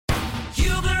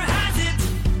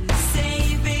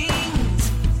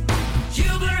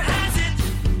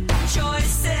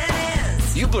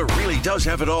does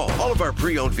have it all. All of our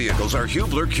pre-owned vehicles are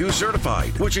Hubler Q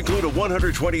certified, which include a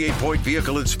 128-point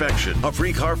vehicle inspection, a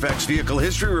free Carfax vehicle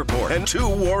history report, and 2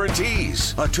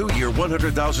 warranties. A 2-year,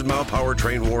 100,000-mile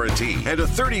powertrain warranty, and a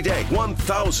 30-day,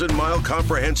 1,000-mile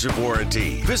comprehensive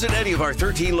warranty. Visit any of our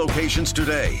 13 locations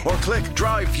today, or click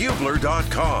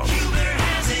drivehubler.com. Hubler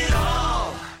has it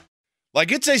all.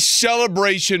 Like, it's a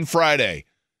celebration Friday.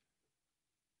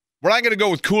 We're not going to go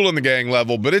with Kool in the Gang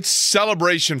level, but it's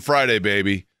Celebration Friday,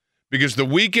 baby, because the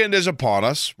weekend is upon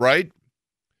us, right?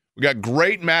 We got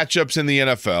great matchups in the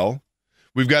NFL.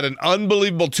 We've got an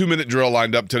unbelievable 2-minute drill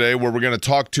lined up today where we're going to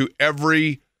talk to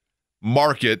every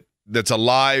market that's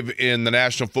alive in the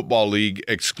National Football League,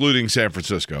 excluding San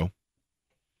Francisco.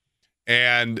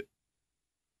 And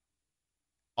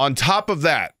on top of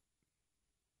that,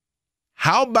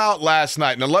 how about last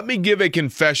night? Now, let me give a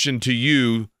confession to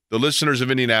you, the listeners of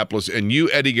Indianapolis, and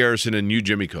you, Eddie Garrison, and you,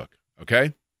 Jimmy Cook,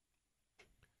 okay?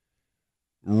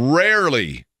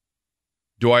 Rarely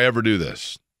do I ever do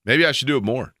this. Maybe I should do it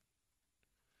more.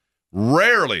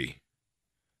 Rarely.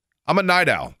 I'm a night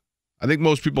owl. I think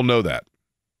most people know that.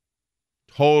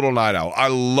 Total night owl.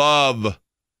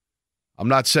 I'm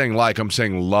not saying like, I'm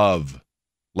saying love.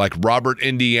 Like Robert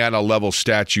Indiana level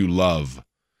statue love.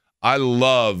 I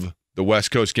love the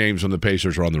West Coast games when the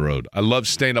Pacers are on the road. I love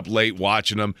staying up late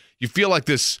watching them. You feel like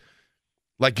this,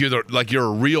 like you're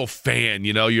a real fan,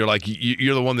 you know? You're like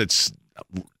you're the one that's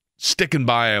sticking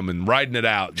by them and riding it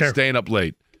out, sure. Staying up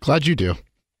late. Glad you do.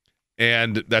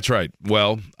 And that's right.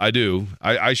 Well, I do.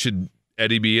 I should,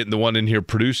 Eddie, be the one in here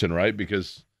producing, right?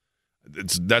 Because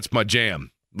that's my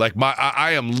jam. Like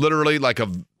I am literally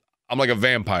I'm like a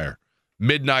vampire.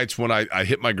 Midnight's when I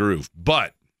hit my groove.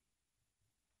 But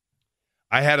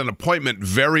I had an appointment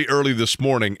very early this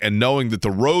morning, and knowing that the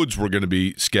roads were going to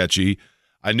be sketchy,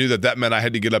 I knew that meant I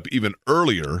had to get up even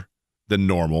earlier than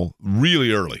normal,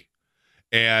 really early.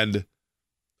 And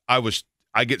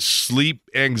I get sleep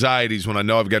anxieties when I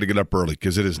know I've got to get up early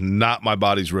because it is not my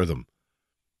body's rhythm.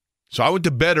 So I went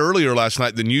to bed earlier last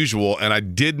night than usual, and I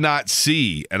did not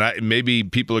see, and maybe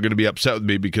people are going to be upset with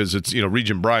me because it's,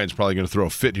 Regent Bryan's probably going to throw a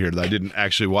fit here that I didn't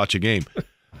actually watch a game.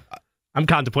 I'm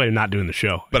contemplating not doing the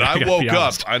show. But I woke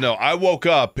up. I know. I woke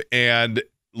up and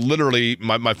literally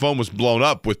my phone was blown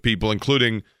up with people,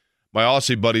 including my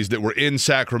Aussie buddies that were in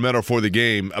Sacramento for the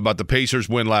game, about the Pacers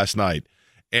win last night.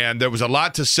 And there was a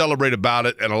lot to celebrate about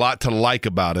it and a lot to like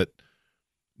about it.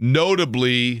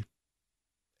 Notably,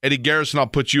 Eddie Garrison, I'll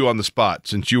put you on the spot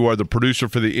since you are the producer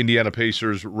for the Indiana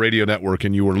Pacers radio network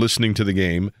and you were listening to the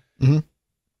game. Mm-hmm.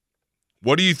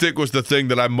 What do you think was the thing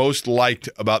that I most liked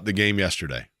about the game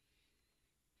yesterday?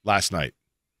 Last night.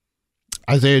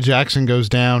 Isaiah Jackson goes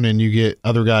down, and you get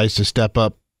other guys to step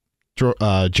up.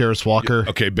 Jarris Walker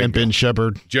and Ben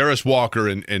Shepard. Jarris Walker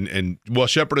and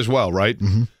Shepard as well, right?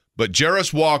 Mm-hmm. But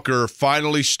Jarris Walker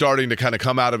finally starting to kind of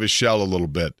come out of his shell a little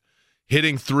bit,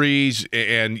 hitting threes,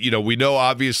 and we know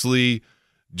obviously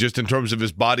just in terms of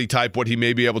his body type what he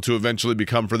may be able to eventually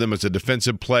become for them as a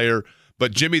defensive player.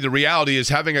 But Jimmy, the reality is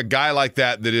having a guy like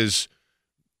that is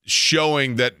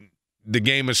showing that the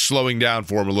game is slowing down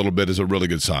for him a little bit is a really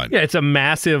good sign. Yeah, it's a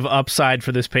massive upside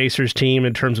for this Pacers team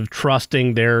in terms of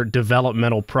trusting their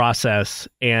developmental process.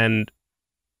 And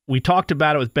we talked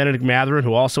about it with Benedict Mathurin,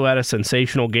 who also had a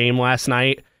sensational game last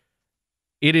night.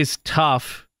 It is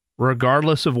tough,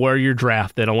 regardless of where you're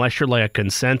drafted, unless you're like a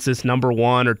consensus number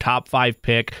 1 or top 5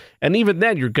 pick. And even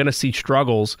then, you're going to see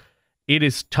struggles. It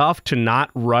is tough to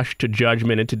not rush to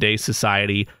judgment in today's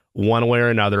society, one way or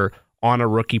another, on a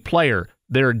rookie player.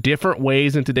 There are different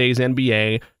ways in today's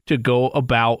NBA to go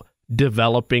about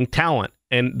developing talent.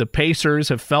 And the Pacers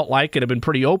have felt like and have been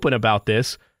pretty open about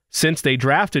this since they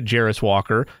drafted Jarris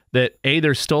Walker, that A,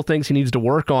 there's still things he needs to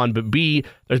work on, but B,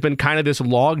 there's been kind of this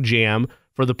log jam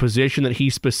for the position that he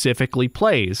specifically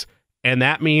plays. And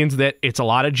that means that it's a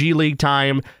lot of G League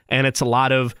time and it's a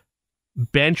lot of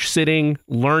bench sitting,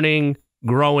 learning,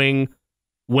 growing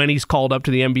when he's called up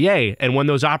to the NBA. And when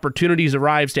those opportunities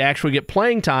arrives to actually get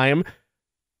playing time,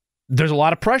 there's a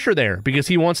lot of pressure there because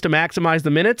he wants to maximize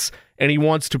the minutes and he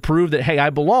wants to prove that, hey, I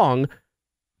belong.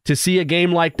 To see a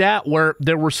game like that where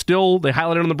there were still, they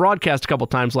highlighted on the broadcast a couple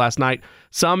times last night,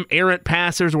 some errant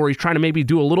passes where he's trying to maybe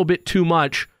do a little bit too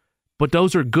much, but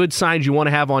those are good signs you want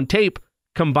to have on tape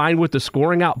combined with the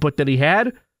scoring output that he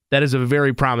had. That is a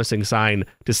very promising sign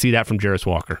to see that from Jarris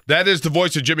Walker. That is the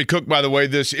voice of Jimmy Cook, by the way.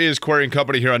 This is Query and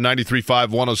Company here on 93.5,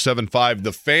 107.5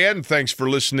 The Fan. Thanks for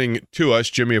listening to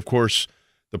us. Jimmy, of course,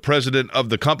 the president of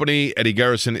the company. Eddie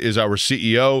Garrison is our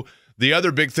CEO. The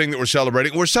other big thing that we're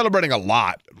celebrating a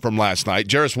lot from last night.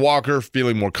 Jarris Walker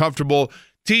feeling more comfortable.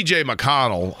 TJ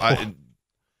McConnell.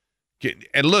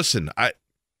 And listen,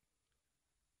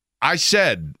 I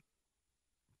said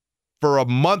for a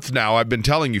month now, I've been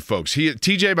telling you folks,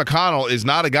 TJ McConnell is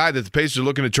not a guy that the Pacers are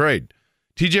looking to trade.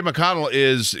 TJ McConnell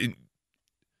is,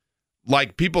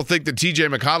 like, people think that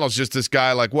TJ McConnell is just this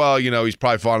guy, like, well, he's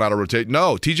probably falling out of rotation.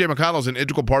 No, TJ McConnell is an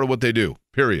integral part of what they do,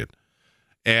 period.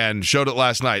 And showed it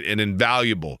last night, and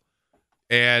invaluable.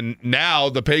 And now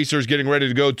the Pacers getting ready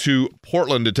to go to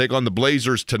Portland to take on the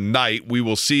Blazers tonight. We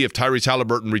will see if Tyrese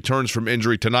Halliburton returns from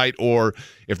injury tonight or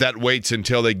if that waits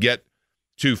until they get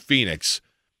to Phoenix.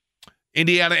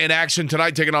 Indiana in action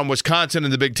tonight, taking on Wisconsin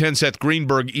in the Big Ten. Seth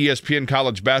Greenberg, ESPN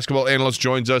college basketball analyst,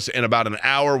 joins us in about an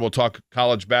hour. We'll talk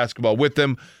college basketball with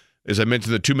them. As I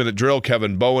mentioned, the 2-minute drill,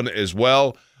 Kevin Bowen as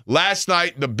well. Last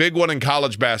night, the big one in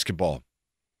college basketball.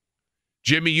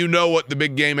 Jimmy, you know what the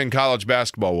big game in college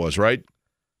basketball was, right?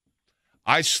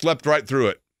 I slept right through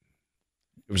it.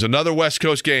 It was another West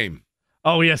Coast game.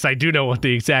 Oh, yes, I do know what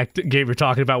the exact game you're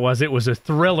talking about was. It was a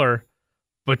thriller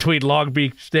between Long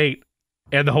Beach State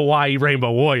and the Hawaii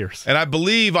Rainbow Warriors. And I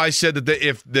believe I said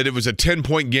that it was a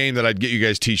 10-point game that I'd get you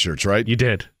guys T-shirts, right? You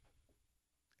did.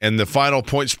 And the final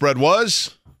point spread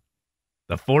was?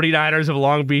 The 49ers of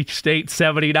Long Beach State,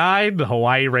 79. The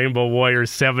Hawaii Rainbow Warriors,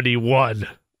 71.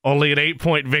 Only an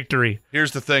 8-point victory.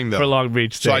 Here's the thing, though. For Long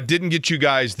Beach State. So I didn't get you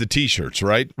guys the T-shirts,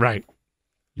 right? Right.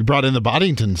 You brought in the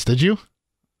Boddingtons, did you?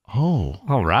 Oh.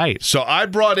 All right. So I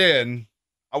brought in,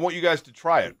 I want you guys to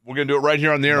try it. We're going to do it right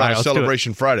here on the air on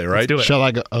Celebration Friday, right? Let's do it. Shall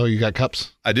I go? Oh, you got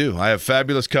cups? I do. I have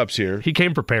fabulous cups here. He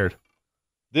came prepared.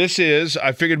 This is,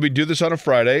 I figured we'd do this on a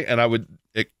Friday, and I would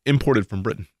import it from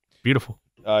Britain. Beautiful.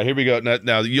 Here we go.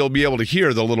 Now, you'll be able to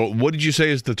hear the little, what did you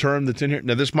say is the term that's in here?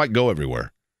 Now, this might go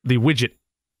everywhere. The widget.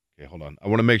 Okay, hold on. I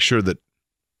want to make sure that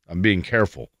I'm being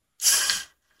careful.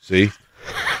 See?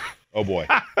 Oh, boy.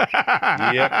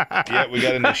 Yep, we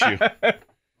got an issue.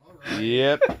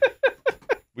 Yep.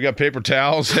 We got paper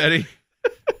towels, Eddie.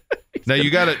 Now,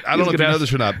 you got it. I don't know if you know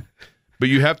this or not, but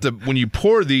you have to, when you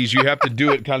pour these, you have to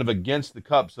do it kind of against the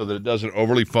cup so that it doesn't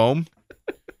overly foam.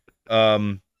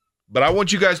 But I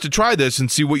want you guys to try this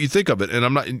and see what you think of it. And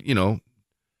I'm not,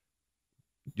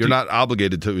 you're not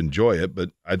obligated to enjoy it, but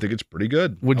I think it's pretty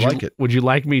good. I like it. Would you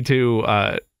like me to?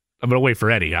 I'm going to wait for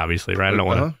Eddie, obviously, right? I don't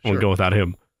want to go without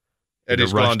him.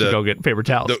 Eddie's gone to go get paper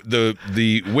towels. The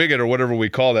Wiggett or whatever we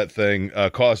call that thing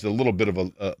caused a little bit of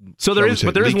a. So there is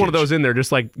one of those in there,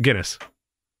 just like Guinness.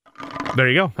 There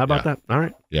you go. How about that? All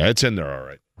right. Yeah, it's in there. All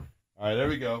right. All right. There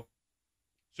we go.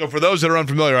 So for those that are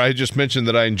unfamiliar, I had just mentioned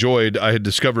that I had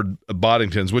discovered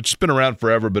Boddington's, which has been around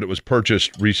forever, but it was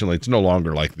purchased recently. It's no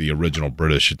longer like the original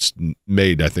British. It's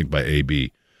made, I think, by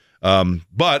AB.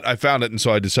 But I found it, and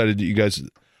so I decided that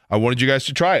I wanted you guys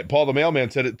to try it. Paul the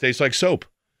mailman said it tastes like soap.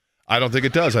 I don't think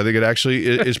it does. I think it actually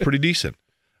is pretty decent.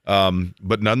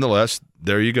 But nonetheless,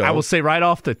 there you go. I will say right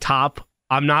off the top,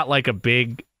 I'm not like a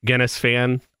big Guinness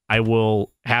fan. I will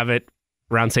have it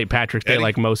around St. Patrick's Day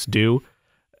like most do.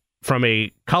 From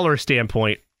a color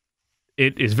standpoint,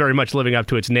 it is very much living up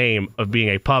to its name of being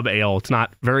a pub ale. It's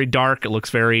not very dark. It looks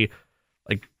very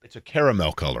it's a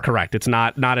caramel color. Correct. It's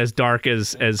not as dark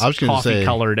as coffee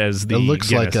colored as the. It looks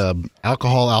Guinness. like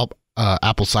alcohol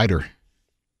apple cider.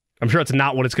 I'm sure it's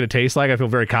not what it's going to taste like. I feel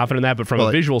very confident in that. But from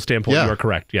a visual standpoint, you are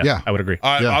correct. Yeah, I would agree.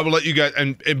 I will let you guys.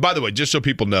 And by the way, just so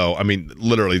people know, I mean,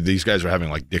 literally, these guys are having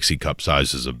like Dixie cup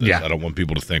sizes of this. Yeah. I don't want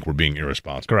people to think we're being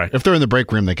irresponsible. Correct. If they're in the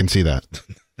break room, they can see that.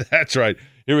 That's right.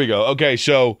 Here we go. Okay,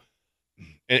 so,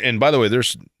 and by the way,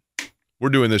 we're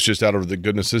doing this just out of the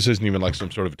goodness. This isn't even like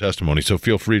some sort of a testimony, so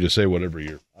feel free to say whatever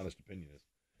your honest opinion is.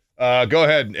 Go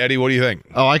ahead, Eddie. What do you think?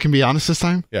 Oh, I can be honest this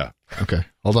time? Yeah. Okay.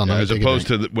 Hold on. As opposed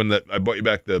to when I bought you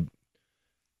back the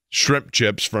shrimp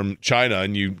chips from China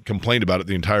and you complained about it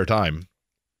the entire time.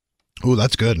 Oh,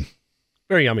 that's good.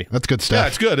 Very yummy. That's good stuff. Yeah,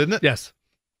 it's good, isn't it? Yes.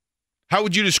 How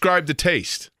would you describe the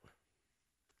taste?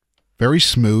 Very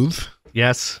smooth.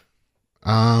 Yes.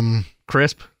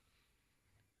 Crisp.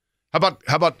 How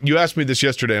about you asked me this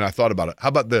yesterday and I thought about it. How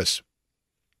about this?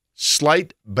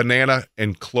 Slight banana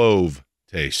and clove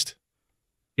taste.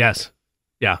 Yes.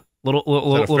 Yeah.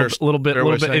 Little bit.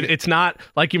 It's not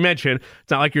like you mentioned.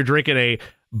 It's not like you're drinking a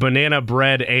banana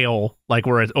bread ale, like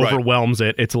where it overwhelms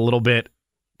it. It's a little bit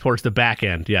towards the back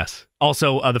end. Yes.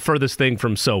 Also, the furthest thing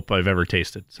from soap I've ever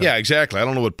tasted. So. Yeah, exactly. I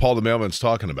don't know what Paul the mailman's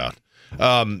talking about.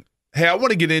 Hey, I want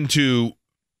to get into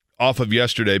off of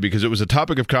yesterday because it was a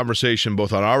topic of conversation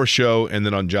both on our show and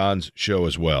then on John's show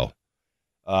as well.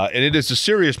 And it is a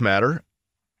serious matter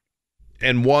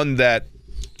and one that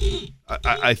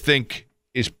I think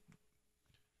is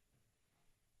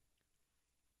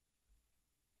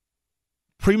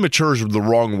premature is the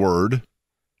wrong word,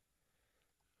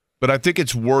 but I think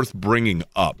it's worth bringing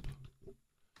up.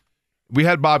 we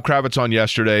had Bob Kravitz on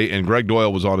yesterday, and Greg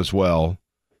Doyle was on as well,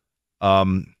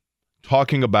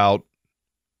 talking about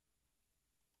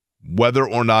whether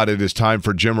or not it is time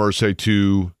for Jim Irsay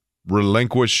to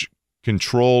relinquish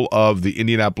control of the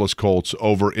Indianapolis Colts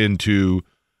over into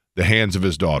the hands of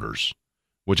his daughters,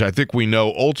 which I think we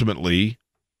know ultimately,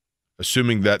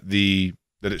 assuming that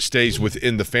it stays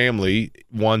within the family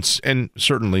once, and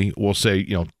certainly we'll say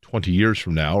 20 years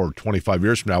from now or 25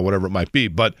 years from now, whatever it might be,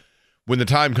 but when the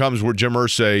time comes where Jim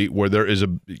Irsay, where there is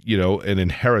an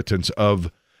inheritance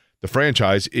of the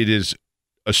franchise, it is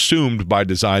assumed by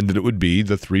design that it would be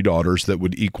the three daughters that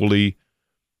would equally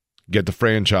get the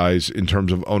franchise in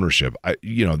terms of ownership.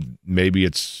 Maybe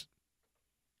it's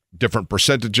different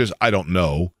percentages. I don't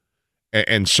know,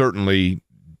 and certainly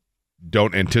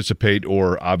don't anticipate,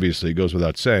 or obviously it goes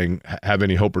without saying, have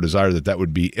any hope or desire that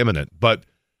would be imminent. But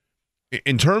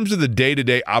in terms of the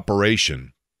day-to-day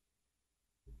operation,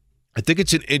 I think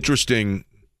it's an interesting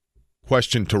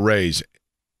question to raise,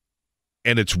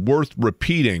 and it's worth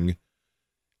repeating,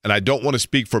 and I don't want to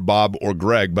speak for Bob or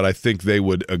Greg, but I think they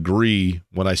would agree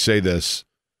when I say this,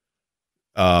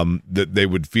 that they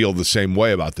would feel the same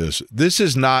way about this. This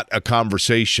is not a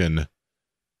conversation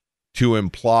to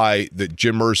imply that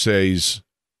Jim Irsay's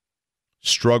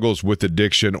struggles with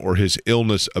addiction or his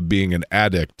illness of being an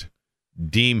addict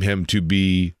deem him to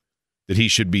be, that he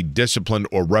should be disciplined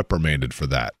or reprimanded for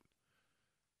that.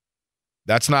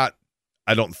 That's not,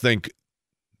 I don't think,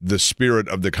 the spirit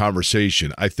of the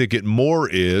conversation. I think it more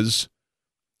is,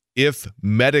 if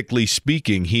medically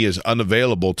speaking he is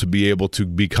unavailable to be able to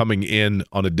be coming in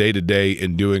on a day-to-day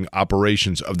and doing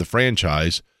operations of the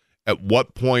franchise, at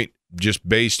what point, just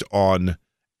based on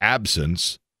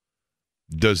absence,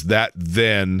 does that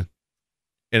then,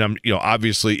 and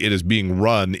obviously it is being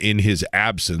run in his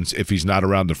absence if he's not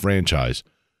around the franchise,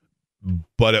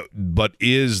 but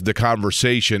is the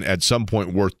conversation at some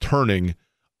point worth turning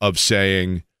of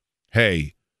saying,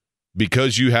 hey,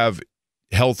 because you have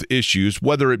health issues,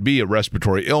 whether it be a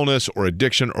respiratory illness or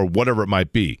addiction or whatever it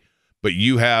might be, but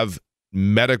you have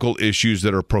medical issues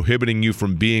that are prohibiting you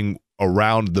from being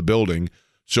around the building,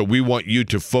 so we want you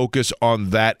to focus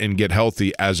on that and get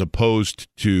healthy, as opposed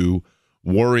to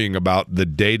worrying about the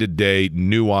day-to-day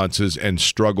nuances and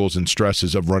struggles and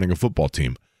stresses of running a football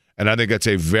team. And I think that's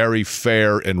a very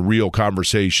fair and real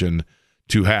conversation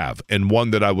to have, and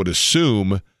one that I would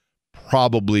assume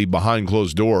probably behind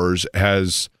closed doors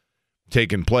has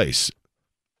taken place.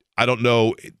 I don't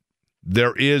know.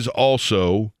 There is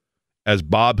also, as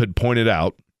Bob had pointed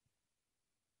out,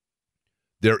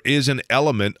 there is an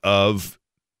element of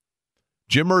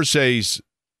Jim Irsay's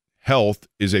health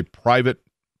is a private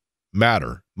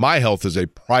matter. My health is a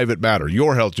private matter.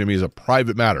 Your health, Jimmy, is a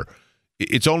private matter.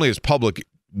 It's only as public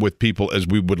with people as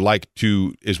we would like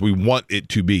to, as we want it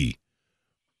to be.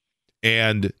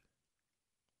 And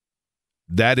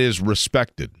that is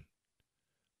respected.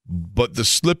 But the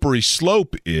slippery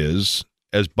slope is,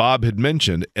 as Bob had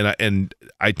mentioned, and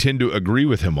I tend to agree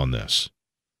with him on this,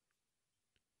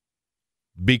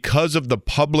 because of the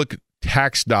public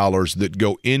tax dollars that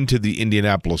go into the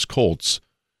Indianapolis Colts,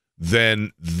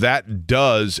 then that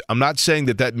does, I'm not saying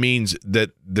that means that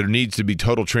there needs to be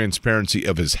total transparency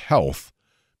of his health,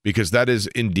 because that is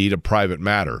indeed a private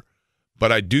matter.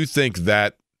 But I do think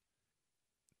that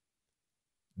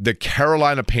the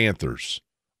Carolina Panthers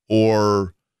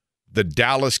or the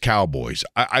Dallas Cowboys,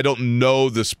 I don't know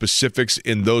the specifics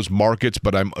in those markets,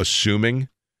 but I'm assuming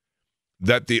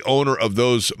that the owner of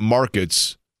those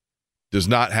markets does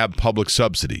not have public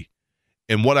subsidy.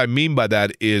 And what I mean by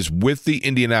that is, with the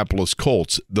Indianapolis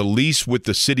Colts, the lease with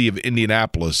the city of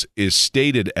Indianapolis is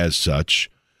stated as such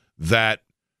that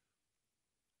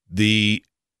the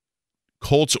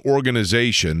Colts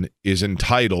organization is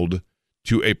entitled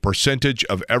to a percentage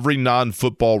of every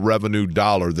non-football revenue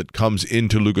dollar that comes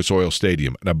into Lucas Oil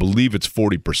Stadium. And I believe it's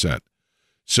 40%.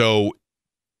 So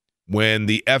when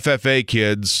the FFA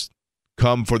kids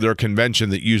come for their convention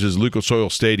that uses Lucas Oil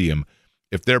Stadium,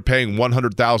 if they're paying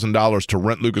 $100,000 to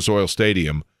rent Lucas Oil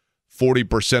Stadium,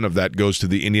 40% of that goes to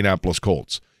the Indianapolis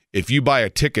Colts. If you buy a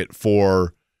ticket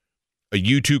for a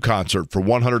U2 concert for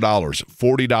 $100,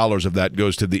 $40 of that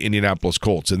goes to the Indianapolis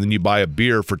Colts. And then you buy a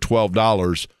beer for $12,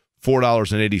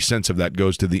 $4.80 of that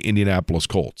goes to the Indianapolis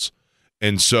Colts.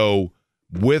 And so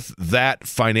with that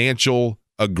financial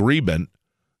agreement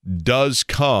does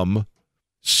come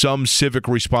some civic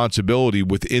responsibility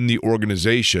within the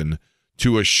organization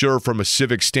to assure from a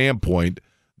civic standpoint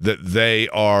that they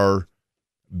are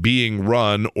being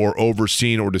run or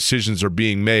overseen, or decisions are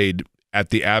being made at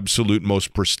the absolute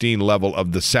most pristine level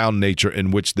of the sound nature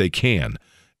in which they can.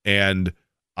 And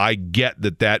I get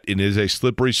that it is a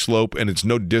slippery slope, and it's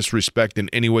no disrespect in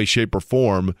any way, shape, or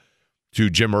form to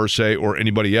Jim Irsay or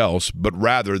anybody else, but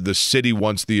rather the city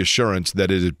wants the assurance that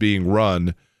it is being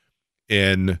run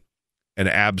in an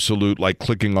absolute, like,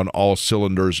 clicking on all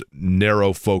cylinders,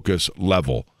 narrow focus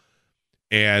level.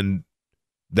 And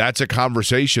that's a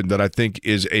conversation that I think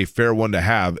is a fair one to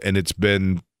have, and it's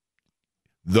been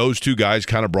those two guys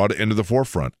kind of brought it into the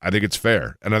forefront. I think it's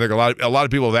fair. And I think a lot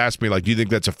of people have asked me, like, do you think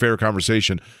that's a fair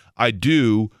conversation? I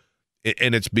do,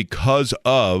 and it's because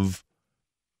of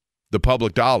the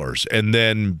public dollars. And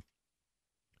then,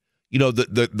 you know,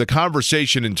 the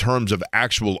conversation in terms of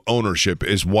actual ownership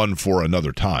is one for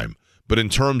another time. But in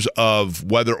terms of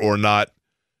whether or not,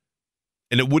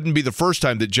 and it wouldn't be the first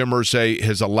time that Jim Irsay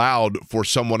has allowed for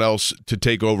someone else to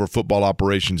take over football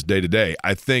operations day to day.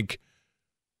 I think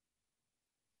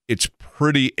it's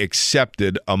pretty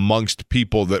accepted amongst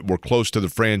people that were close to the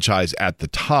franchise at the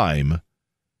time,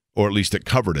 or at least that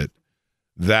covered it,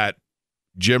 that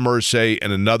Jim Irsay,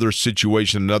 in another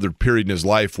situation, another period in his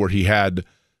life where he had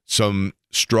some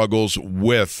struggles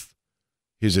with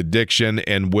his addiction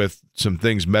and with some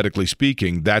things medically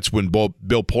speaking, that's when Bill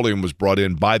Polian was brought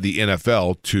in by the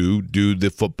NFL to do the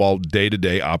football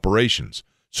day-to-day operations.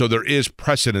 So there is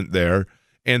precedent there,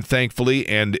 and thankfully,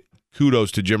 and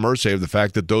kudos to Jim Irsay of the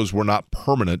fact that those were not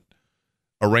permanent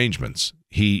arrangements.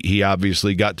 He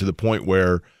obviously got to the point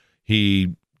where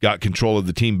he got control of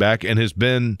the team back and has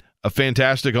been a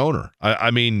fantastic owner.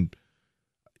 I mean,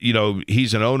 you know,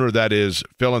 he's an owner that is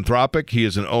philanthropic. He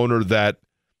is an owner that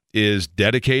is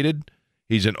dedicated.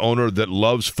 He's an owner that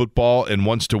loves football and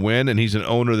wants to win, and he's an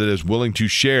owner that is willing to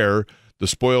share the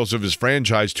spoils of his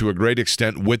franchise to a great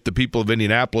extent with the people of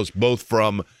Indianapolis, both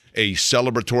from a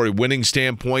celebratory winning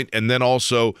standpoint and then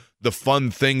also the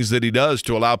fun things that he does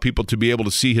to allow people to be able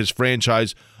to see his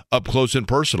franchise up close and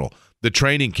personal. The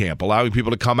training camp, allowing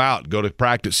people to come out, go to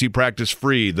practice, see practice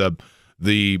free, the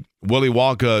Willy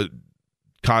Wonka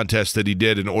contest that he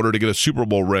did in order to get a Super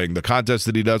Bowl ring, the contest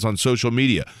that he does on social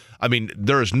media. I mean,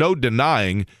 there is no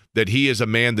denying that he is a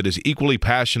man that is equally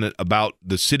passionate about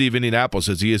the city of Indianapolis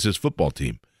as he is his football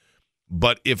team.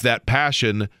 But if that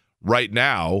passion right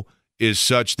now is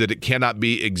such that it cannot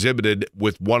be exhibited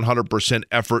with 100%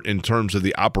 effort in terms of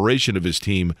the operation of his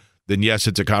team, then yes,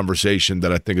 it's a conversation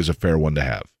that I think is a fair one to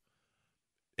have.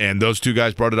 And those two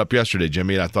guys brought it up yesterday,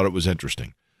 Jimmy, and I thought it was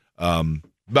interesting.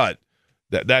 But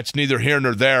that's neither here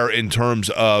nor there in terms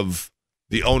of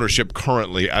the ownership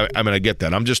currently. I mean, I get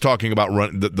that. I'm just talking about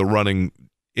the running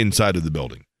inside of the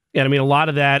building. And I mean, a lot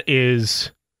of that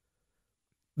is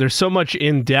there's so much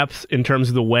in depth in terms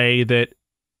of the way that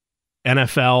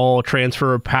NFL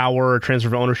transfer of power, transfer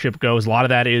of ownership goes. A lot of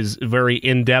that is very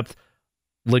in-depth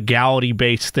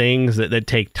legality-based things that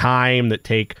take time, that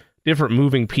take different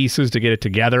moving pieces to get it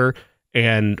together.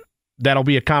 And that'll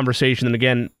be a conversation. And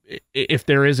again, if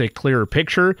there is a clearer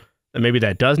picture, then maybe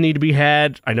that does need to be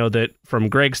had. I know that from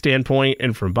Greg's standpoint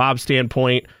and from Bob's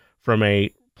standpoint, from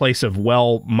a place of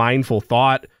mindful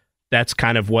thought, that's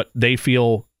kind of what they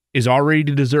feel is already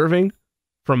deserving.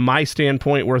 From my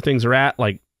standpoint, where things are at,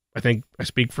 like, I think I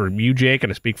speak for you, Jake,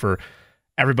 and I speak for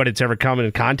everybody that's ever come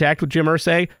in contact with Jim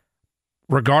Irsay.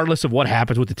 Regardless of what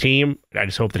happens with the team, I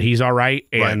just hope that he's all right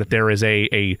and that there is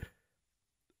a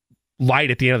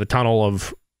light at the end of the tunnel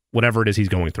of whatever it is he's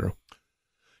going through.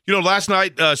 You know, last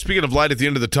night, speaking of light at the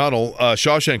end of the tunnel,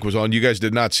 Shawshank was on. You guys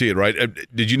did not see it, right?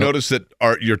 Did you notice that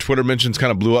your Twitter mentions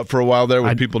kind of blew up for a while there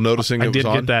with people noticing it was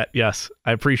on? I did get that, yes.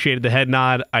 I appreciated the head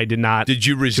nod. I did not. Did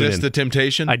you resist the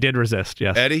temptation? I did resist,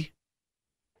 yes. Eddie?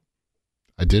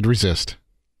 I did resist.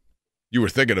 You were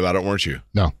thinking about it, weren't you?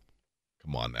 No.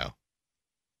 Come on now.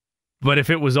 But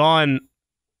if it was on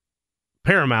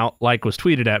Paramount, like was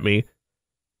tweeted at me,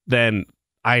 then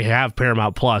I have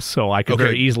Paramount Plus, so I could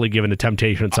very easily give in to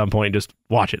temptation at some point and just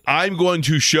watch it. I'm going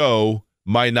to show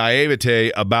my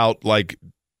naivete about, like,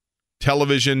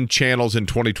 television channels in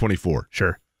 2024.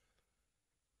 Sure.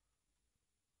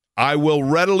 I will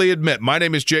readily admit, my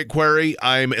name is Jake Query.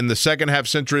 I'm in the second half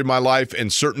century of my life,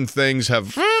 and certain things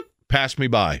have passed me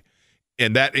by.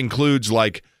 And that includes,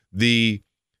 like, the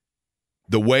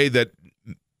way that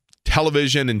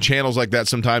television and channels like that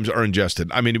sometimes are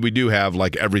ingested. I mean, we do have,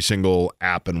 like, every single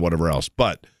app and whatever else.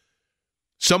 But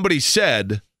somebody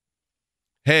said,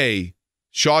 hey,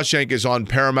 Shawshank is on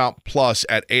Paramount Plus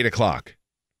at 8 o'clock.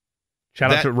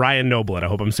 Shout out to Ryan Noblet. I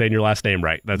hope I'm saying your last name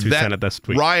right. That's who sent it this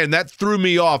tweet. Ryan, that threw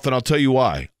me off, and I'll tell you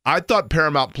why. I thought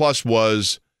Paramount Plus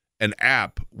was an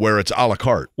app where it's a la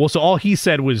carte. Well, so all he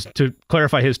said was, to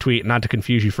clarify his tweet, not to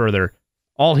confuse you further,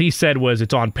 all he said was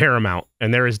it's on Paramount,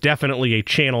 and there is definitely a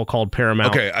channel called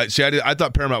Paramount. Okay, I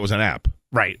thought Paramount was an app.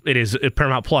 Right. It is.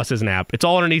 Paramount Plus is an app. It's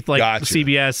all underneath Gotcha.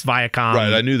 CBS, Viacom.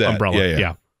 Right, I knew that. Umbrella.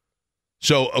 Yeah.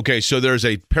 So, okay, so there's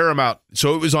a Paramount.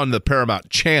 So it was on the Paramount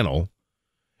channel,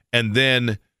 and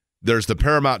then there's the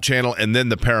Paramount channel, and then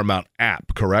the Paramount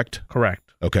app, correct?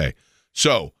 Correct. Okay.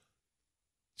 So,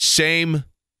 same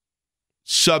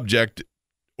subject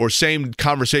or same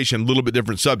conversation, a little bit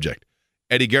different subject.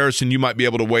 Eddie Garrison, you might be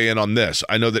able to weigh in on this.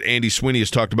 I know that Andy Sweeney has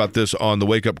talked about this on the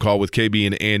Wake Up Call with KB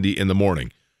and Andy in the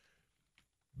morning.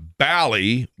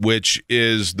 Bally, which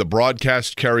is the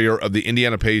broadcast carrier of the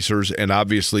Indiana Pacers and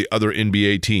obviously other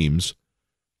NBA teams,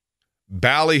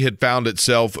 Bally had found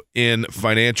itself in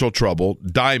financial trouble.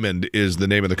 Diamond is the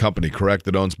name of the company, correct,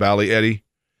 that owns Bally, Eddie?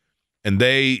 And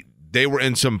they were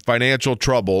in some financial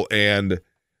trouble, and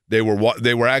they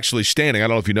were actually standing. I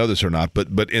don't know if you know this or not,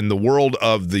 but in the world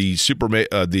of the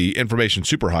information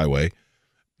superhighway,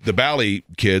 the Bally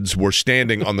kids were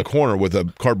standing on the corner with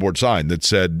a cardboard sign that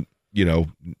said,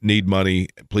 need money,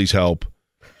 please help,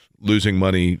 losing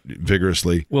money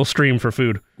vigorously. We'll stream for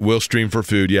food.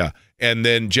 Yeah. And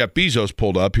then Jeff Bezos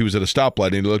pulled up. He was at a stoplight,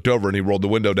 and he looked over, and he rolled the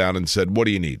window down and said, what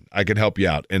do you need? I can help you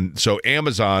out. And so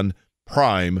Amazon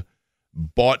Prime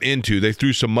they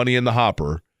threw some money in the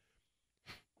hopper.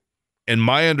 And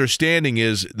my understanding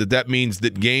is that means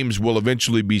that games will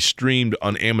eventually be streamed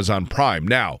on Amazon Prime.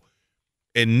 Now,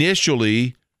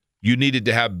 initially, you needed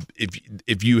to have,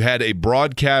 if you had a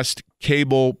broadcast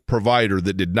cable provider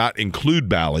that did not include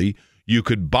Bally, you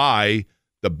could buy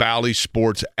the Bally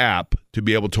Sports app to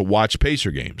be able to watch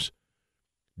Pacer games.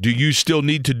 Do you still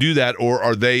need to do that, or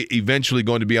are they eventually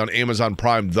going to be on Amazon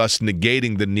Prime, thus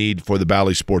negating the need for the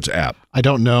Bally Sports app? I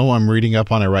don't know. I'm reading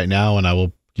up on it right now, and I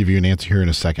will give you an answer here in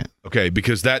a second. Okay,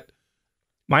 because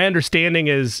my understanding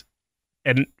is,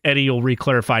 and Eddie will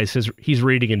re-clarify, he's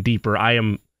reading in deeper. I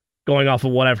am going off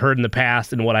of what I've heard in the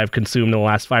past and what I've consumed in the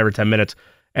last 5 or 10 minutes.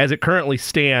 As it currently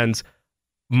stands,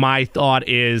 my thought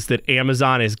is that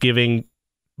Amazon is giving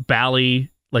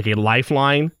Bally like a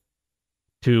lifeline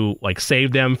to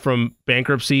save them from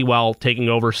bankruptcy while taking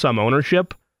over some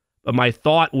ownership. But my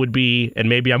thought would be, and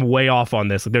maybe I'm way off on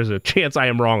this, there's a chance I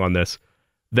am wrong on this,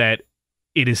 that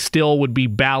it is still would be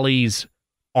Bally's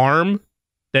arm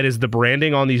that is the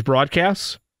branding on these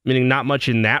broadcasts, meaning not much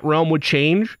in that realm would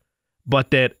change,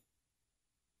 but that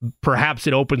perhaps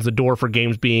it opens the door for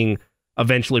games being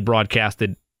eventually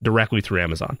broadcasted directly through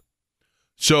Amazon.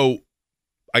 So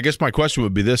I guess my question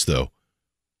would be this, though.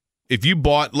 If you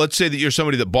let's say that you're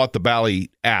somebody that bought the Bally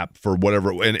app for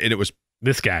whatever, and it was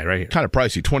this guy right here, kind of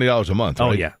pricey, $20 a month. Right?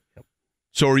 Oh, yeah.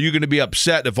 So are you going to be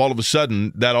upset if all of a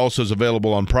sudden that also is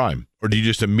available on Prime? Or do you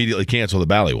just immediately cancel the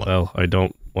Bally one? Well, I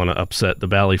don't want to upset the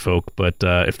Bally folk, but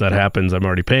if that happens, I'm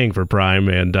already paying for Prime,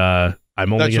 and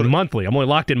I'm only monthly. I'm only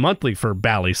locked in monthly for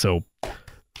Bally, so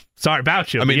sorry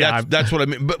about you. I mean, that's what I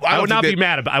mean. But I would not be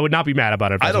mad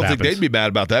about it. I don't think they'd be mad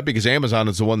about that because Amazon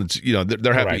is the one that's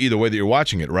they're happy either way that you're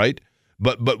watching it, right?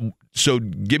 But so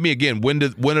give me again, when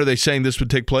are they saying this would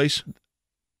take place?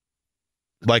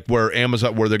 Like where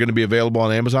they're going to be available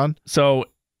on Amazon? So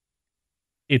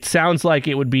it sounds like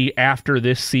it would be after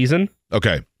this season.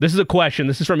 Okay. This is a question.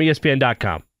 This is from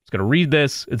ESPN.com. I'm just going to read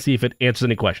this and see if it answers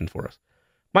any questions for us.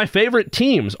 My favorite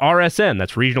teams, RSN,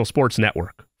 that's Regional Sports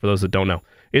Network, for those that don't know,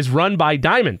 is run by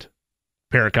Diamond,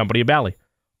 parent company of Bally.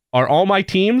 Are all my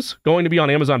teams going to be on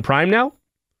Amazon Prime now?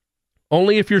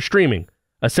 Only if you're streaming.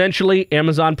 Essentially,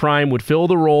 Amazon Prime would fill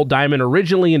the role Diamond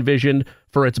originally envisioned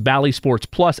for its Bally Sports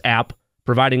Plus app,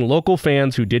 providing local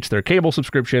fans who ditch their cable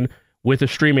subscription with a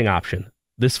streaming option.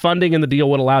 This funding in the deal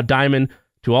would allow Diamond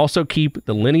to also keep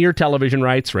the linear television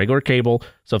rights, regular cable,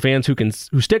 so fans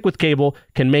who stick with cable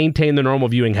can maintain their normal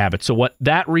viewing habits. So what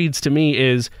that reads to me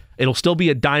is it'll still be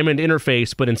a Diamond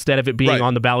interface, but instead of it being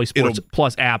on the Bally Sports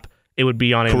Plus app, it would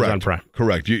be on Amazon Prime.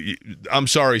 Correct. I'm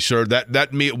sorry, sir.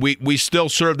 That meal we still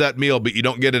serve that meal, but you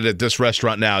don't get it at this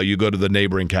restaurant now. You go to the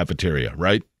neighboring cafeteria,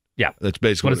 right? Yeah, that's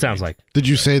basically what it sounds like. Did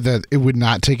you say that it would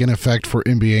not take an effect for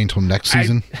NBA until next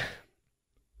season?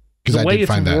 The way it's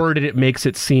worded, it makes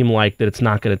it seem like that it's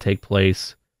not going to take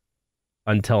place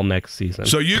until next season.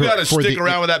 So you got to stick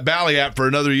around with that Bally app for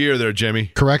another year there, Jimmy.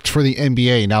 Correct for the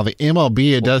NBA. Now, the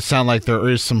MLB, it does sound like there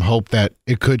is some hope that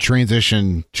it could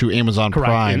transition to Amazon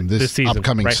Prime this season,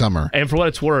 upcoming summer. And for what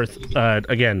it's worth,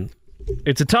 again,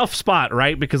 it's a tough spot,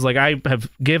 right? Because I have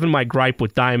given my gripe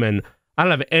with Diamond. I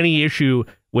don't have any issue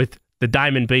with the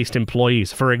Diamond-based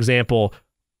employees. For example,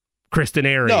 Kristen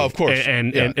Airy, no, of course,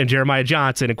 and Jeremiah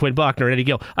Johnson and Quinn Buckner and Eddie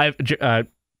Gill. I have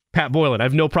Pat Boylan. I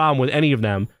have no problem with any of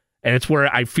them, and it's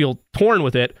where I feel torn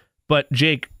with it. But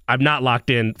Jake, I'm not locked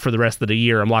in for the rest of the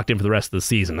year. I'm locked in for the rest of the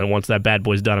season. And once that bad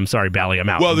boy's done, I'm sorry, Bally, I'm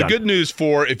out. Well, the good news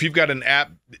if you've got an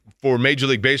app for Major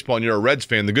League Baseball and you're a Reds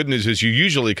fan, the good news is you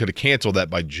usually could have canceled that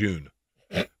by June.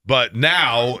 But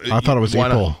now... I thought it was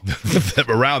April.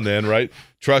 Around then, right?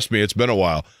 Trust me, it's been a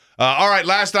while. All right,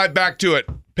 last night, back to it.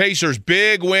 Pacers,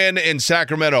 big win in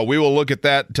Sacramento. We will look at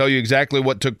that, tell you exactly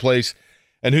what took place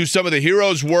and who some of the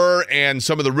heroes were and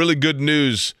some of the really good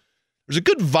news. There's a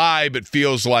good vibe, it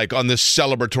feels like, on this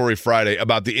celebratory Friday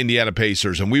about the Indiana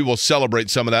Pacers, and we will celebrate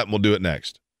some of that, and we'll do it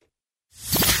next.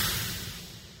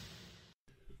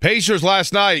 Pacers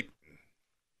last night,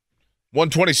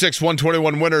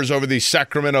 126-121 winners over the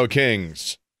Sacramento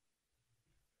Kings.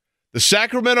 The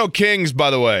Sacramento Kings,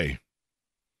 by the way,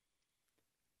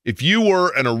 if you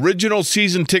were an original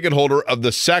season ticket holder of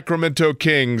the Sacramento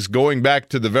Kings going back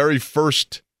to the very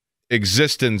first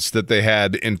existence that they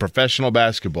had in professional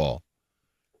basketball,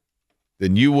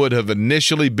 then you would have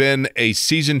initially been a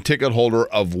season ticket holder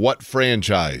of what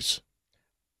franchise?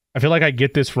 I feel like I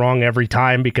get this wrong every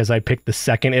time because I picked the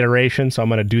second iteration, so I'm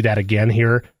going to do that again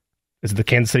here. Is it the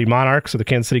Kansas City Monarchs or the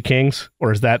Kansas City Kings?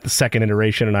 Or is that the second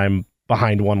iteration and I'm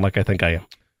behind one like I think I am?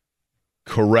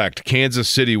 Correct. Kansas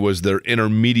City was their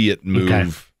intermediate move. Okay.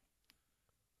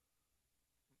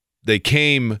 They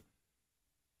came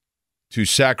to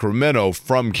Sacramento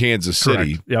from Kansas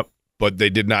City, Yep. But they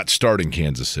did not start in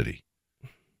Kansas City.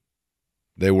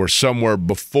 They were somewhere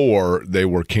before they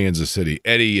were Kansas City.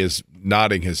 Eddie is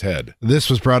nodding his head. This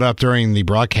was brought up during the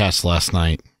broadcast last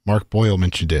night. Mark Boyle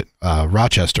mentioned it.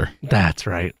 Rochester. That's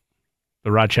right.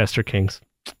 The Rochester Kings.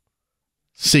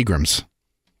 Seagrams.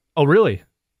 Oh, really?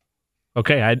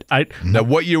 Okay. Now,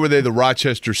 what year were they the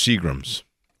Rochester Seagrams?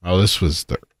 Oh, this was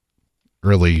the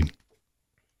early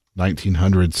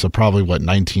 1900s, so probably,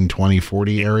 1920,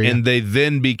 40 area? And they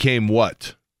then became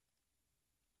what?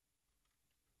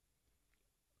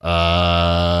 They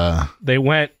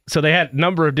had a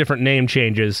number of different name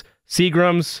changes.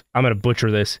 Seagrams, I'm going to butcher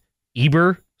this,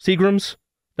 Eber Seagrams,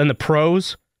 then the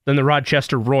Pros, then the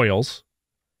Rochester Royals,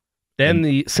 then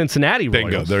the Cincinnati Royals.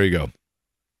 Bingo, there you go.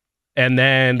 And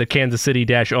then the Kansas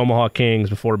City-Omaha Kings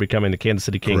before becoming the Kansas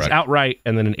City Kings outright,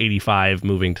 and then in 85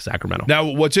 moving to Sacramento. Now,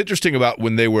 what's interesting about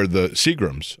when they were the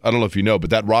Seagrams, I don't know if you know, but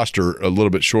that roster a little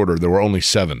bit shorter, there were only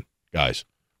 7 guys,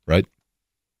 right?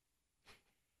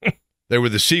 They were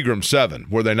the Seagram 7,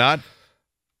 were they not?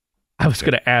 I was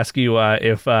going to ask you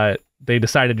if they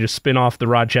decided to just spin off the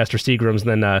Rochester Seagrams,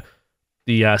 and then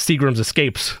the Seagrams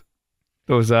Escapes,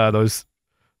 those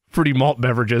fruity malt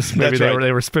beverages. Maybe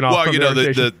they were spin off. Well, you know,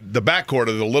 the backcourt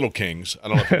of the Little Kings. I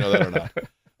don't know if you know that or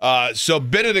not. So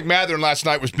Benedict Mathurin last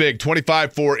night was big,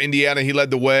 25 for Indiana. He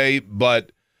led the way,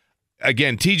 but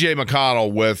again, T.J.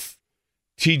 McConnell with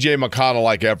T.J.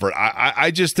 McConnell-like effort.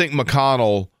 I just think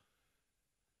McConnell.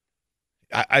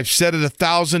 I've said it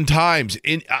 1,000 times.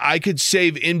 I could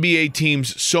save NBA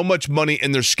teams so much money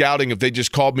in their scouting if they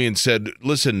just called me and said,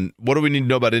 listen, what do we need to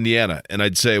know about Indiana? And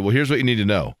I'd say, well, here's what you need to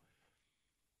know.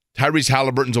 Tyrese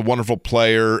Halliburton's a wonderful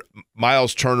player.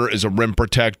 Miles Turner is a rim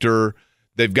protector.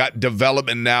 They've got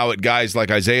development now at guys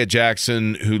like Isaiah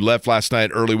Jackson, who left last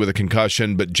night early with a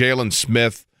concussion, but Jalen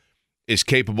Smith is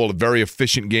capable of very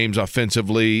efficient games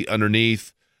offensively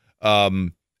underneath.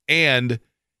 And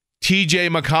T.J.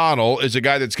 McConnell is a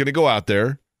guy that's going to go out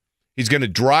there. He's going to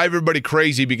drive everybody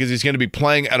crazy because he's going to be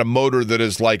playing at a motor that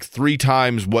is like 3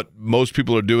 times what most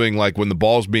people are doing, like when the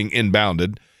ball's being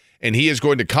inbounded. And he is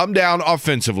going to come down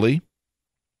offensively,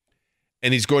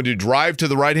 and he's going to drive to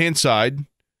the right-hand side,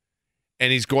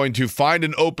 and he's going to find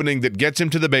an opening that gets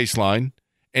him to the baseline,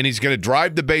 and he's going to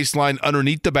drive the baseline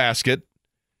underneath the basket,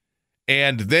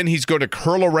 and then he's going to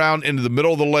curl around into the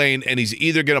middle of the lane, and he's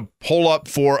either going to pull up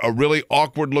for a really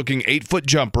awkward-looking 8-foot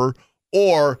jumper,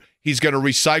 or he's going to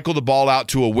recycle the ball out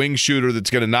to a wing shooter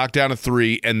that's going to knock down a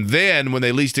 3, and then when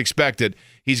they least expect it,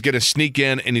 he's going to sneak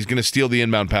in, and he's going to steal the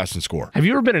inbound pass and score. Have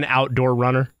you ever been an outdoor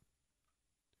runner?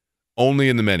 Only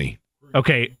in the mini.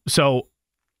 Okay, so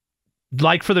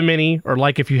like for the mini, or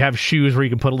like if you have shoes where you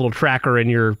can put a little tracker in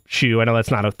your shoe. I know that's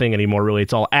not a thing anymore, really.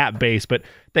 It's all app-based, but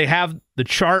they have the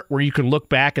chart where you can look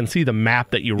back and see the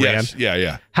map that you ran. Yes,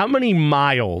 yeah. How many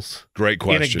miles Great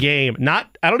question. in a game?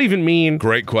 I don't even mean...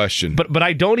 Great question. But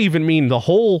I don't even mean the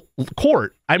whole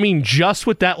court. I mean just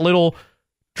with that little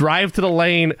drive to the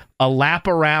lane, a lap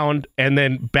around, and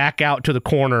then back out to the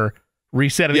corner,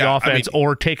 resetting the offense,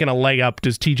 or taking a layup.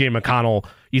 Does T.J. McConnell,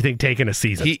 you think, taking a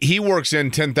season? He works in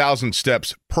 10,000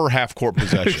 steps per half-court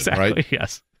possession, exactly, right?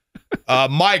 Yes.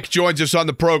 Mike joins us on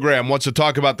the program, wants to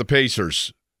talk about the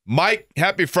Pacers. Mike,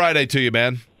 happy Friday to you,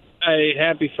 man. Hey,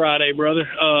 happy Friday, brother.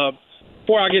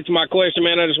 Before I get to my question,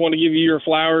 man, I just want to give you your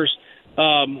flowers.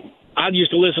 I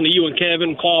used to listen to you and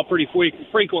Kevin call pretty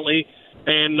frequently,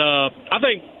 and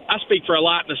I I speak for a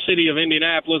lot in the city of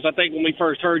Indianapolis. I think when we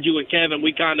first heard you and Kevin,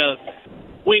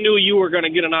 we knew you were going to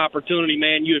get an opportunity,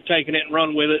 man. You have taken it and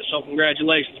run with it, so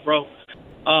congratulations, bro.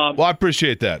 Well, I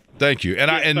appreciate that. Thank you.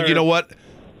 And yes, you know what?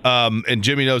 And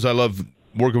Jimmy knows I love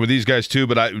working with these guys too,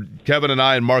 but Kevin and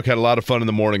I and Mark had a lot of fun in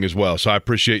the morning as well, so I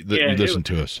appreciate that you listened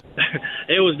to us.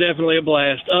 It was definitely a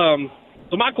blast.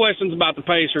 So my question's about the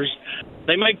Pacers.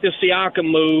 They make this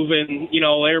Siakam move, and,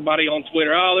 everybody on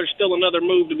Twitter, there's still another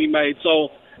move to be made. So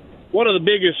one of the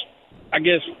biggest, I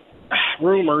guess,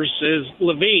 rumors is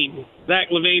Zach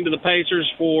LaVine to the Pacers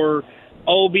for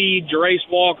Obi, Jarace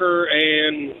Walker,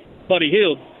 and Buddy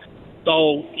Hield.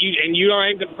 So you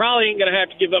probably ain't going to have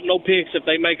to give up no picks if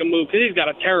they make a move, because he's got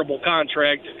a terrible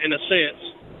contract in a sense.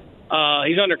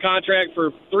 He's under contract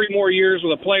for 3 more years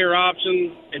with a player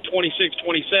option in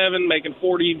 26-27, making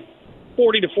 $40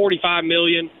 to $45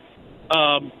 million.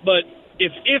 But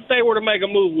if they were to make a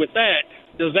move with that,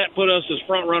 does that put us as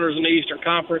front runners in the Eastern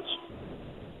Conference?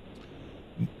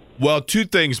 Well, 2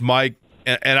 things, Mike,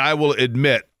 and I will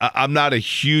admit I'm not a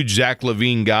huge Zach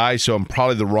LaVine guy, so I'm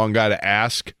probably the wrong guy to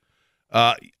ask.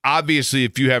 Obviously,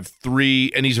 if you have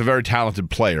 3, and he's a very talented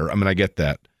player, I mean, I get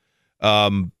that.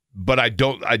 But I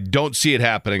don't see it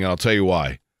happening, and I'll tell you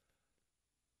why.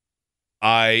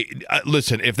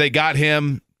 Listen, if they got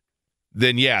him,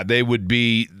 then yeah, there would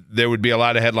be a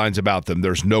lot of headlines about them.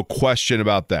 There's no question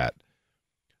about that.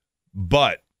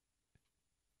 But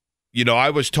I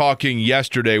was talking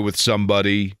yesterday with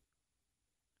somebody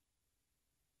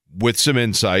with some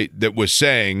insight that was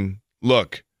saying,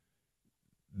 look,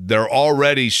 they're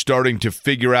already starting to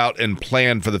figure out and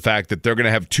plan for the fact that they're going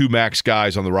to have 2 max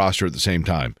guys on the roster at the same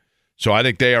time. So I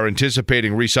think they are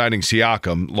anticipating re-signing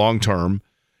Siakam long-term,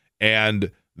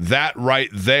 and that right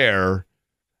there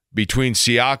between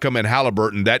Siakam and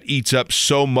Halliburton, that eats up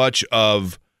so much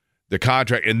of the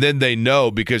contract. And then they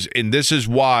know, and this is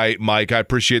why, Mike, I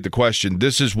appreciate the question,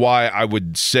 this is why I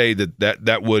would say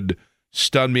that would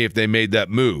stun me if they made that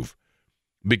move,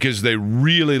 because they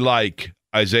really like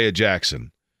Isaiah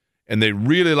Jackson. And they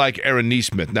really like Aaron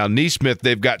Nesmith. Now, Nesmith,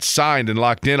 they've got signed and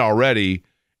locked in already,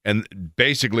 and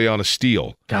basically on a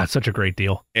steal. God, such a great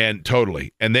deal. And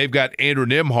totally. And they've got Andrew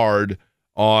Nembhard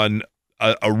on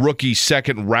a rookie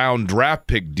second-round draft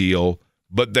pick deal,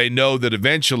 but they know that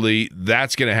eventually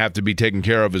that's going to have to be taken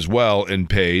care of as well and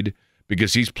paid,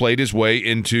 because he's played his way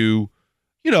into,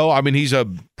 he's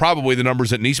probably the numbers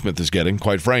that Nesmith is getting,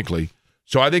 quite frankly.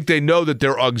 So I think they know that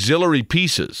they're auxiliary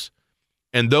pieces.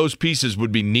 And those pieces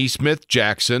would be Nesmith,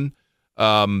 Jackson.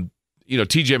 T.J.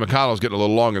 McConnell's getting a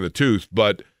little long in the tooth,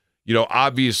 but,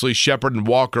 obviously Shepard and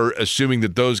Walker, assuming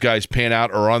that those guys pan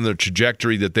out or on the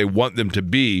trajectory that they want them to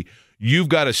be, you've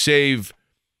got to save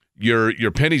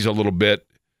your pennies a little bit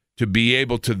to be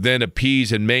able to then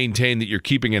appease and maintain that you're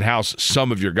keeping in-house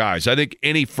some of your guys. I think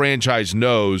any franchise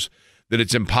knows that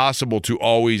it's impossible to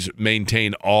always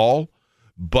maintain all,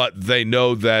 but they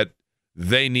know that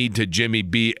they need to, Jimmy,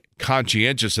 be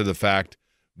conscientious of the fact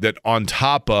that on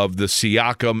top of the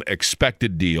Siakam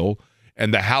expected deal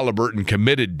and the Halliburton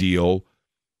committed deal,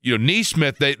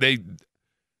 Nesmith,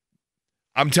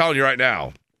 I'm telling you right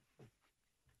now,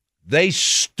 they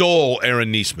stole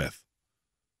Aaron Nesmith.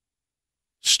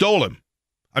 Stole him.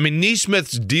 I mean,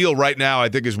 Nesmith's deal right now, I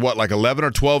think, is like 11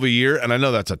 or 12 a year, and I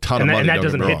know that's a ton of money. And that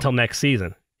doesn't hit till next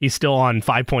season. He's still on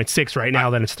 5.6 right now.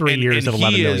 Then it's 3 years at $11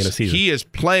 million a season. He is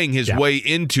playing his way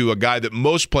into a guy that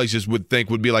most places would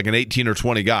think would be like an 18 or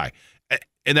 20 guy,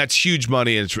 and that's huge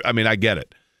money. And I get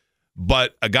it,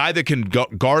 but a guy that can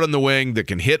guard on the wing, that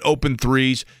can hit open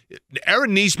threes.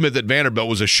 Aaron Nesmith at Vanderbilt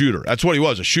was a shooter. That's what he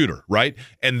was, a shooter, right?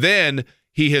 And then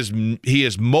he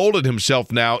has molded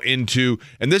himself now into,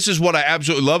 and this is what I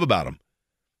absolutely love about him.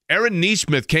 Aaron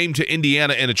Nesmith came to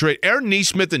Indiana in a trade. Aaron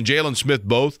Nesmith and Jalen Smith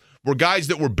both were guys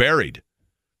that were buried.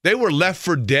 They were left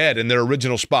for dead in their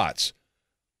original spots.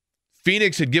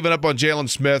 Phoenix had given up on Jalen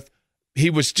Smith. He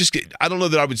was just, I don't know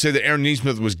that I would say that Aaron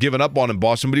Nesmith was given up on in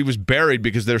Boston, but he was buried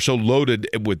because they're so loaded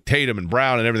with Tatum and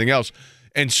Brown and everything else.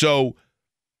 And so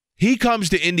he comes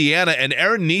to Indiana, and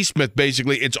Aaron Nesmith,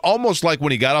 basically, it's almost like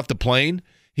when he got off the plane,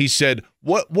 he said,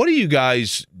 what are you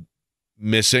guys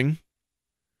missing?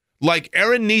 Like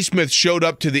Aaron Nesmith showed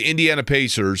up to the Indiana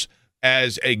Pacers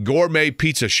as a gourmet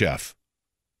pizza chef.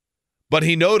 But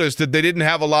he noticed that they didn't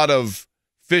have a lot of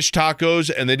fish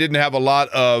tacos and they didn't have a lot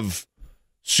of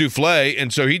souffle,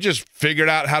 and so he just figured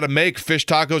out how to make fish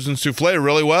tacos and souffle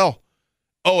really well.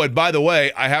 Oh, and by the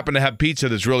way, I happen to have pizza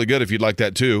that's really good if you'd like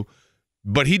that too.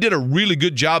 But he did a really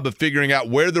good job of figuring out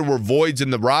where there were voids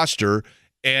in the roster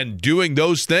and doing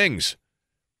those things.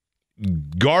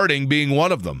 Guarding being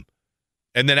one of them.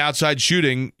 And then outside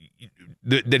shooting,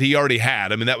 that he already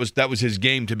had. I mean, that was his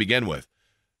game to begin with.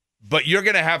 But you're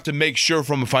going to have to make sure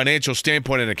from a financial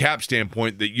standpoint and a cap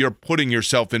standpoint that you're putting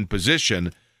yourself in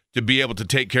position to be able to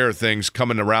take care of things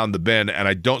coming around the bend. And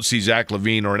I don't see Zach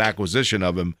LaVine or an acquisition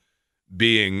of him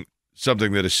being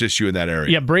something that assists you in that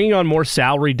area. Yeah, bringing on more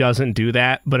salary doesn't do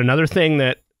that. But another thing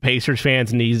that Pacers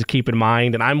fans need to keep in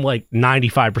mind, and I'm like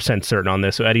 95% certain on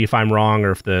this, so Eddie, if I'm wrong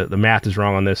or if the math is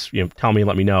wrong on this, tell me and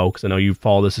let me know, because I know you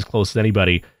follow this as close as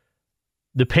anybody.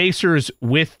 The Pacers,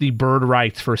 with the bird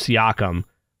rights for Siakam,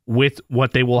 with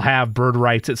what they will have bird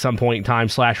rights at some point in time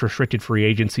 / restricted free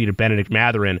agency to Benedict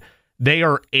Mathurin, they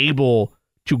are able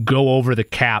to go over the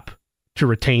cap to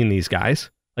retain these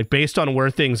guys. Like, based on where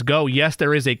things go, yes,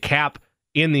 there is a cap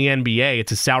in the NBA.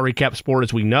 It's a salary cap sport,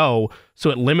 as we know, so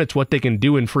it limits what they can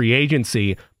do in free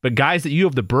agency. But guys that you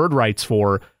have the bird rights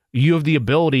for, you have the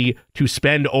ability to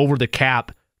spend over the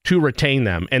cap to retain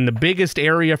them. And the biggest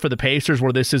area for the Pacers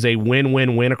where this is a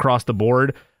win-win-win across the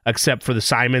board, except for the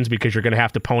Simons, because you're going to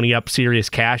have to pony up serious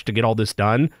cash to get all this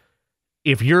done.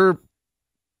 If you're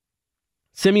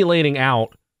simulating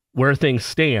out where things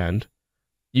stand,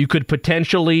 you could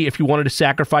potentially, if you wanted to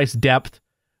sacrifice depth,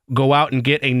 go out and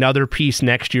get another piece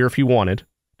next year if you wanted,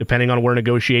 depending on where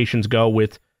negotiations go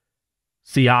with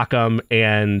Siakam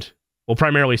and, well,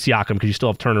 primarily Siakam, because you still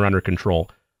have Turner under control.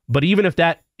 But even if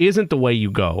that isn't the way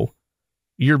you go,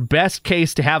 your best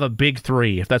case to have a big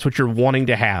three, if that's what you're wanting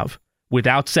to have,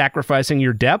 without sacrificing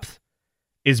your depth,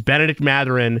 is Benedict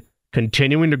Mathurin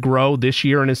continuing to grow this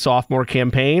year in his sophomore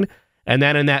campaign. And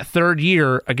then in that third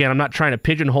year, again, I'm not trying to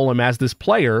pigeonhole him as this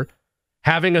player,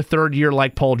 having a third year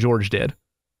like Paul George did,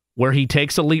 where he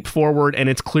takes a leap forward and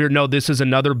it's clear, no, this is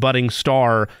another budding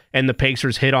star, and the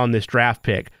Pacers hit on this draft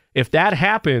pick. If that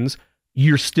happens,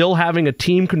 you're still having a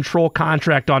team control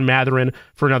contract on Mathurin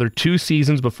for another 2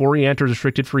 seasons before he enters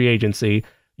restricted free agency.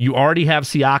 You already have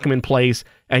Siakam in place,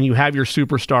 and you have your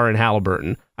superstar in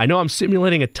Halliburton. I know I'm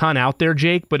simulating a ton out there,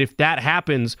 Jake, but if that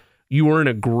happens, you are in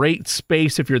a great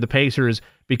space if you're the Pacers,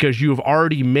 because you have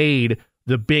already made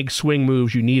the big swing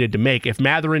moves you needed to make. If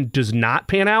Mathurin does not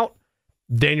pan out,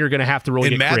 then you're going to have to really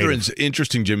get creative. And Mathurin's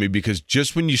interesting, Jimmy, because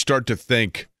just when you start to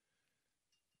think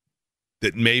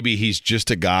that maybe he's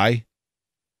just a guy,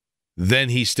 then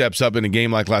he steps up in a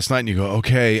game like last night, and you go,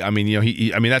 okay. I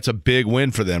mean, that's a big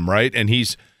win for them, right? And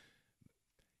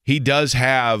he does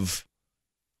have.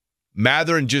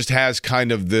 Mathurin just has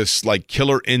kind of this like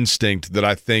killer instinct that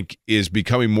I think is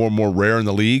becoming more and more rare in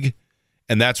the league,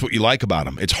 and that's what you like about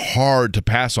him. It's hard to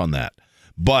pass on that,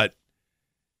 but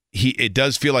it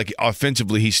does feel like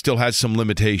offensively he still has some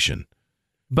limitation.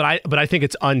 But I think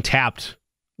it's untapped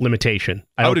limitation.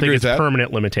 I don't think it's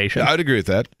permanent limitation. Yeah, I'd agree with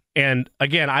that. And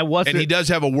again, and he does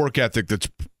have a work ethic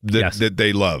that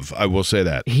they love. I will say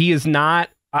that. He is not.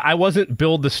 I wasn't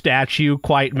build the statue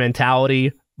quite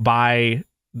mentality by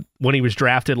when he was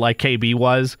drafted like KB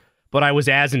was, but I was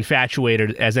as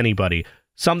infatuated as anybody.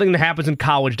 Something that happens in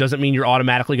college doesn't mean you're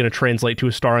automatically going to translate to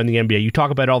a star in the NBA. You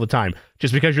talk about it all the time.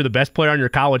 Just because you're the best player on your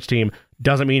college team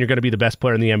doesn't mean you're going to be the best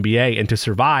player in the NBA. And to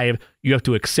survive, you have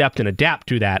to accept and adapt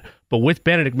to that. But with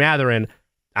Benedict Mathurin,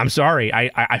 I'm sorry,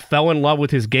 I fell in love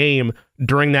with his game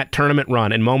during that tournament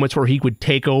run and moments where he would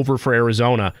take over for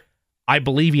Arizona. I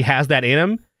believe he has that in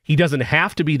him. He doesn't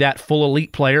have to be that full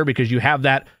elite player because you have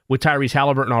that with Tyrese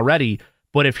Halliburton already.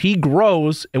 But if he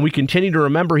grows, and we continue to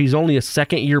remember he's only a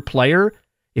second-year player,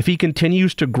 if he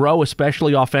continues to grow,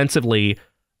 especially offensively,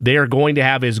 they are going to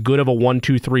have as good of a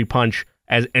 1-2-3 punch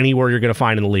as anywhere you're going to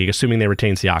find in the league, assuming they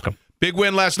retain Siakam. Big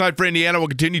win last night for Indiana. We'll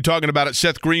continue talking about it.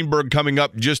 Seth Greenberg coming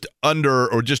up just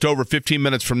over 15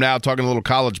 minutes from now, talking a little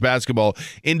college basketball.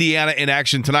 Indiana in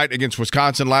action tonight against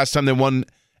Wisconsin. Last time they won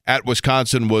at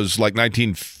Wisconsin was like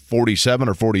 1947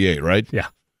 or 48, right? Yeah.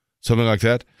 Something like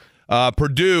that.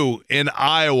 Purdue in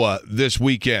Iowa this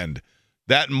weekend.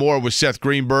 That and more with Seth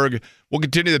Greenberg. We'll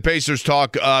continue the Pacers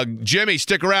talk. Jimmy,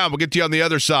 stick around. We'll get to you on the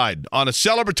other side on a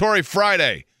celebratory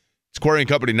Friday. It's Quarry &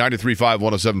 Company, 93.5,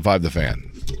 107.5 The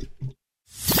Fan.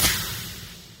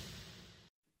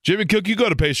 Jimmy Cook, you go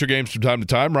to Pacer games from time to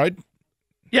time, right?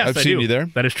 Yes, I've seen you there.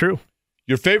 That is true.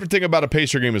 Your favorite thing about a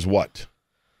Pacer game is what?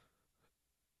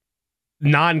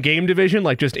 Non-game division,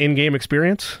 like just in-game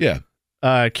experience? Yeah.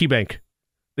 KeyBank.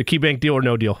 The KeyBank Deal or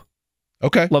No Deal.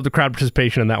 Okay. Love the crowd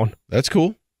participation in that one. That's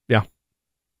cool. Yeah.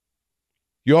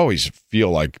 You always feel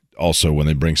like also when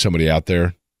they bring somebody out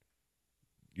there,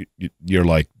 you're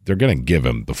like, they're going to give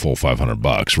him the full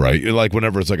 $500, right? You're like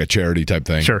whenever it's like a charity type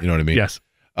thing. Sure. You know what I mean? Yes.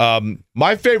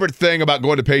 My favorite thing about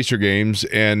going to Pacer games,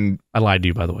 and I lied to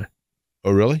you, by the way.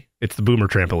 Oh, really? It's the Boomer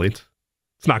trampolines.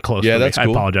 It's not close. Yeah, for that's me.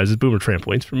 cool. I apologize. It's Boomer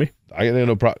trampolines for me. I got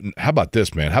no problem. How about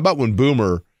this, man? How about when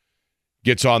Boomer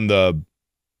gets on the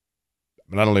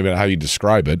I don't even know how you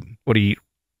describe it. When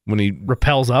he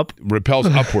repels up? Repels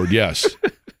upward, yes.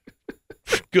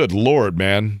 Good Lord,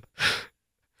 man.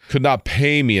 Could not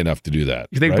pay me enough to do that.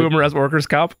 You think Boomer has workers'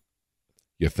 comp?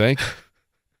 You think?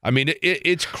 I mean,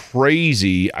 it's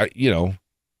crazy.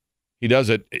 He does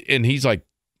it, and he's like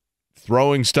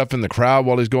throwing stuff in the crowd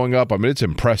while he's going up. I mean, it's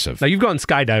impressive. Now, you've gone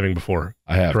skydiving before.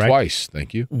 I have, correct? Twice.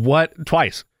 Thank you.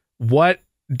 Twice. What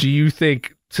do you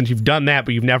think, since you've done that,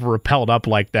 but you've never rappelled up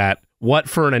like that, what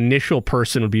for an initial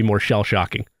person would be more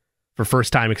shell-shocking for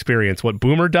first-time experience? What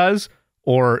Boomer does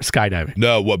or skydiving?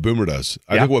 No, what Boomer does.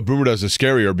 I think what Boomer does is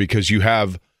scarier because you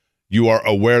are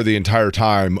aware the entire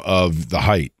time of the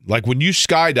height. Like when you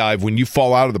skydive, when you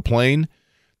fall out of the plane,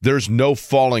 there's no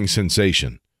falling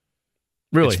sensation.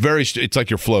 Really? It's like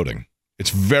you're floating. It's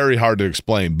very hard to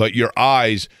explain, but your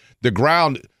eyes, the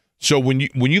ground. So when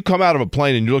you come out of a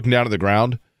plane and you're looking down at the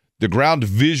ground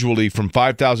visually from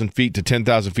 5,000 feet to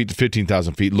 10,000 feet to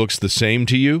 15,000 feet looks the same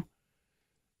to you.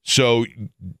 So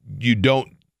it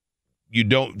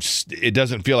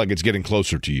doesn't feel like it's getting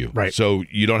closer to you. Right. So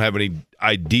you don't have any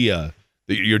idea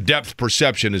that your depth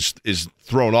perception is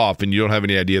thrown off and you don't have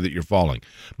any idea that you're falling.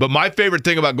 But my favorite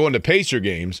thing about going to Pacer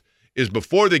games is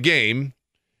before the game,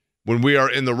 when we are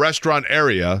in the restaurant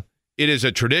area, it is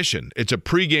a tradition. It's a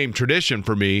pregame tradition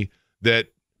for me that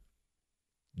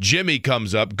Jimmy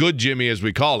comes up, good Jimmy as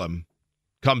we call him,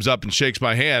 comes up and shakes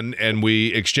my hand, and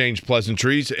we exchange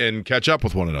pleasantries and catch up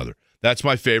with one another. That's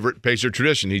my favorite Pacer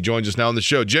tradition. He joins us now on the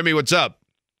show. Jimmy, what's up?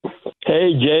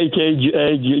 Hey, Jake.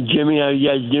 Hey, Jimmy. How you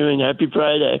guys doing? Happy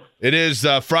Friday. It is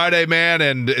Friday, man,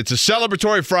 and it's a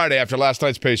celebratory Friday after last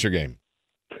night's Pacer game.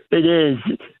 It is.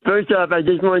 First off, I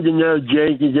just wanted to know,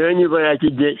 Jake, is there any way I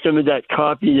could get some of that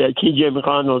coffee that TJ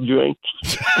McConnell drinks?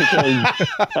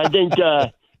 Because I think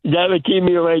that would keep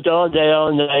me awake all day,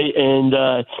 all night,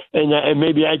 and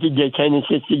maybe I could get 10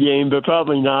 assists a game, but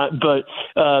probably not. But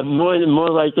more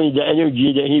likely the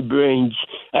energy that he brings,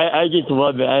 I just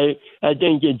love it. I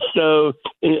think it's so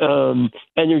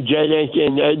energetic,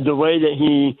 and the way that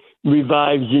he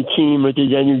revives the team with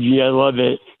his energy, I love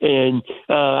it. And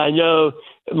I know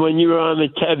when you were on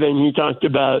with Kevin, he talked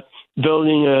about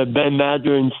building a Ben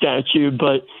Mathurin statue,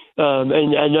 but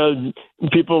and I know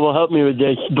people will help me with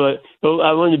this, but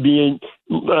I want to be in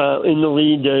the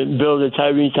lead to build a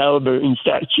Tyrese Halliburton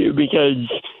statue because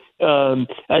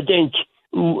I think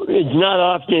it's not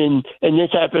often, and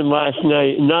this happened last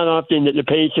night, not often that the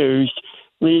Pacers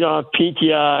lead off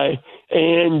PTI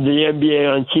and the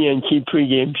NBA on TNT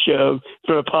pregame show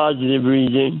for a positive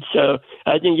reason. So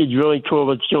I think it's really cool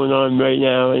what's going on right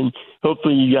now, and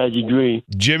hopefully you guys agree.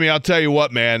 Jimmy, I'll tell you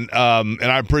what, man, and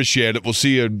I appreciate it. We'll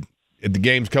see you at the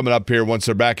games coming up here once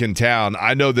they're back in town.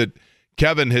 I know that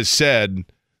Kevin has said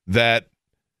that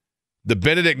the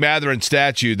Benedict Mathurin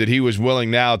statue that he was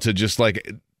willing now to just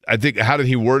I think, how did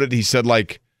he word it? He said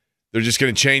they're just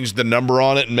going to change the number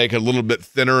on it and make it a little bit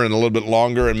thinner and a little bit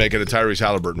longer and make it a Tyrese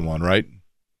Halliburton one, right?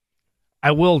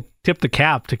 I will tip the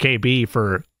cap to KB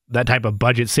for that type of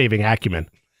budget-saving acumen.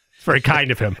 It's very kind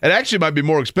of him. It actually might be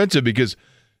more expensive because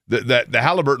the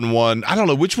Halliburton one, I don't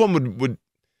know, which one would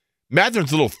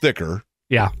Mathurin's a little thicker.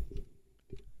 Yeah.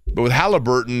 But with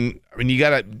Halliburton, I mean, you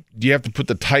have to put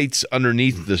the tights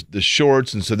underneath the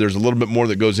shorts, and so there's a little bit more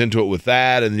that goes into it with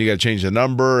that, and then you got to change the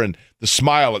number and the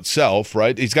smile itself,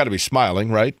 right? He's got to be smiling,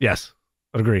 right? Yes,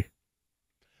 I'd agree.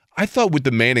 I thought with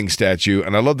the Manning statue,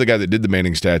 and I love the guy that did the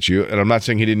Manning statue, and I'm not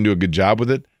saying he didn't do a good job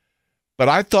with it, but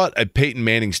I thought a Peyton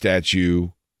Manning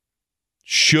statue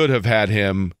should have had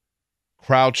him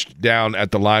crouched down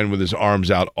at the line with his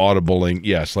arms out, audibling.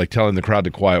 Yes, like telling the crowd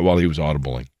to quiet while he was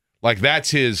audibling. Like that's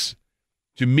his,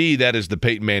 to me, that is the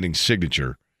Peyton Manning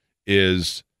signature,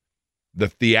 is the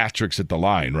theatrics at the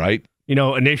line, right? You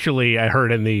know, initially I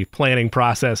heard in the planning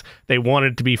process, they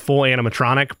wanted to be full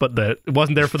animatronic, but it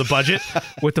wasn't there for the budget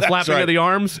with the flapping of the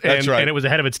arms, and it was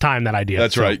ahead of its time, that idea.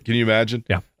 That's right. Can you imagine?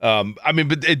 Yeah. I mean,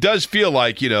 but it does feel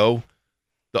like,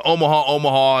 the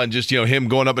Omaha, and just, him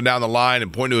going up and down the line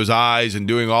and pointing to his eyes and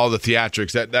doing all the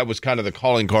theatrics. That was kind of the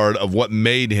calling card of what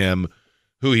made him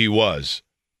who he was.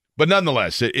 But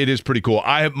nonetheless, it is pretty cool.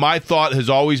 My thought has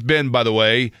always been, by the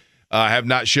way, I have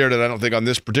not shared it, I don't think, on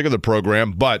this particular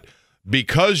program, but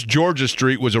because Georgia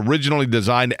Street was originally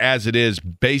designed as it is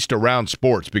based around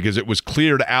sports, because it was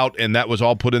cleared out and that was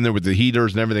all put in there with the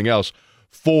heaters and everything else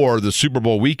for the Super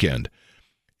Bowl weekend.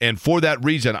 And for that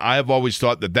reason, I have always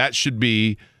thought that should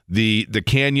be the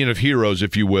Canyon of Heroes,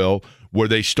 if you will, where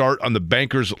they start on the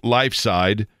Bankers Life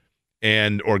side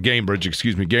or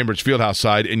Gamebridge Fieldhouse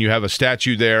side, and you have a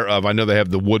statue there of, I know they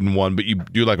have the wooden one, but you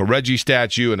do like a Reggie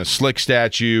statue and a Slick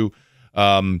statue,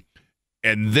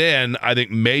 And then I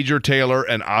think Major Taylor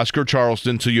and Oscar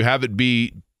Charleston, so you have it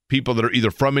be people that are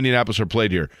either from Indianapolis or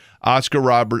played here. Oscar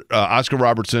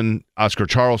Robertson, Oscar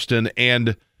Charleston,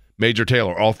 and Major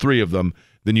Taylor, all three of them.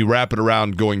 Then you wrap it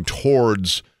around going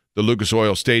towards the Lucas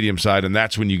Oil Stadium side, and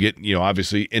that's when you get,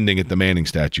 obviously ending at the Manning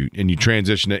statue, and you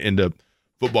transition it into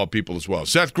football people as well.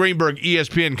 Seth Greenberg,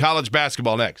 ESPN College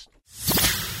Basketball next.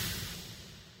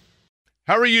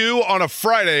 How are you on a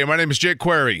Friday? My name is Jake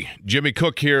Query. Jimmy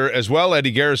Cook here as well.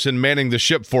 Eddie Garrison manning the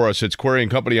ship for us. It's Query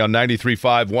and Company on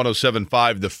 93.5,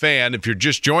 107.5 The Fan. If you're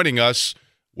just joining us,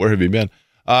 where have you been?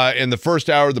 In the first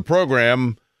hour of the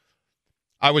program,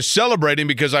 I was celebrating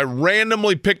because I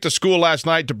randomly picked a school last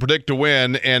night to predict to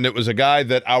win, and it was a guy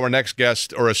that our next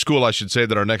guest, or a school I should say,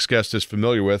 that our next guest is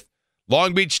familiar with.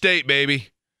 Long Beach State, baby.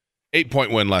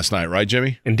 8-point win last night, right,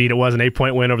 Jimmy? Indeed, it was an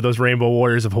 8-point win over those Rainbow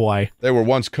Warriors of Hawaii. They were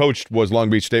once coached, was Long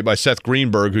Beach State, by Seth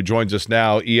Greenberg, who joins us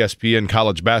now, ESPN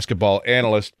college basketball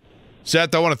analyst.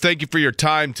 Seth, I want to thank you for your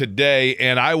time today,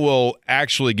 and I will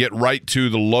actually get right to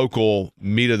the local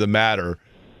meat of the matter.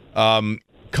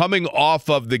 Coming off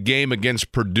of the game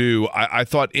against Purdue, I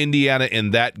thought Indiana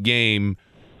in that game,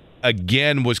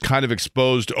 again, was kind of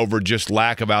exposed over just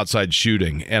lack of outside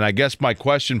shooting. And I guess my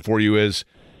question for you is,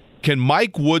 can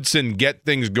Mike Woodson get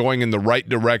things going in the right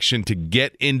direction to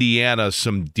get Indiana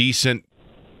some decent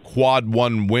quad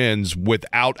one wins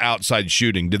without outside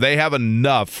shooting? Do they have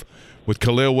enough with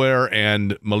Khalil Ware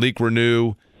and Malik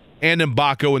Renew and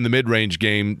Mbako in the mid-range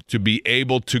game to be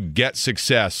able to get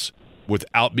success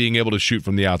without being able to shoot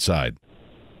from the outside?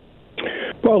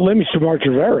 Well, limits to March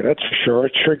Rivera, that's for sure.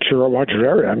 It tricks your March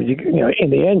Rivera. I mean,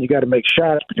 in the end, you got to make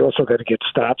shots, but you also got to get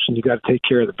stops and you got to take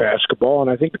care of the basketball. And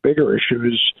I think the bigger issue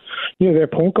is, their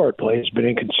point guard play has been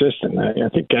inconsistent. I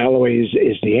think Galloway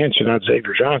is the answer, not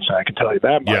Xavier Johnson. I can tell you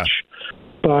that much.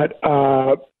 Yeah. But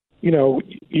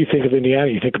you think of Indiana,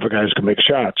 you think of a guy who can make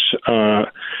shots.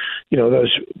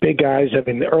 Those big guys. I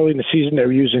mean, early in the season they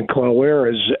were using Khalil Ware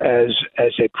as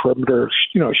a perimeter,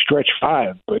 stretch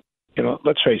five, but.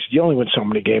 Let's face it, you only win so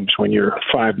many games when your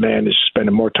five-man is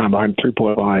spending more time behind the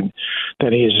three-point line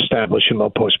than he is establishing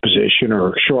low post position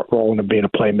or short rolling and being a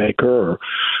playmaker or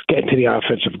getting to the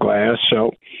offensive glass.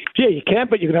 So, yeah, you can,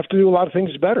 but you're going to have to do a lot of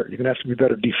things better. You're going to have to be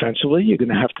better defensively. You're going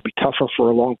to have to be tougher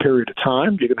for a long period of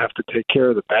time. You're going to have to take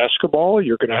care of the basketball.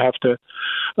 You're going to have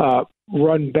to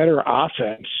run better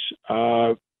offense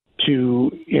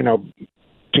to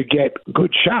get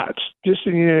good shots. Just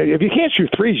if you can't shoot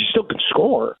threes, you still can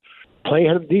score. Play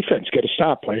ahead of the defense, get a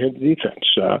stop, play ahead of the defense.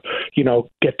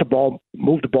 Get the ball,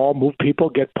 move people,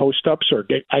 get post-ups or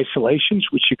get isolations,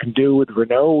 which you can do with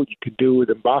Renault, you can do with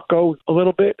Mbako a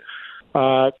little bit.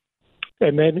 And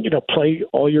then, play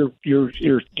all your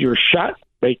shot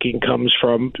making comes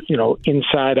from,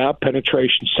 inside out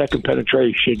penetration, second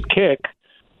penetration, kick,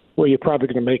 where you're probably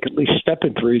going to make at least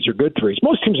step-in threes or good threes.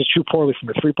 Most teams that shoot poorly from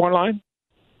the three-point line,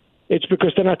 it's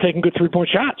because they're not taking good three-point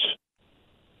shots.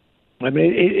 I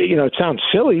mean, it sounds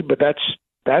silly, but that's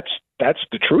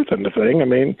the truth of the thing. I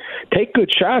mean, take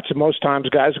good shots, and most times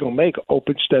guys are going to make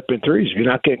open step-in threes. If you're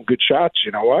not getting good shots,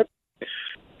 you know what?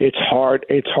 It's hard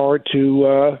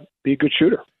to be a good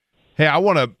shooter. Hey, I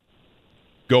want to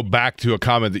go back to a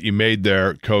comment that you made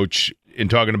there, Coach, in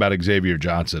talking about Xavier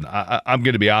Johnson. I'm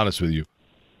going to be honest with you.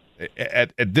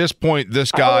 At this point,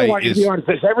 this guy is. Be honest.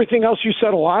 Is everything else you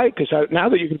said a lie? Because now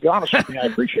that you can be honest with me, I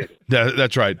appreciate it.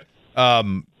 That's right.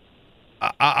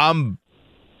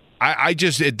 I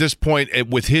just at this point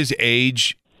with his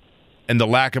age and the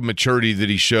lack of maturity that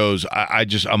he shows,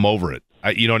 I'm over it.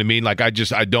 You know what I mean? Like I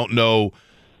don't know.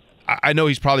 I know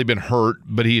he's probably been hurt,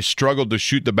 but he has struggled to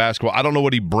shoot the basketball. I don't know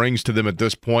what he brings to them at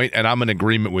this point, and I'm in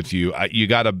agreement with you. You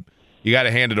gotta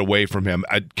hand it away from him.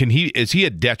 Is he a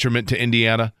detriment to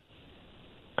Indiana?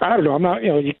 I don't know. I'm not.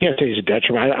 You can't say he's a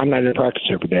detriment. I'm not in practice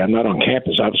every day. I'm not on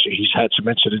campus. Obviously, he's had some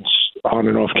incidents on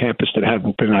and off campus that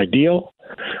haven't been ideal,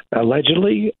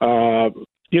 allegedly.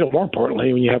 More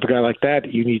importantly, when you have a guy like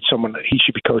that, you need someone that he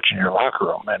should be coaching your locker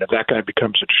room. And if that guy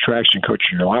becomes a distraction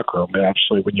coaching your locker room, then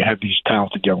obviously when you have these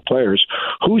talented young players,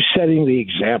 who's setting the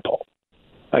example?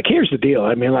 Like, here's the deal.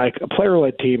 I mean, like, a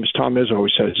player-led team, as Tom Izzo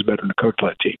always says, is better than a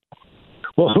coach-led team.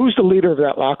 Well, who's the leader of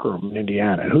that locker room in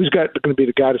Indiana? Who's going to be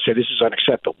the guy to say this is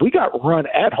unacceptable? We got run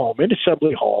at home in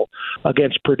Assembly Hall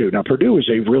against Purdue. Now, Purdue is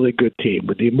a really good team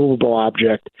with the immovable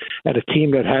object and a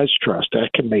team that has trust, that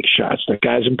can make shots, that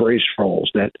guys embrace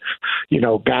roles, that,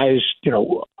 guys,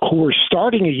 who were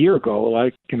starting a year ago,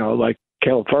 like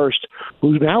Caleb First,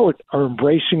 who now are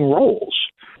embracing roles.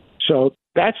 So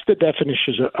that's the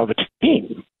definition of a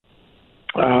team.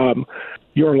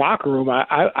 Your locker room,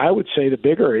 I would say the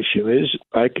bigger issue is,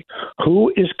 like,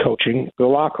 who is coaching the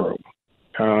locker room?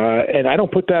 And I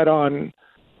don't put that on,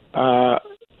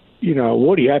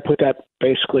 Woody. I put that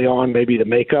basically on maybe the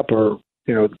makeup or,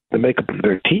 the makeup of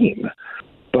their team.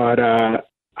 But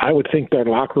I would think their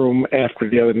locker room after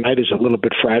the other night is a little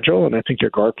bit fragile, and I think their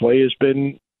guard play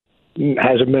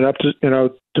hasn't been up to,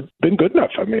 been good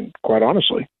enough. I mean, quite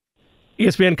honestly.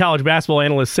 ESPN college basketball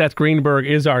analyst Seth Greenberg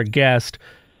is our guest.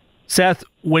 Seth,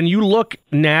 when you look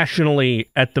nationally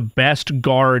at the best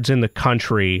guards in the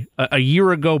country, a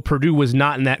year ago, Purdue was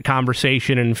not in that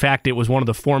conversation. In fact, it was one of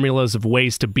the formulas of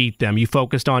ways to beat them. You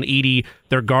focused on Edey.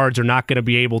 Their guards are not going to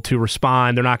be able to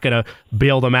respond. They're not going to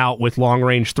bail them out with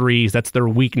long-range threes. That's their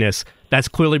weakness. That's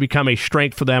clearly become a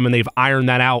strength for them, and they've ironed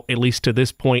that out, at least to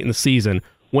this point in the season.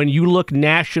 When you look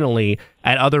nationally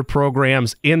at other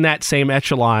programs in that same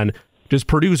echelon, does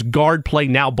Purdue's guard play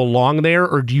now belong there,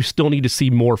 or do you still need to see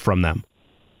more from them?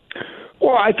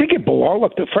 Well, I think it belongs.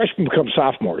 Look, the freshmen become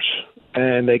sophomores,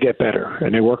 and they get better,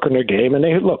 and they work on their game, and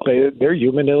they're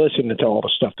human. They listen to all the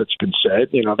stuff that's been said.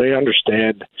 They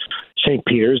understand St.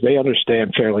 Peter's. They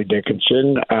understand Fairleigh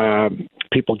Dickinson.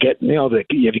 People get, if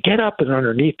you get up and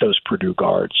underneath those Purdue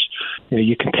guards,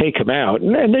 you can take them out.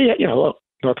 And they, look,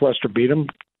 Northwestern beat them.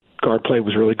 Guard play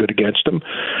was really good against them.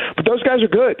 But those guys are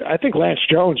good. I think Lance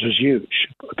Jones is huge.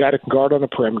 A guy that can guard on the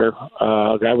perimeter,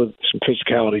 a guy with some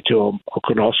physicality to him, who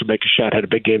can also make a shot, had a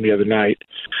big game the other night.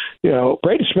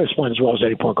 Braden Smith's playing as well as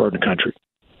any point guard in the country.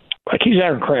 Like, he's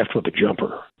Aaron Craft with a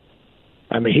jumper.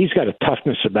 I mean, he's got a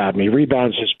toughness about him. He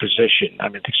rebounds his position. I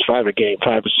mean, he's 5 a game,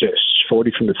 5 assists,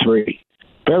 40 from the 3.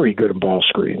 Very good in ball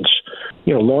screens.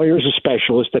 Lawyer's a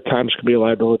specialist. At times can be a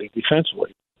liability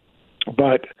defensively.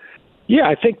 But yeah,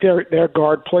 I think their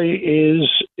guard play is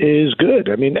good.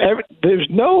 I mean, there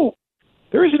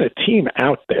isn't a team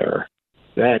out there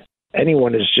that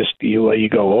anyone is just you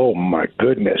go, oh my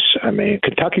goodness. I mean,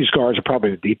 Kentucky's guards are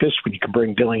probably the deepest when you can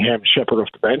bring Dillingham and Shepard off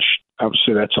the bench.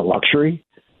 Obviously, that's a luxury.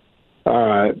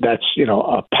 That's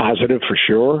a positive for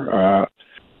sure.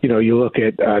 You look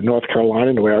at North Carolina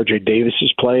and the way R.J. Davis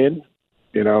is playing.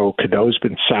 Cadeau's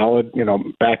been solid,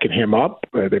 backing him up.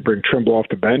 They bring Trimble off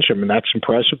the bench. I mean, that's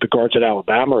impressive. The guards at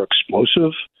Alabama are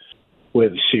explosive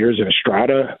with Sears and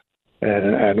Estrada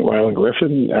and Wyland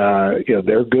Griffin.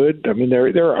 They're good. I mean,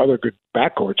 there are other good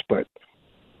backcourts, but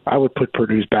I would put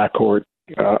Purdue's backcourt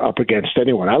up against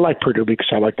anyone. I like Purdue because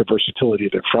I like the versatility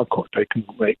of their front court. They can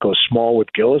go small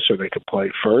with Gillis, or they can play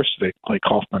first. They can play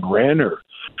Kaufman-Wren, or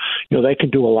they can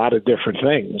do a lot of different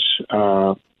things.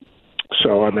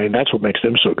 So, I mean, that's what makes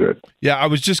them so good. Yeah, I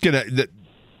was just going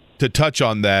to touch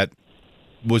on that,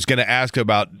 was going to ask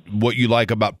about what you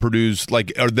like about Purdue's,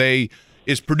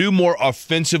 is Purdue more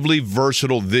offensively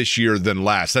versatile this year than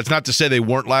last? That's not to say they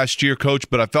weren't last year, Coach,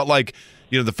 but I felt like,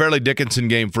 the Fairleigh Dickinson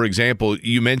game, for example,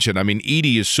 you mentioned, I mean,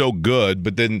 Edey is so good,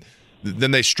 but then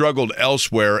they struggled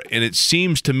elsewhere, and it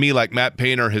seems to me like Matt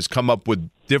Painter has come up with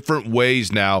different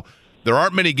ways now. There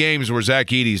aren't many games where Zach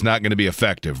Edey's not going to be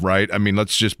effective, right? I mean,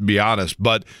 let's just be honest.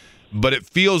 But it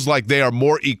feels like they are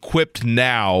more equipped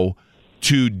now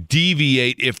to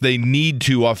deviate if they need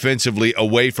to offensively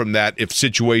away from that if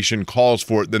situation calls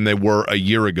for it than they were a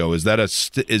year ago. Is that a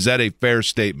fair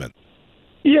statement?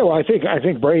 Yeah, well, I think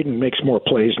Braden makes more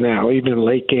plays now. Even in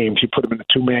late games, you put him in a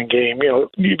two-man game. If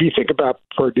you think about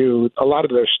Purdue, a lot of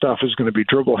their stuff is going to be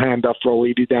dribble, hand up, roll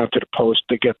Edey down to the post.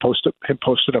 They get him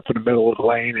posted up in the middle of the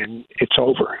lane, and it's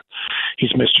over.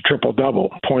 He's missed a triple-double,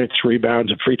 points,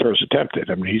 rebounds, and free throws attempted.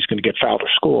 I mean, he's going to get fouled or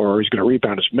score, or he's going to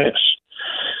rebound his miss.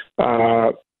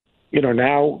 Now,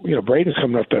 Braden's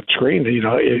coming up that screen.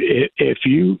 If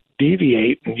you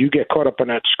deviate and you get caught up on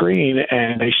that screen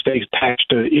and they stay attached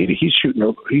to Edey, he's shooting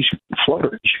a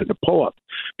floater, he's shooting a pull-up.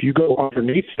 If you go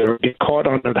underneath there and get caught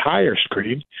on the higher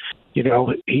screen, he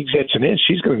gets an inch,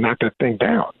 he's going to knock that thing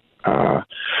down.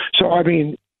 So, I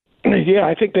mean, yeah,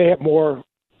 I think they have more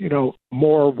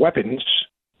weapons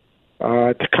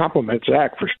to complement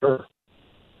Zach for sure.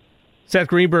 Seth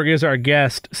Greenberg is our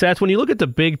guest. Seth, when you look at the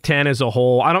Big Ten as a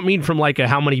whole, I don't mean from a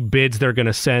how many bids they're going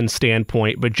to send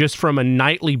standpoint, but just from a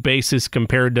nightly basis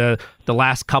compared to the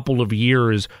last couple of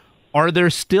years, are there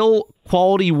still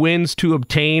quality wins to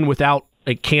obtain without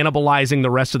cannibalizing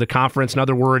the rest of the conference? In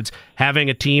other words, having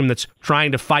a team that's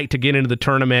trying to fight to get into the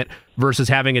tournament versus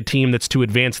having a team that's to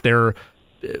advance their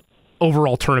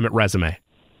overall tournament resume?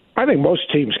 I think most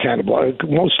leagues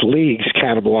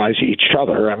cannibalize each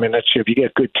other. I mean, that's if you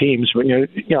get good teams. But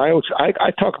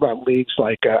I talk about leagues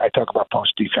like I talk about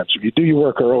post defense. If you do your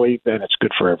work early, then it's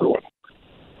good for everyone.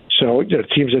 So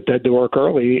teams that did the work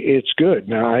early, it's good.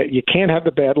 Now you can't have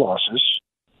the bad losses.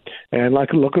 And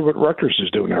look at what Rutgers is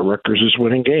doing now. Rutgers is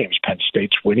winning games. Penn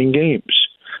State's winning games.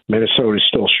 Minnesota's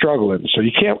still struggling. So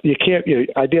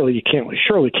ideally you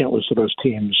surely can't lose to those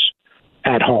teams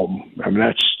at home. I mean,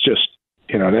 that's just,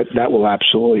 that will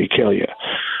absolutely kill you.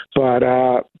 But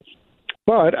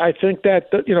I think that,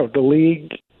 the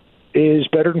league is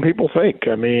better than people think.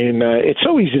 I mean, it's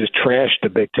so easy to trash the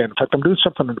Big Ten. In fact, I'm doing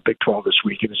something in the Big 12 this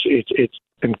week, and it's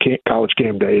in College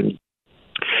Game Day. And,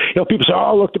 people say,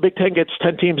 oh, look, the Big Ten gets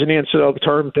 10 teams in the NCAA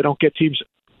tournament. They don't get teams.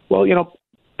 Well,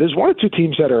 there's one or two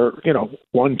teams that are,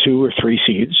 1, 2, or 3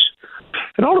 seeds.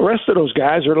 And all the rest of those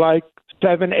guys are like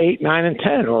 7, 8, 9, and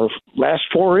 10, or last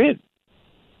 4 in.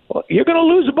 Well, you're going to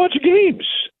lose a bunch of games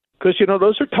because,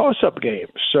 those are toss-up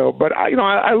games. So, but,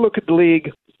 I look at the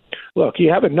league. Look,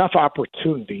 you have enough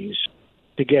opportunities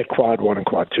to get quad 1 and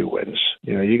quad 2 wins.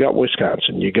 You got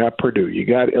Wisconsin, you got Purdue, you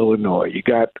got Illinois, you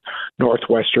got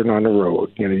Northwestern on the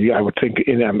road. I would think,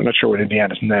 I'm not sure what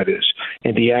Indiana's net is.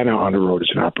 Indiana on the road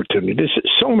is an opportunity. There's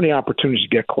so many opportunities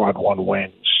to get quad 1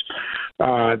 wins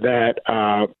that,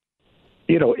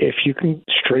 if you can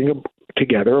string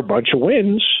together a bunch of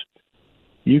wins,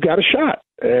 you got a shot.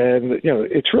 And,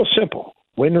 it's real simple.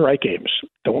 Win the right games.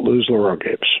 Don't lose the wrong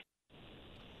games.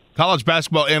 College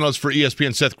basketball analyst for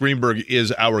ESPN, Seth Greenberg,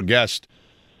 is our guest.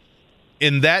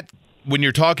 In that, when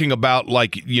you're talking about, the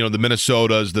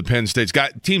Minnesotas, the Penn States,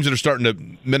 teams that are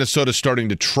Minnesota's starting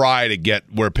to try to get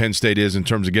where Penn State is in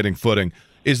terms of getting footing.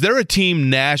 Is there a team,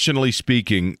 nationally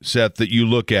speaking, Seth, that you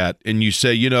look at and you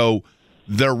say,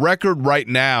 their record right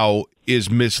now is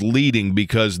misleading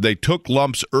because they took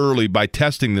lumps early by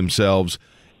testing themselves,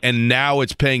 and now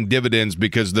it's paying dividends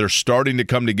because they're starting to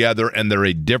come together and they're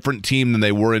a different team than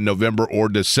they were in November or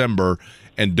December.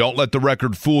 And don't let the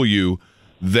record fool you.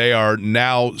 They are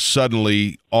now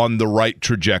suddenly on the right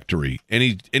trajectory.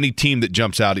 Any team that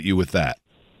jumps out at you with that?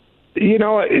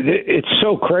 It's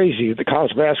so crazy, the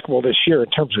college basketball this year in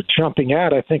terms of jumping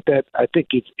out. I think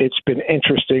it's been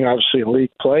interesting, obviously, in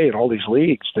league play and all these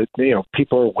leagues that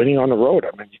people are winning on the road.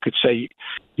 I mean, you could say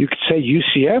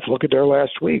UCF. Look at their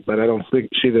last week, but I don't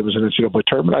see them as an NCAA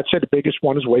tournament. I'd say the biggest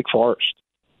one is Wake Forest.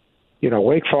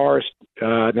 Wake Forest.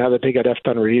 Now that they got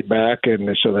Efton Reed back, and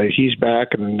so he's back,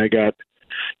 and then they got.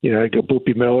 They got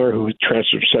Boopy Miller, who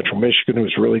transferred from Central Michigan,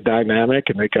 who's really dynamic,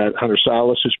 and they got Hunter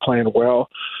Salas, who's playing well.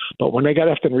 But when they got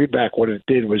Efton Reed back, what it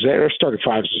did was their starting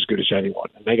five is as good as anyone.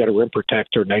 And they got a rim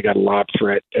protector, and they got a lob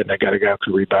threat, and they got a guy who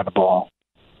can rebound the ball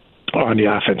on the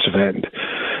offensive end.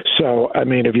 So, I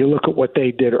mean, if you look at what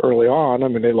they did early on, I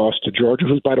mean, they lost to Georgia,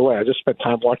 who's, by the way, I just spent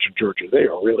time watching Georgia. They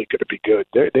are really going to be good.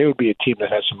 They would be a team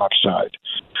that has some upside.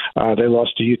 They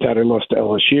lost to Utah. They lost to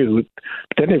LSU.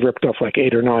 But then they ripped off like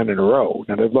 8 or 9 in a row.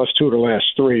 Now, they've lost 2 of the last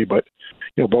 3, but,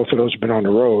 both of those have been on the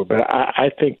road. But I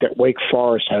think that Wake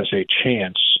Forest has a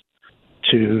chance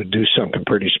to do something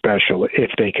pretty special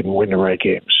if they can win the right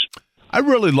games. I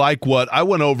really like what I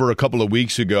went over a couple of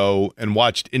weeks ago and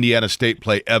watched Indiana State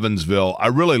play Evansville. I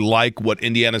really like what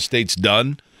Indiana State's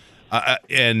done.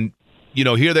 And,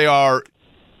 here they are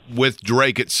with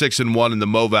Drake at 6-1 in the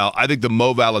Moval. I think the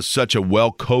Moval is such a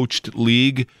well-coached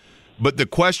league. But the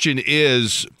question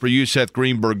is, for you, Seth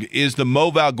Greenberg, is the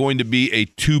Moval going to be a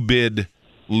 2-bid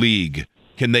league?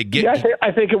 Can they get? Yeah,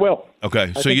 I think it will.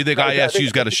 Okay, so you think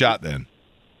ISU's got a shot then?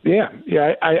 Yeah,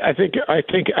 I think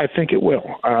it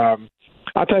will.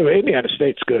 I'll tell you, Indiana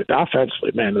State's good.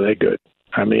 Offensively, man, are they good?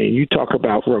 I mean, you talk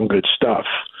about run good stuff.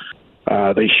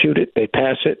 They shoot it, they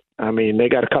pass it. I mean, they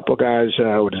got a couple of guys,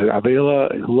 Avila,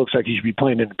 who looks like he should be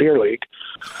playing in the beer league.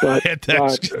 But,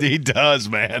 he does,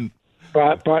 man.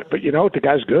 But the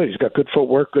guy's good. He's got good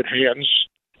footwork, good hands.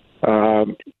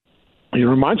 He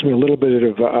reminds me a little bit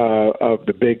of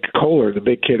the big Kohler, the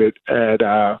big kid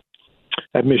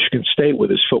at Michigan State with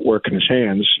his footwork and his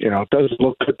hands. It doesn't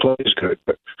look good, plays good.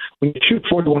 But when you shoot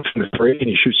 41 from the 3 and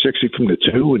you shoot 60 from the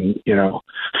 2 and,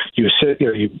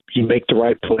 you make the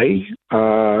right play,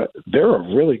 they're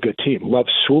a really good team. Love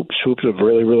Swoop. Swoop's a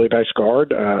really, really nice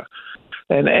guard.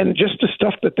 And just the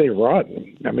stuff that they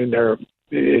run. I mean, they're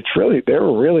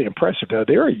really impressive. Now,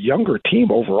 they're a younger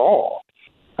team overall.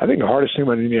 I think the hardest thing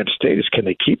about Indiana State is can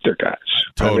they keep their guys?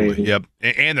 Totally, yep.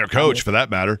 And their coach, for that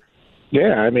matter.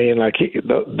 Yeah, I mean,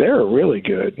 they're really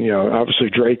good. Obviously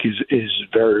Drake is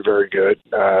very, very good.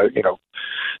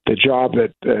 The job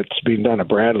that's being done at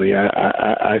Bradley,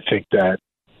 I think that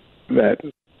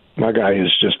my guy is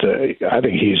I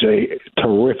think he's a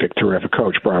terrific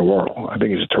coach, Brian Worrell. I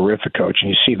think he's a terrific coach,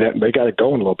 and you see that they got it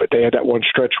going a little bit. They had that one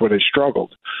stretch where they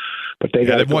struggled, but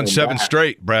they've won 7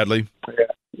 straight, Bradley.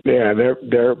 Yeah,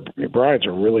 Brian's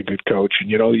a really good coach, and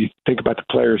you think about the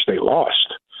players they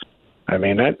lost. I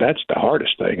mean, that's the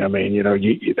hardest thing. I mean,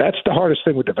 that's the hardest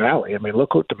thing with the Valley. I mean,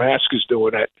 look what Damascus is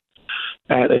doing at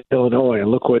Illinois,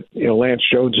 and look what Lance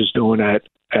Jones is doing at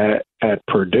at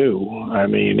Purdue. I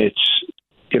mean,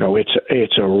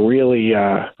 it's a really.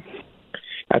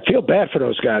 I feel bad for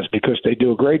those guys because they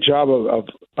do a great job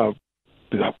of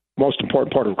the most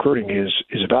important part of recruiting is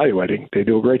evaluating. They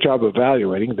do a great job of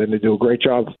evaluating, then they do a great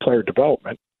job of player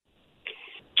development.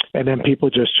 And then people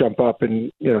just jump up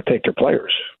and, take their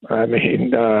players. I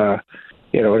mean, and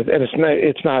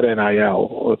it's not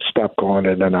NIL. Let's stop calling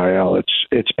it NIL.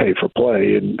 It's pay for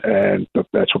play. And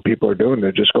that's what people are doing.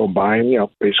 They're just going buying,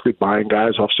 basically buying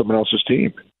guys off someone else's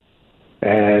team.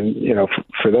 And,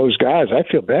 for those guys, I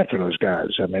feel bad for those guys.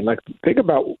 I mean, think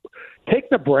about,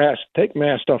 take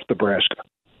Mast off Nebraska.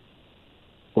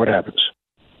 What happens?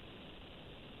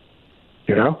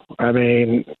 I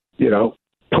mean,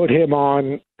 put him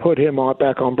on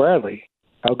back on Bradley.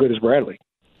 How good is Bradley?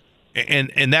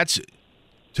 And that's,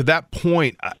 to that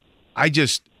point, I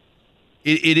just,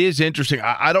 it is interesting.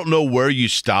 I don't know where you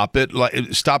stop it.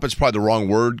 Stop it's probably the wrong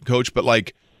word, Coach, but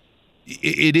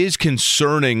it is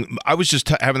concerning. I was just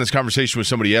having this conversation with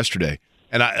somebody yesterday,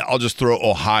 and I'll just throw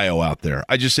Ohio out there.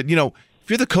 I just said, if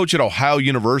you're the coach at Ohio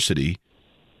University,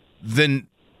 then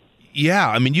yeah,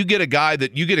 I mean, you get a guy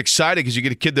that you get excited because you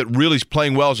get a kid that really is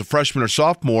playing well as a freshman or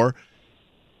sophomore,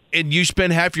 and you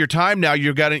spend half your time now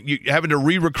you're having to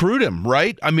re-recruit him,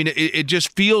 right? I mean, it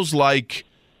just feels like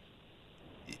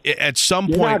at some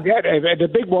point the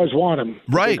big boys want him.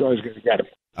 Right. The big boys going to get him.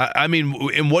 I mean,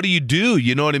 and what do you do?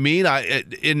 You know what I mean?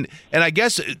 And I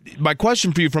guess my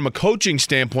question for you from a coaching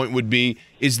standpoint would be,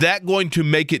 is that going to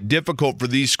make it difficult for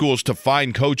these schools to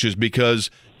find coaches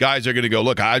because guys are going to go,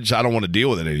 look, I don't want to deal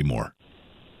with it anymore?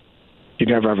 You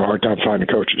never have a hard time finding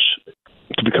coaches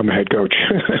to become a head coach.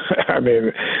 I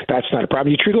mean, that's not a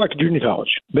problem. You treat it like a junior college.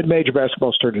 Mid-major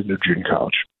basketball started into junior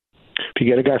college. If you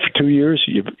get a guy for 2 years,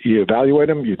 you evaluate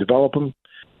him, you develop him,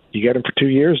 you get him for 2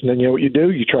 years, and then you know what you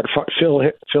do? You try to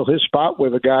fill his spot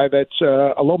with a guy that's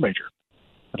a low major.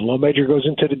 And a low major goes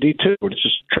into the D2, and it's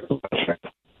just a triple effect.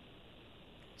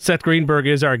 Seth Greenberg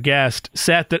is our guest.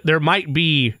 Seth, there might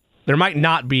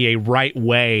not be a right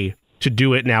way to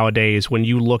do it nowadays when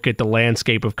you look at the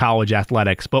landscape of college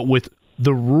athletics, but with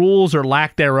the rules or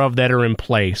lack thereof that are in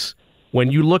place, when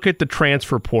you look at the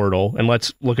transfer portal, and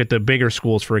let's look at the bigger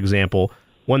schools, for example,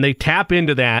 when they tap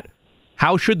into that,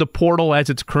 how should the portal as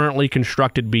it's currently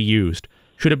constructed be used?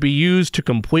 Should it be used to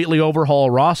completely overhaul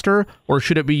a roster, or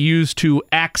should it be used to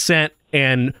accent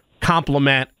and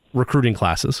complement recruiting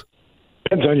classes?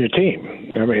 Depends on your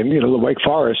team. I mean, Wake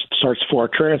Forest starts 4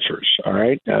 transfers, all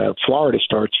right? Florida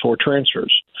starts 4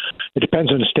 transfers. It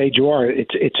depends on the stage you are.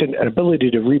 It's an ability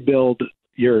to rebuild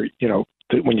your,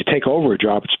 when you take over a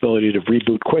job, it's ability to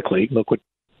reboot quickly. Look what,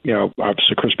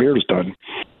 obviously Chris Beard has done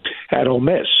at Ole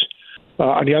Miss.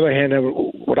 On the other hand,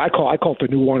 what I call it the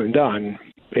new one and done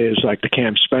is like the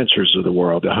Cam Spencers of the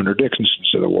world, the Hunter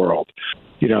Dixonsons of the world,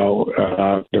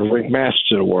 the Rick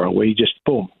Masters of the world, where you just,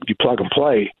 boom, you plug and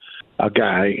play a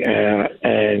guy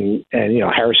and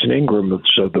Harrison Ingram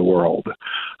of the world.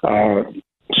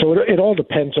 So it all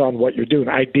depends on what you're doing.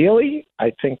 Ideally,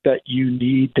 I think that you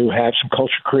need to have some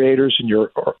culture creators in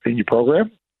your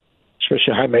program,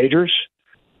 especially high majors.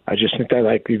 I just think that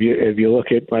if you look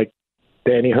at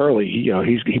Danny Hurley,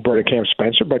 he brought in Cam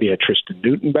Spencer, but he had Tristan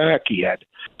Newton back. He had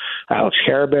Alex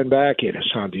Karabin back. He had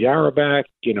Hassan Diarra back.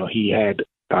 He had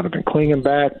Donovan Clingan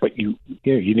back. But you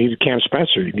needed Cam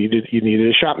Spencer. You needed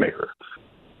a shot maker.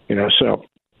 So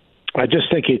I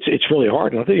just think it's really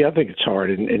hard. And I think it's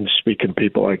hard in speaking to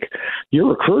people. Like, you're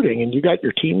recruiting and you got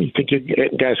your team. You think you're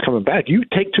getting guys coming back. You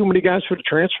take too many guys for the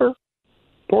transfer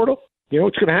portal. You know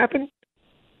what's going to happen?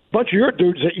 A bunch of your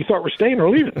dudes that you thought were staying are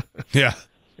leaving. Yeah.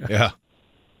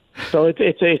 So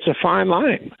it's a fine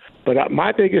line. But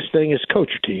my biggest thing is coach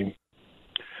your team.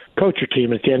 Coach your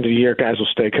team. At the end of the year, guys will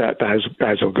stay,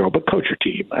 guys will go. But coach your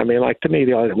team. I mean, to me,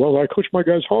 they're like, well, I coach my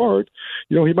guys hard.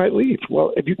 He might leave.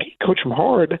 Well, if you can't coach him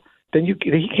hard, then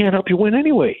he can't help you win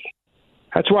anyway.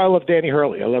 That's why I love Danny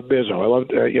Hurley. I love Bizzo. I love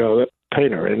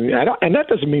Painter. And that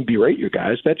doesn't mean berate your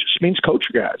guys. That just means coach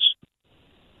your guys.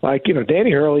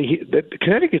 Danny Hurley,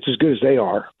 Connecticut's as good as they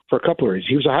are for a couple of reasons.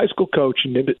 He was a high school coach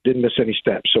and didn't miss any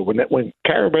steps. So when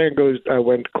Karabin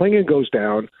when Clingan goes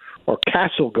down or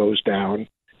Castle goes down,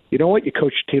 you know what? You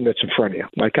coach a team that's in front of you,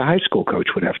 like a high school coach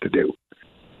would have to do.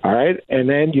 All right? And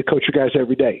then you coach your guys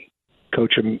every day.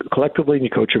 Coach them collectively and you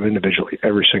coach them individually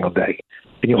every single day.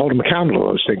 And you hold them accountable to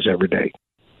those things every day.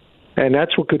 And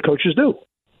that's what good coaches do.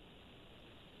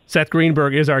 Seth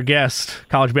Greenberg is our guest,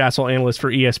 college basketball analyst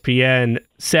for ESPN.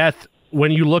 Seth,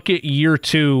 when you look at year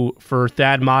 2 for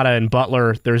Thad Matta and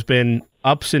Butler, there's been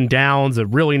ups and downs, a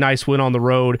really nice win on the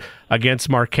road against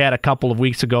Marquette a couple of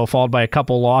weeks ago, followed by a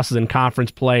couple of losses in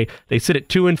conference play. They sit at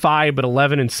 2-5, but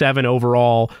 11-7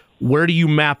 overall. Where do you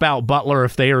map out Butler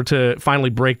if they are to finally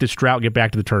break this drought and get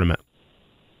back to the tournament?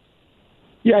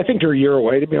 Yeah, I think they're a year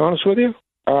away, to be honest with you.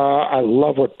 I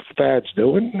love what Thad's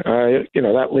doing.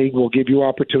 That league will give you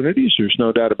opportunities. There's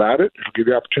no doubt about it. It'll give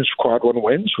you opportunities for quad one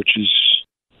wins, which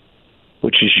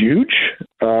is huge.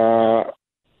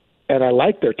 And I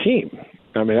like their team.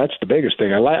 I mean, that's the biggest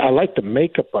thing. I like the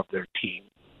makeup of their team.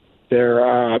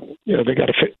 They're they got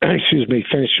to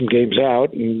finish some games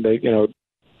out, and they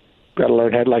got to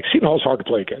learn how to Seton Hall's hard to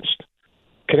play against.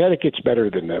 Connecticut's better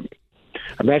than them.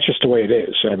 I mean, that's just the way it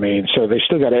is. I mean, so they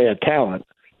still got to add talent.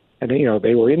 And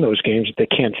they were in those games. They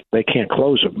can't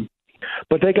close them,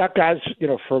 but they got guys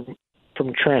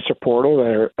from transfer portal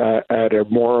that are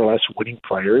more or less winning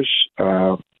players,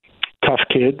 tough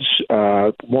kids,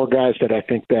 more guys that I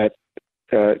think that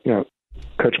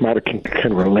Coach Matter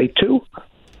can relate to.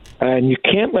 And you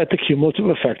can't let the cumulative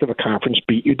effect of a conference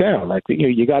beat you down.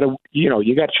 You got a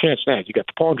chance now. You got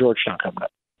DePaul and Georgetown coming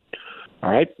up. All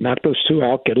right, knock those two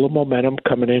out. Get a little momentum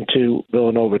coming into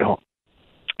Villanova at home.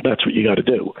 That's what you got to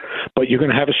do. But you're going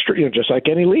to have just like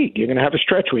any league, you're going to have a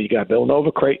stretch where you got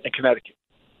Villanova, Creighton, and Connecticut.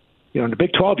 In the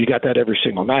Big 12, you got that every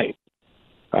single night.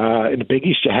 In the Big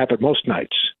East, you have it most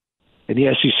nights. In the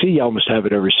SEC, you almost have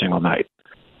it every single night.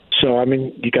 So, I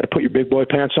mean, you got to put your big boy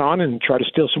pants on and try to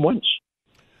steal some wins.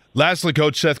 Lastly,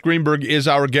 Coach, Seth Greenberg is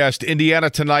our guest.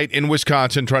 Indiana tonight in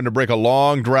Wisconsin, trying to break a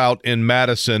long drought in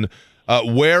Madison.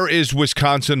 Where is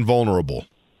Wisconsin vulnerable?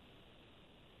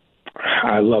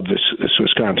 I love this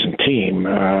Wisconsin team.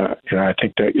 I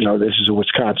think that this is a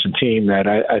Wisconsin team that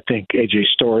I think A.J.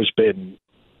 Storr has been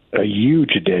a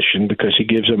huge addition because he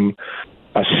gives them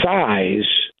a size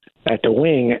at the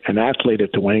wing, an athlete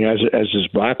at the wing, as is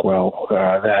Blackwell,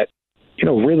 that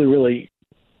really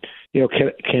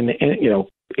can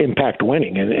impact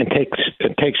winning and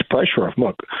takes pressure off.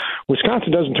 Look,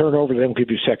 Wisconsin doesn't turn over; they don't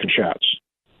give you second shots.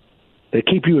 They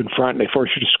keep you in front, and they force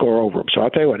you to score over them. So I'll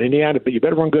tell you what, Indiana, but you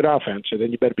better run good offense, and then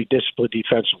you better be disciplined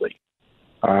defensively.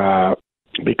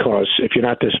 Because if you're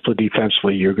not disciplined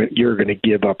defensively, you're going to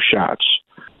give up shots,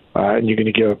 and you're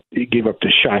going to give up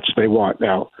the shots they want.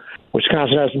 Now,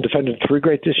 Wisconsin hasn't defended three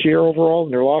great this year overall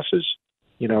in their losses.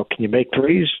 Can you make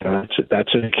threes?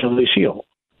 That's an Achilles heel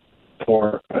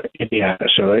for Indiana.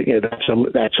 So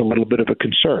that's a little bit of a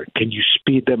concern. Can you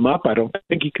speed them up? I don't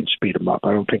think you can speed them up.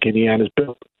 I don't think Indiana's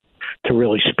built to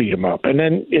really speed them up. And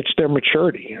then it's their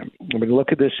maturity. I mean,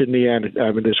 look at this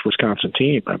this Wisconsin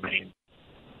team. I mean,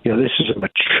 this is a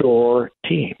mature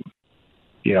team.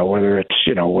 Whether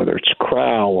it's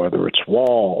Crowell, whether it's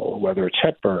Wall, whether it's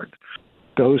Hepburn,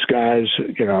 those guys,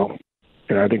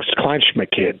 I think it's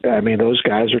Kleinschmidt kid. I mean, those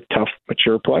guys are tough,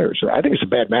 mature players. I think it's a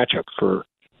bad matchup for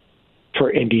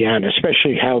Indiana,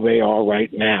 especially how they are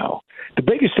right now. The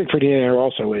biggest thing for Indiana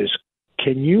also is,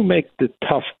 can you make the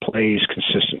tough plays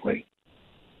consistently?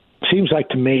 Seems like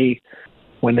to me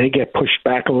when they get pushed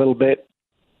back a little bit,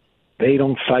 they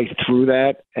don't fight through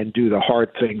that and do the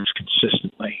hard things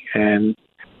consistently. And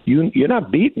you're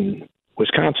not beating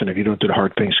Wisconsin if you don't do the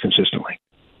hard things consistently.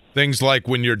 Things like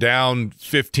when you're down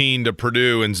 15 to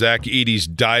Purdue and Zach Edey's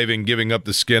diving, giving up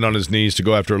the skin on his knees to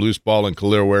go after a loose ball, and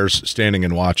Khalil Ware's standing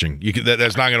and watching.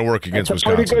 That's not going to work against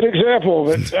Wisconsin. That's a pretty good example.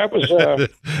 But that was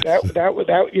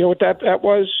that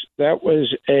was? That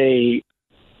was a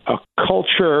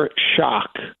culture shock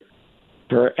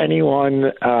for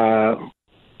anyone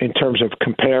in terms of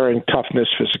comparing toughness,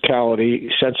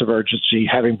 physicality, sense of urgency,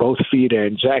 having both feet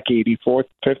in. Zach Edey, fourth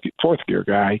gear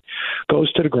guy,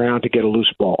 goes to the ground to get a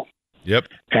loose ball. Yep.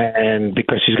 And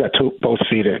because he's got both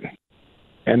feet in.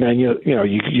 And then you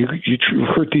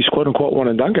recruit these quote unquote one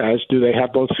and done guys. Do they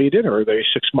have both feet in, or are they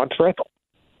 6-month rental?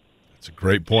 That's a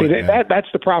great point. See, that's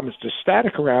the problem. Is the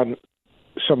static around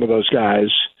some of those guys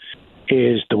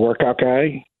is the workout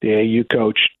guy, the AU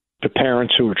coach, the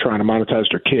parents who are trying to monetize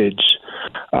their kids.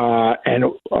 And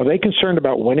are they concerned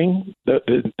about winning,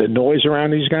 the noise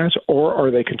around these guys, or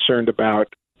are they concerned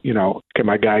about, can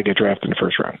my guy get drafted in the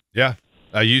first round? Yeah.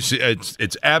 You see,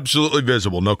 it's absolutely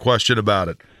visible, no question about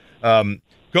it.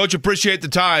 Coach, appreciate the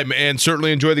time and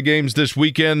certainly enjoy the games this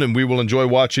weekend, and we will enjoy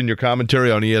watching your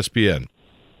commentary on ESPN.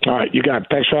 All right, you got it.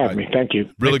 Thanks for having me. Thank you.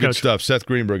 Really good stuff. Seth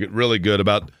Greenberg, really good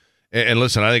about – and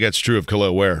listen, I think that's true of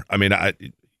Khalil Ware. I mean, I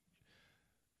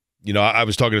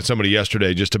was talking to somebody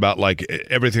yesterday just about like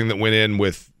everything that went in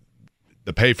with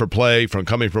the pay for play from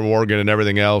coming from Oregon and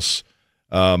everything else.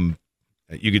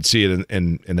 You could see it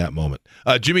in that moment.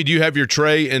 Jimmy, do you have your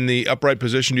tray in the upright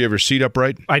position? Do you have your seat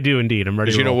upright? I do indeed. I'm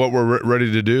ready. Do you know what we're ready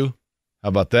to do? How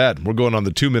about that? We're going on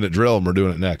the 2-minute drill, and we're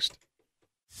doing it next.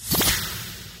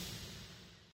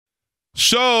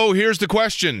 So here's the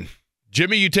question.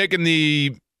 Jimmy, you taking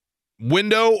the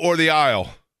window or the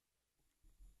aisle?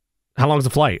 How long's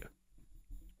the flight?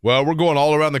 Well, we're going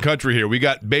all around the country here. We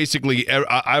got basically,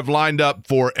 I've lined up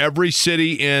for every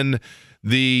city in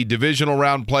the divisional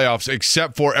round playoffs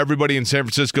except for everybody in San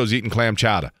Francisco's eating clam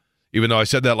chowder. Even though I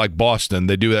said that like Boston,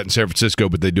 they do that in San Francisco,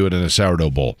 but they do it in a sourdough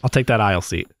bowl. I'll take that aisle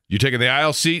seat. You taking the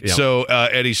aisle seat? Yep. So,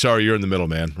 Eddie, sorry, you're in the middle,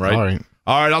 man, right?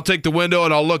 All right, I'll take the window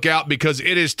and I'll look out because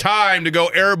it is time to go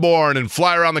airborne and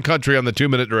fly around the country on the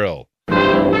 2-minute drill.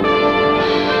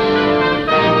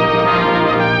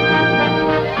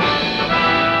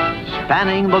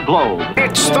 Spanning the globe.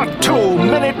 It's the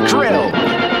 2-minute drill.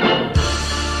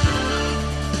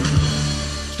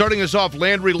 Starting us off,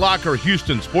 Landry Locker,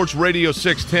 Houston, Sports Radio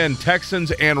 610, Texans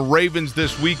and Ravens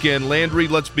this weekend. Landry,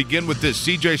 let's begin with this.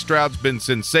 C.J. Stroud's been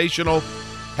sensational.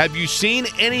 Have you seen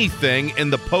anything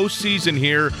in the postseason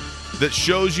here that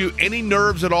shows you any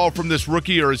nerves at all from this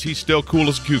rookie, or is he still cool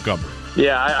as a cucumber?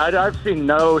 Yeah, I've seen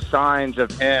no signs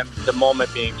of him, the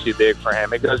moment being too big for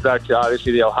him. It goes back to,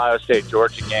 obviously, the Ohio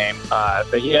State-Georgia game.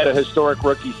 But he had a historic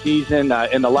rookie season.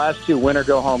 In the last 2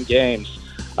 winner-go-home games,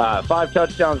 5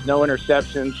 touchdowns, no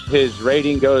interceptions. His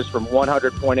rating goes from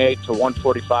 100.8 to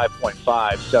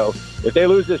 145.5. So if they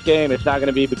lose this game, it's not going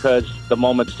to be because the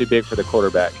moment's too big for the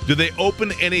quarterback. Do they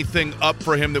open anything up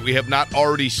for him that we have not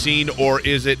already seen, or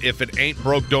is it if it ain't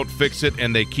broke, don't fix it,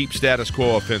 and they keep status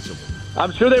quo offensively?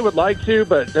 I'm sure they would like to,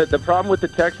 but the problem with the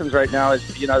Texans right now is,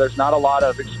 there's not a lot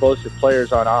of explosive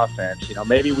players on offense.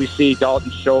 Maybe we see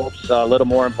Dalton Schultz a little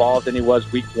more involved than he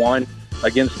was week 1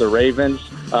 against the Ravens.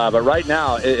 But right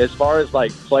now, as far as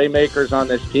like playmakers on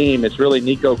this team, it's really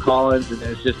Nico Collins and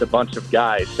it's just a bunch of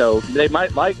guys. So they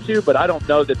might like to, but I don't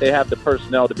know that they have the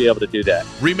personnel to be able to do that.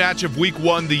 Rematch of week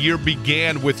 1. The year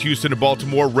began with Houston and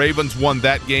Baltimore. Ravens won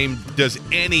that game. Does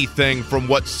anything from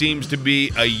what seems to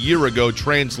be a year ago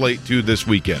translate to this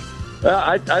weekend?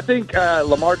 I think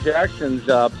Lamar Jackson's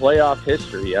playoff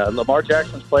history.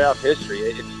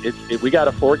 We got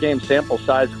a 4-game sample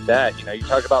size of that. You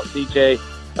talk about CJ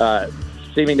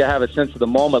seeming to have a sense of the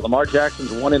moment. Lamar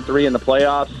Jackson's 1-3 in the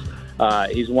playoffs.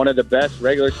 He's one of the best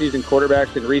regular season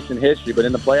quarterbacks in recent history, but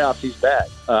in the playoffs, he's bad.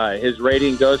 His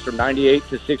rating goes from 98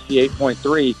 to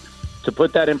 68.3. To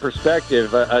put that in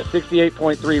perspective, a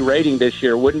 68.3 rating this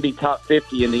year wouldn't be top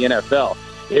 50 in the NFL.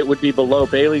 It would be below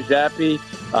Bailey Zappi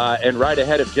and right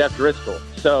ahead of Jeff Driscoll.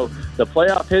 So the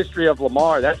playoff history of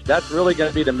Lamar, that's really going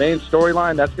to be the main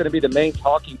storyline. That's going to be the main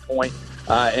talking point.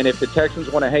 And if the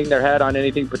Texans want to hang their hat on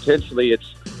anything potentially,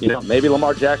 it's, maybe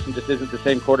Lamar Jackson just isn't the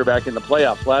same quarterback in the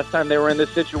playoffs. Last time they were in this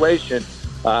situation,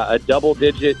 a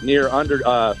double-digit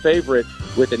near-under favorite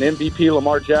with an MVP,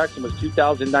 Lamar Jackson, was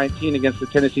 2019 against the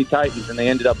Tennessee Titans, and they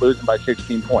ended up losing by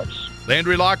 16 points.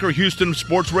 Landry Locker, Houston,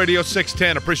 Sports Radio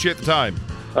 610. Appreciate the time.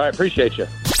 All right, appreciate you.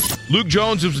 Luke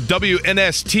Jones of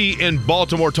WNST in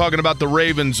Baltimore talking about the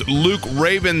Ravens. Luke,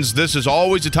 Ravens, this is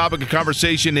always a topic of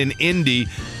conversation in Indy,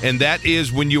 and that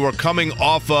is when you are coming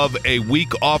off of a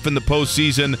week off in the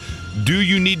postseason, do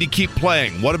you need to keep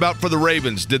playing? What about for the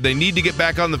Ravens? Did they need to get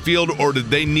back on the field, or did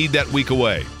they need that week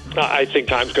away? I think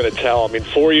time's going to tell.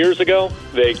 4 years ago,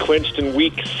 they clinched in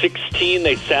Week 16.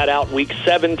 They sat out Week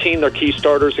 17, their key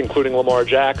starters, including Lamar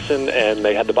Jackson, and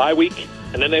they had the bye week.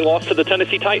 And then they lost to the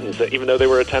Tennessee Titans, even though they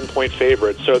were a 10-point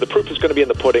favorite. So the proof is going to be in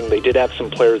the pudding. They did have some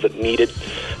players that needed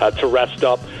to rest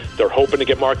up. They're hoping to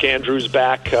get Mark Andrews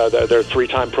back, their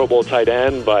 3-time Pro Bowl tight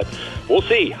end, but we'll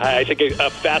see. I think a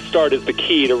fast start is the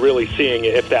key to really seeing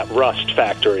if that rust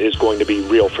factor is going to be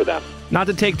real for them. Not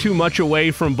to take too much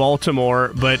away from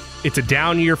Baltimore, but it's a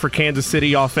down year for Kansas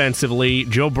City offensively.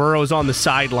 Joe Burrow's on the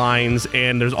sidelines,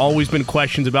 and there's always been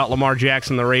questions about Lamar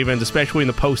Jackson and the Ravens, especially in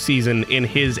the postseason in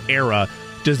his era.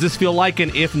 Does this feel like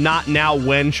an if not now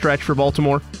when stretch for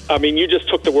Baltimore? You just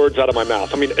took the words out of my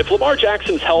mouth. If Lamar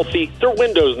Jackson's healthy, their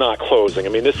window's not closing.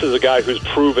 This is a guy who's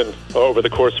proven over the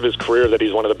course of his career that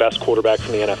he's one of the best quarterbacks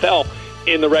in the NFL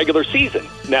in the regular season.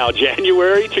 Now,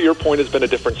 January, to your point, has been a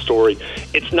different story.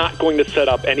 It's not going to set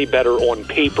up any better on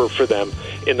paper for them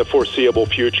in the foreseeable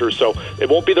future. So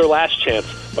it won't be their last chance,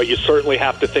 but you certainly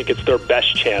have to think it's their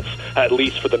best chance, at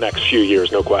least for the next few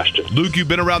years, no question. Luke, you've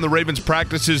been around the Ravens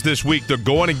practices this week. They're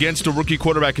going against a rookie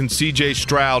quarterback in C.J.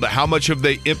 Stroud. How much have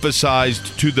they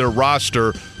emphasized to their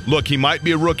roster, look, he might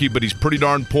be a rookie, but he's pretty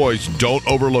darn poised. Don't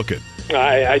overlook it.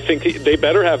 I think they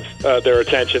better have their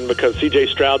attention because C.J.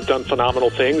 Stroud's done phenomenal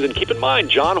things. And keep in mind,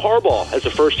 John Harbaugh, as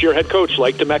a first-year head coach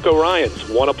like DeMeco Ryans,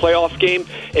 won a playoff game,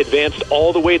 advanced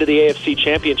all the way to the AFC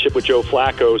Championship with Joe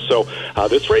Flacco. So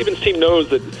this Ravens team knows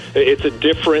that it's a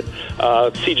different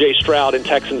C.J. Stroud and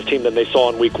Texans team than they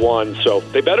saw in Week 1. So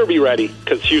they better be ready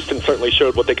because Houston certainly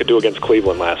showed what they could do against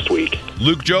Cleveland last week.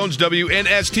 Luke Jones,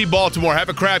 WNST Baltimore. Have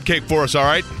a crab cake for us, all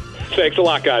right? Thanks a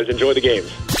lot, guys. Enjoy the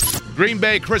games. Green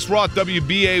Bay, Chris Roth,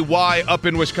 WBAY up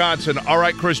in Wisconsin. All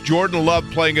right, Chris, Jordan Love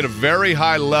playing at a very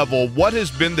high level. What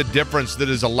has been the difference that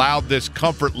has allowed this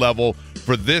comfort level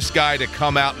for this guy to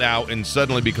come out now and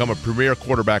suddenly become a premier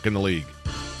quarterback in the league?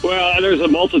 Well, there's a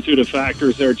multitude of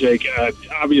factors there, Jake.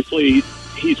 Obviously,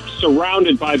 he's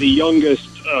surrounded by the youngest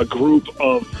group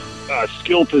of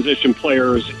skill position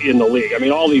players in the league. I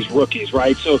mean, all these rookies,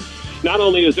 right? So not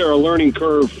only is there a learning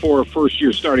curve for a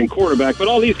first-year starting quarterback, but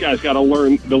all these guys got to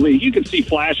learn the league. You can see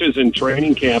flashes in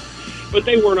training camp, but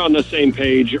they weren't on the same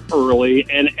page early.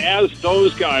 And as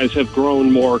those guys have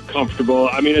grown more comfortable,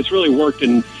 I mean, it's really worked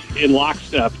in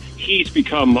lockstep. He's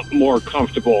become more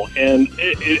comfortable, and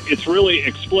it's really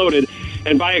exploded.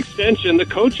 And by extension, the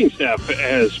coaching staff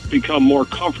has become more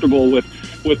comfortable with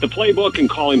the playbook and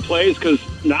calling plays because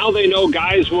now they know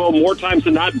guys will more times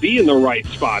than not be in the right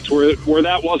spots where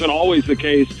that wasn't always the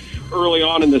case early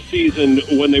on in the season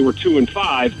when they were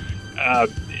 2-5.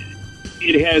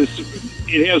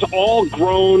 It has all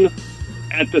grown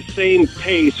at the same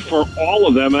pace for all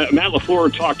of them. Matt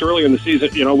LaFleur talked earlier in the season,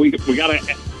 we got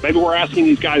to, maybe we're asking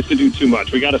these guys to do too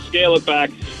much. We got to scale it back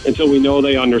until we know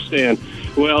they understand.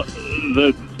 Well,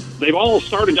 they've all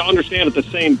started to understand at the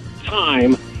same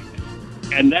time,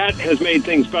 and that has made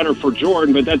things better for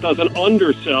Jordan, but that doesn't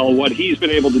undersell what he's been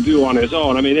able to do on his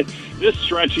own. I mean, this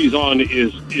stretch he's on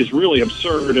is really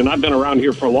absurd, and I've been around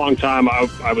here for a long time.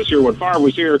 I was here when Favre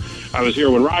was here. I was here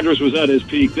when Rodgers was at his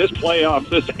peak. This playoff,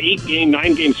 this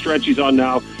 9-game stretch he's on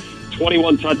now,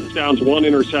 21 touchdowns, 1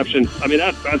 interception. I mean,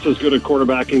 that's as good a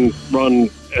quarterbacking run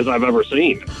as I've ever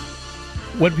seen.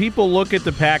 When people look at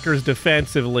the Packers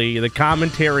defensively, the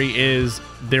commentary is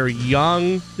they're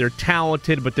young, they're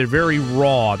talented, but they're very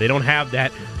raw. They don't have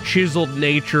that chiseled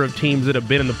nature of teams that have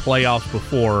been in the playoffs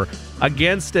before.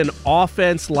 Against an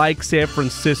offense like San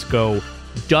Francisco,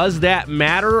 does that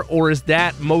matter, or is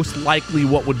that most likely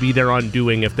what would be their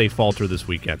undoing if they falter this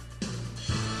weekend?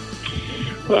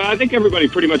 Well, I think everybody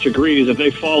pretty much agrees if they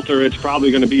falter, it's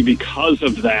probably going to be because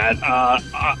of that.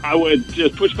 I would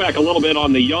just push back a little bit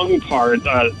on the young part.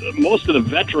 Most of the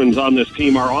veterans on this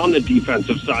team are on the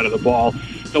defensive side of the ball.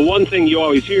 The one thing you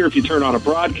always hear if you turn on a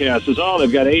broadcast is,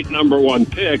 they've got 8 number 1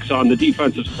 picks on the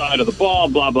defensive side of the ball,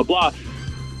 blah, blah, blah.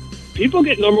 People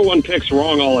get number 1 picks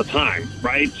wrong all the time,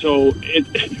 right? So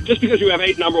just because you have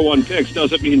 8 number 1 picks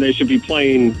doesn't mean they should be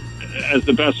playing as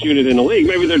the best unit in the league.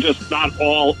 Maybe they're just not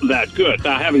all that good.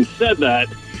 Now, having said that,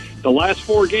 the last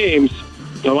 3 games,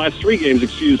 they got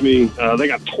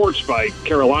torched by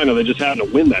Carolina. They just had to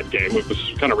win that game. It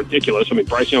was kind of ridiculous. I mean,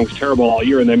 Bryce Young's terrible all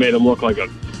year, and they made him look like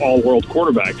an all-world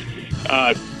quarterback.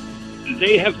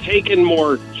 They have taken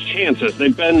more chances.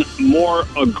 They've been more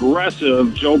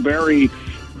aggressive. Joe Barry,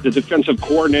 the defensive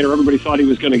coordinator, everybody thought he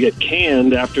was going to get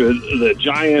canned after the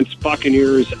Giants,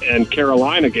 Buccaneers, and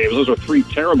Carolina games. Those were 3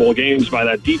 terrible games by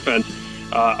that defense,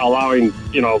 allowing,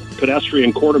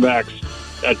 pedestrian quarterbacks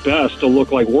at best to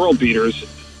look like world beaters.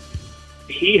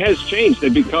 He has changed.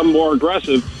 They've become more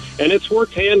aggressive, and it's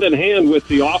worked hand in hand with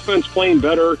the offense playing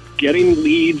better, getting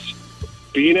leads,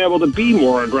 being able to be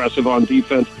more aggressive on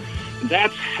defense.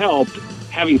 That's helped.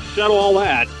 Having said all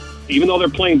that, even though they're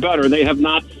playing better, they have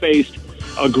not faced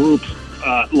a group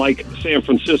like San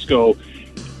Francisco,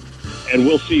 and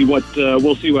we'll see what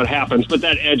happens. But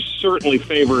that edge certainly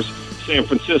favors San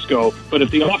Francisco. But if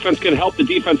the offense can help the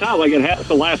defense out like it has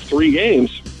the last 3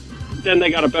 games, then they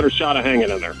got a better shot of hanging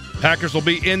in there. Packers will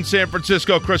be in San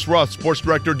Francisco. Chris Roth, Sports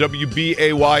Director,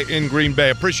 WBAY in Green Bay.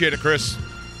 Appreciate it, Chris.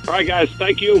 All right, guys.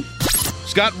 Thank you.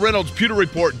 Scott Reynolds, Pewter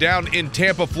Report, down in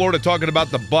Tampa, Florida, talking about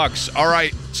the Bucs. All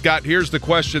right, Scott, here's the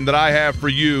question that I have for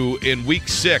you. In Week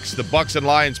 6, the Bucs and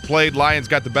Lions played. Lions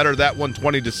got the better of that one,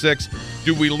 20-6.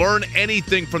 Do we learn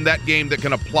anything from that game that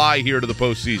can apply here to the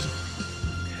postseason?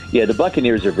 Yeah, the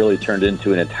Buccaneers have really turned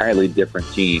into an entirely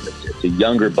different team. It's a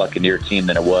younger Buccaneer team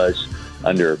than it was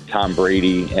under Tom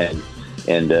Brady and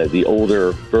the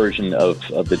older version of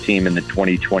the team in the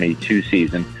 2022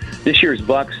 season. This year's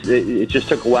Bucs, it just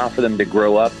took a while for them to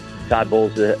grow up. Todd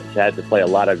Bowles has had to play a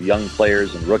lot of young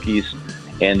players and rookies,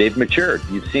 and they've matured.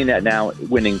 You've seen that now,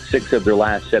 winning 6 of their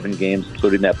last 7 games,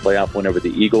 including that playoff win over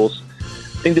the Eagles.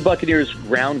 I think the Buccaneers'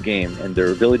 ground game and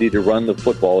their ability to run the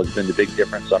football has been the big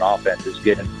difference on offense. Has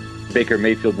given Baker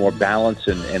Mayfield more balance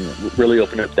and really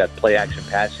open up that play-action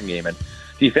passing game. And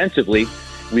defensively,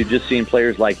 we've just seen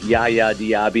players like Yaya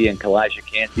Diaby and Kalijah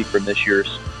Kancey from this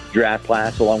year's draft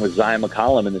class, along with Zion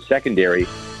McCollum in the secondary,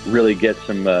 really get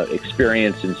some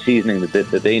experience and seasoning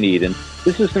that they need. And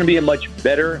this is going to be a much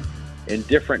better and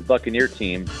different Buccaneer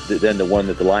team than the one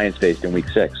that the Lions faced in Week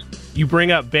 6. You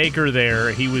bring up Baker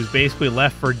there. He was basically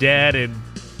left for dead and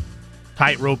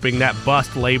tight-roping that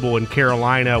bust label in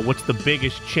Carolina. What's the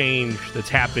biggest change that's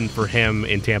happened for him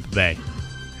in Tampa Bay?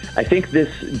 I think this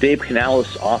Dave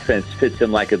Canales offense fits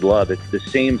him like a glove. It's the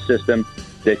same system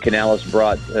that Canales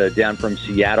brought down from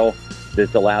Seattle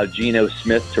that's allowed Geno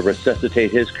Smith to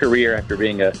resuscitate his career after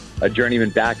being a journeyman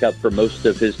backup for most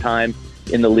of his time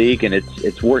in the league, and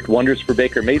it's worked wonders for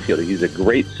Baker Mayfield. He's a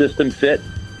great system fit,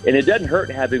 and it doesn't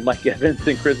hurt having Mike Evans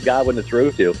and Chris Godwin to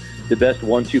throw to, the best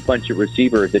 1-2 punch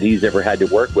receiver that he's ever had to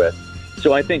work with.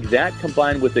 So I think that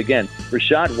combined with, again,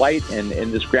 Rachaad White and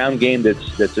this ground game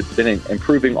that's been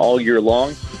improving all year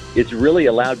long, it's really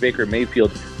allowed Baker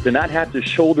Mayfield to not have to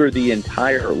shoulder the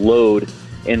entire load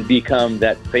and become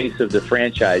that face of the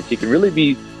franchise. He can really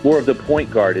be more of the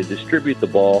point guard and distribute the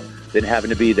ball than having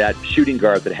to be that shooting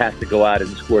guard that has to go out and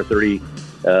score 30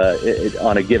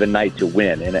 on a given night to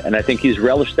win. And I think he's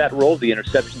relished that role. The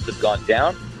interceptions have gone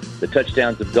down. The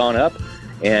touchdowns have gone up.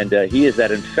 And he is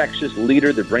that infectious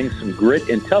leader that brings some grit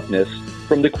and toughness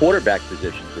from the quarterback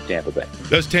position to Tampa Bay.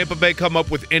 Does Tampa Bay come up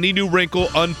with any new wrinkle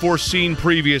unforeseen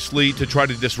previously to try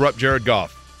to disrupt Jared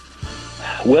Goff?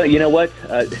 Well, you know what?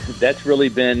 That's really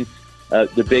been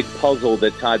the big puzzle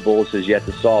that Todd Bowles has yet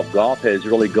to solve. Goff has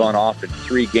really gone off in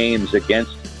 3 games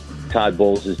against Todd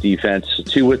Bowles' defense,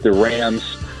 2 with the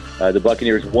Rams. The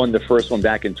Buccaneers won the first one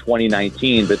back in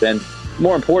 2019, but then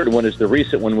more important one is the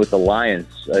recent one with the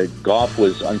Lions. Goff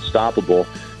was unstoppable.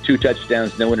 2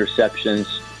 touchdowns, no interceptions,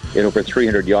 and over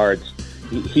 300 yards.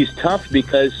 He's tough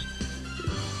because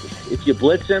if you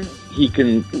blitz him, he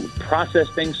can process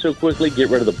things so quickly, get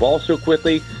rid of the ball so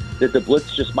quickly that the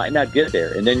blitz just might not get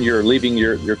there. And then you're leaving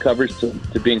your coverage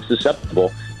to being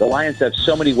susceptible. The Lions have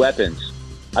so many weapons.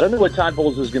 I don't know what Todd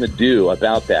Bowles is going to do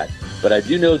about that, but I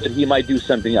do know that he might do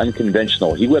something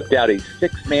unconventional. He whipped out a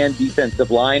 6-man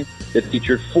defensive line that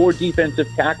featured 4 defensive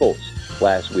tackles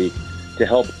last week to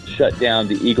help shut down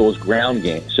the Eagles' ground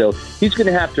game. So he's going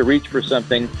to have to reach for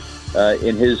something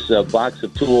in his box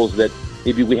of tools that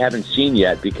maybe we haven't seen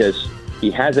yet, because he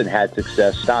hasn't had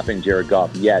success stopping Jared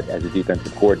Goff yet as a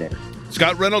defensive coordinator.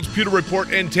 Scott Reynolds, Pewter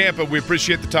Report in Tampa. We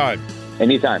appreciate the time.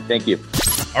 Anytime. Thank you.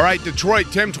 All right,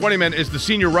 Detroit. Tim Twentyman is the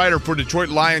senior writer for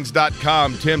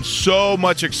DetroitLions.com. Tim, so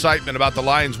much excitement about the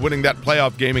Lions winning that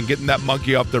playoff game and getting that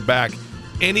monkey off their back.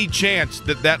 Any chance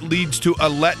that leads to a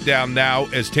letdown now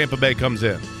as Tampa Bay comes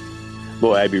in?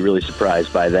 Boy, I'd be really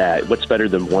surprised by that. What's better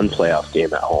than 1 playoff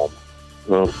game at home?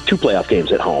 Well, 2 playoff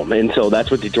games at home. And so that's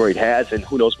what Detroit has, and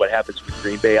who knows what happens with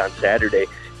Green Bay on Saturday.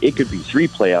 It could be 3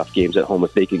 playoff games at home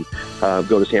if they can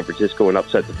go to San Francisco and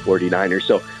upset the 49ers.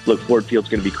 So, look, Ford Field's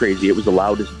going to be crazy. It was the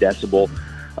loudest decibel,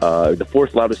 the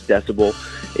 4th loudest decibel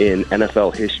in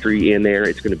NFL history in there.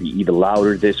 It's going to be even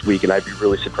louder this week, and I'd be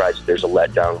really surprised if there's a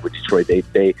letdown with Detroit.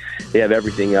 They have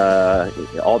everything,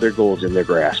 all their goals in their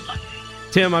grasp.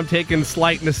 Tim, I'm taking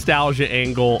slight nostalgia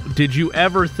angle. Did you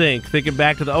ever think, thinking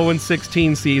back to the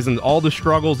 0-16 season, all the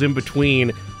struggles in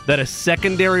between, that a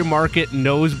secondary market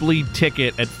nosebleed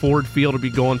ticket at Ford Field would be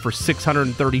going for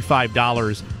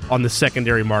 $635 on the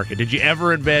secondary market? Did you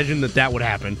ever envision that would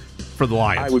happen for the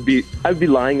Lions? I'd be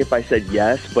lying if I said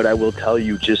yes, but I will tell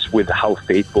you, just with how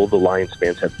faithful the Lions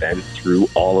fans have been through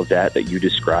all of that you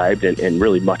described, and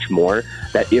really much more,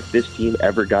 that if this team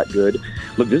ever got good,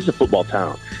 look, this is a football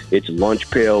town. It's lunch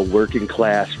pail, working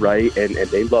class, right? And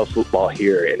they love football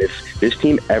here. And if this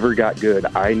team ever got good,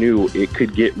 I knew it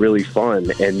could get really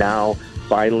fun. And now,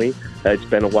 finally, it's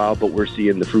been a while, but we're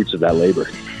seeing the fruits of that labor.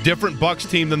 Different Bucs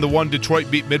team than the one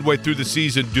Detroit beat midway through the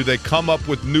season. Do they come up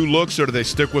with new looks, or do they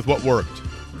stick with what worked?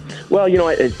 Well,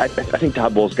 I think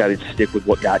Todd Bowles got to stick with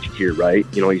what got you here, right?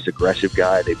 He's an aggressive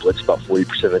guy. They blitz about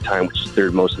 40% of the time, which is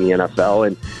 3rd most in the NFL.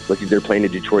 And look, they're playing a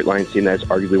Detroit Lions team that's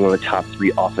arguably one of the top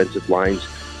 3 offensive lines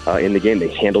in the game. They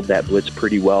handled that blitz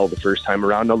pretty well the first time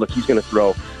around. Now, look, he's going to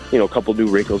throw, a couple new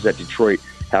wrinkles that Detroit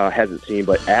hasn't seen,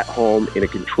 but at home in a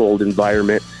controlled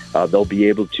environment, they'll be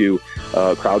able to,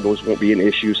 crowd noise won't be an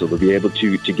issue, so they'll be able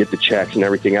to get the checks and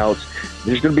everything else.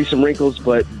 There's going to be some wrinkles,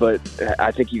 but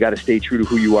I think you got to stay true to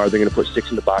who you are. They're going to put 6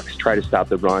 in the box, try to stop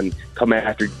the run, come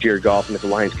after Jared Goff, and if the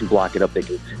Lions can block it up, they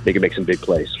can make some big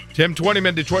plays. Tim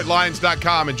Twentyman,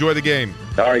 DetroitLions.com. Enjoy the game.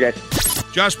 All right, guys.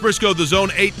 Josh Briscoe, the Zone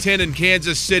 8-10 in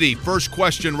Kansas City. First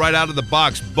question right out of the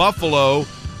box. Buffalo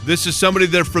This is somebody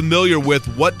they're familiar with.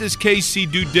 What does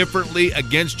KC do differently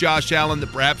against Josh Allen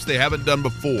that perhaps they haven't done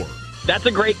before? That's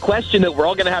a great question that we're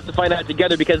all going to have to find out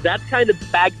together, because that's kind of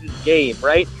Spags' game,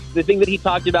 right? The thing that he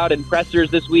talked about in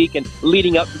pressers this week and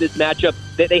leading up to this matchup,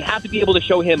 that they have to be able to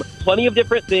show him plenty of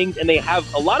different things, and they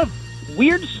have a lot of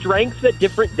weird strengths at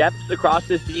different depths across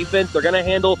this defense. They're going to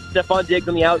handle Stephon Diggs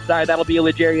on the outside. That'll be a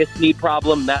L'Jarius Sneed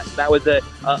problem. That was a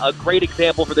great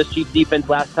example for this Chiefs defense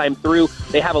last time through.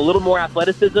 They have a little more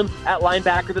athleticism at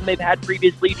linebacker than they've had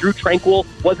previously. Drew Tranquill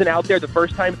wasn't out there the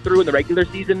first time through in the regular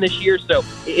season this year, so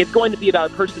it's going to be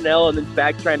about personnel and then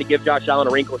Spags trying to give Josh Allen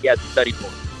a wrinkle he hasn't studied for.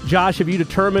 Josh, have you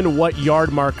determined what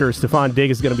yard marker Stephon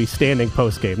Diggs is going to be standing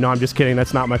post-game? No, I'm just kidding.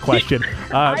 That's not my question.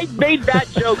 I made that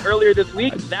joke earlier this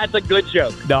week. That's a good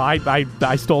joke. No,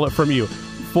 I stole it from you.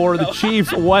 For the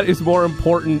Chiefs, what is more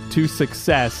important to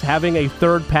success? Having a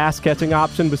third pass-catching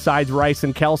option besides Rice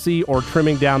and Kelsey, or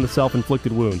trimming down the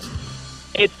self-inflicted wounds?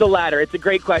 It's the latter. It's a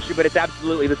great question, but it's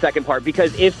absolutely the second part,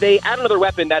 because if they add another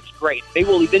weapon, that's great. They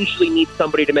will eventually need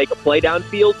somebody to make a play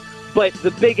downfield. But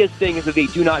the biggest thing is that they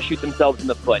do not shoot themselves in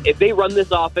the foot. If they run this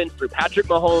offense through Patrick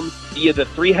Mahomes via the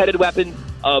three-headed weapon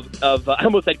of I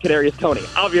almost said Kadarius Toney.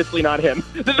 Obviously not him.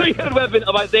 The three-headed weapon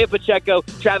of Isaiah Pacheco,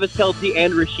 Travis Kelce,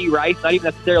 and Rashee Rice, not even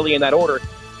necessarily in that order.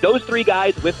 Those three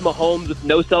guys with Mahomes with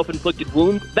no self-inflicted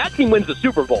wounds, that team wins the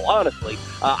Super Bowl, honestly.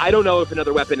 I don't know if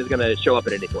another weapon is going to show up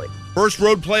at any point. First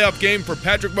road playoff game for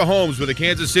Patrick Mahomes with the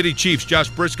Kansas City Chiefs. Josh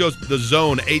Briscoe's The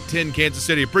Zone, 810 Kansas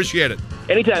City. Appreciate it.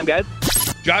 Anytime, guys.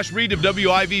 Josh Reed of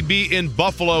WIVB in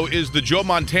Buffalo is the Joe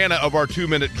Montana of our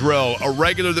 2-minute drill, a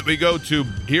regular that we go to.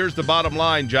 Here's the bottom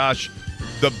line, Josh.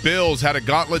 The Bills had a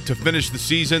gauntlet to finish the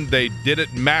season. They did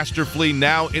it masterfully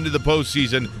now into the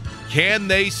postseason. Can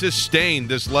they sustain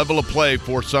this level of play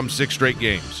for some 6 straight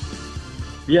games?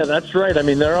 Yeah, that's right. I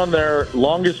mean, they're on their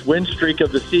longest win streak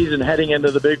of the season heading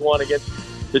into the big one against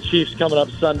the Chiefs coming up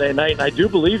Sunday night, and I do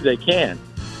believe they can.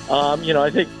 I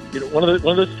think one of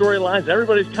the storylines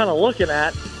everybody's kind of looking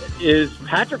at is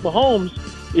Patrick Mahomes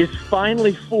is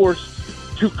finally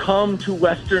forced to come to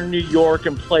Western New York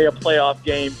and play a playoff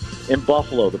game in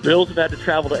Buffalo. The Bills have had to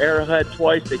travel to Arrowhead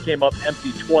twice. They came up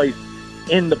empty twice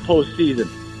in the postseason.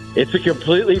 It's a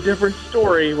completely different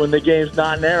story when the game's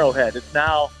not in Arrowhead. It's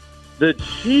now the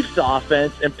Chiefs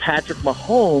offense and Patrick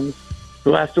Mahomes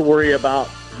who has to worry about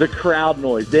the crowd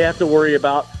noise. They have to worry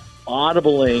about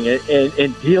audibling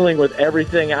and dealing with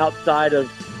everything outside of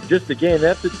just the game. They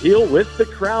have to deal with the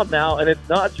crowd now, and it's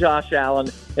not Josh Allen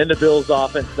and the Bills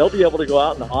offense. They'll be able to go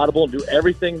out and audible and do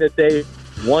everything that they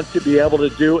want to be able to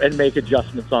do and make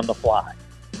adjustments on the fly.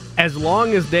 As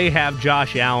long as they have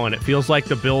Josh Allen, it feels like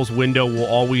the Bills' window will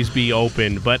always be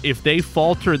open. But if they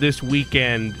falter this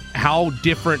weekend, how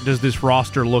different does this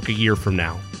roster look a year from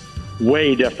now?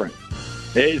 Way different.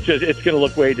 It's going to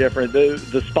look way different.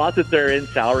 The spot that they're in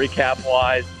salary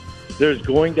cap-wise, there's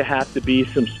going to have to be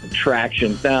some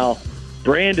subtractions. Now,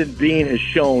 Brandon Beane has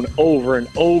shown over and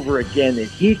over again that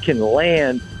he can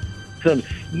land some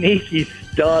sneaky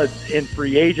studs in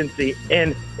free agency,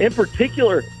 and in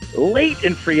particular, late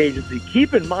in free agency.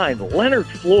 Keep in mind, Leonard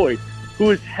Floyd,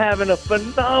 who is having a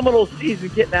phenomenal season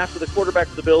getting after the quarterback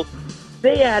of the Bills,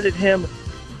 they added him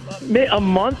a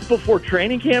month before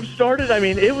training camp started. I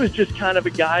mean, it was just kind of a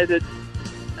guy that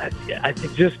I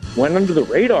think just went under the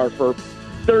radar for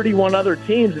 31 other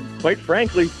teams, and quite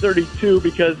frankly, 32,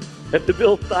 because if the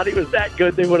Bills thought he was that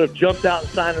good, they would have jumped out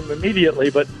and signed him immediately.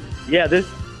 But, yeah, this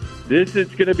is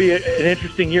going to be an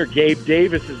interesting year. Gabe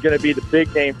Davis is going to be the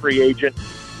big-name free agent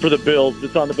for the Bills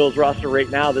that's on the Bills roster right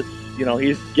now. That's,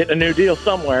 he's getting a new deal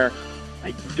somewhere.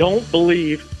 I don't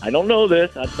know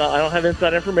this. I don't have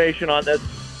inside information on this.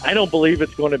 I don't believe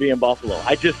it's going to be in Buffalo.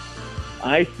 I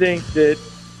think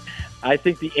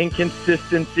the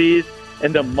inconsistencies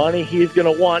and the money he's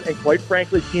going to want, and quite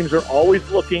frankly, teams are always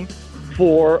looking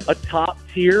for a top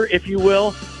tier, if you will.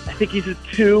 I think he's a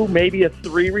 2, maybe a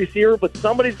 3 receiver, but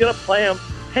somebody's going to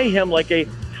pay him like a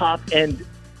top-end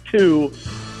 2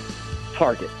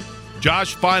 target.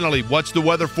 Josh, finally, what's the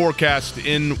weather forecast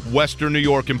in Western New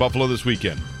York and Buffalo this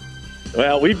weekend?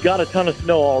 Well, we've got a ton of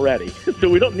snow already, so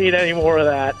we don't need any more of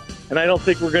that, and I don't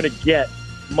think we're going to get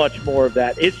much more of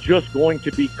that. It's just going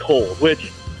to be cold, which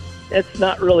it's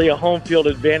not really a home field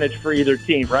advantage for either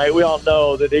team, right? We all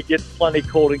know that it gets plenty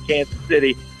cold in Kansas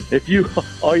City.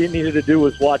 All you needed to do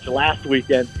was watch last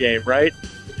weekend's game, right?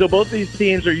 So both these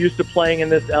teams are used to playing in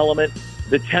this element.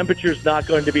 The temperature's not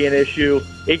going to be an issue.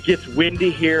 It gets windy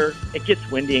here. It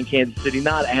gets windy in Kansas City,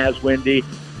 not as windy.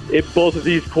 Both of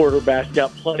these quarterbacks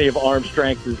got plenty of arm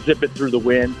strength to zip it through the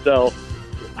wind. So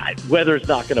weather's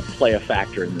not going to play a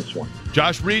factor in this one.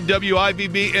 Josh Reed,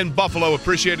 WIVB in Buffalo.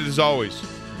 Appreciate it as always.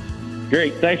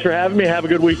 Great. Thanks for having me. Have a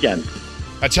good weekend.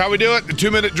 That's how we do it. The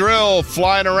 2-minute drill,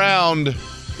 flying around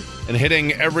and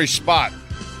hitting every spot.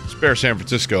 Spare San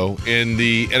Francisco in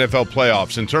the NFL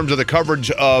playoffs. In terms of the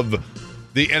coverage of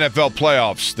the NFL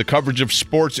playoffs, the coverage of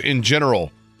sports in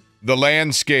general, the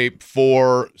landscape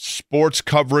for sports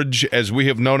coverage as we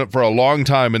have known it for a long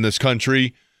time in this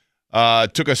country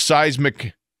took a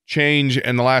seismic change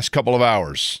in the last couple of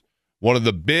hours. One of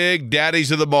the big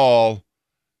daddies of the ball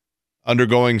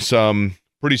undergoing some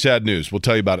pretty sad news. We'll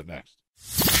tell you about it next.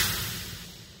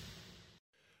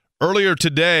 Earlier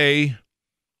today,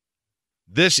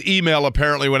 this email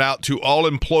apparently went out to all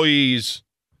employees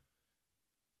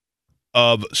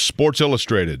of Sports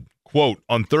Illustrated. Quote,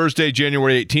 on Thursday,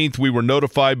 January 18th, we were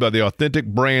notified by the Authentic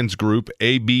Brands Group,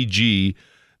 ABG,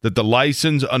 that the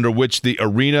license under which the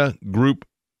Arena Group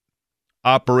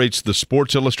operates the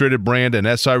Sports Illustrated brand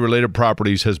and SI-related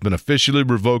properties has been officially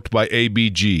revoked by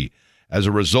ABG. As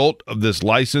a result of this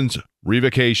license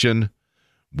revocation,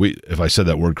 if I said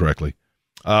that word correctly,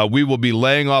 we will be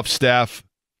laying off staff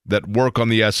that work on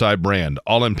the SI brand.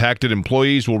 All impacted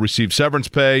employees will receive severance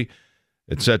pay,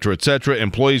 et cetera, et cetera.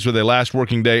 Employees with a last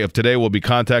working day of today will be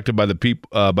contacted by the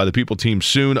people team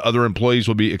soon. Other employees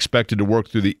will be expected to work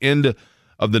through the end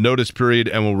of the notice period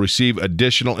and will receive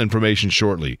additional information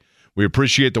shortly. We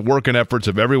appreciate the work and efforts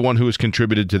of everyone who has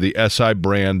contributed to the SI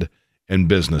brand and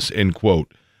business, end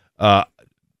quote.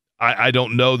 I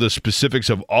don't know the specifics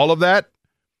of all of that,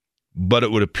 but it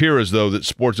would appear as though that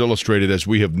Sports Illustrated, as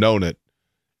we have known it,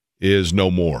 is no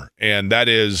more. And that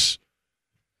is,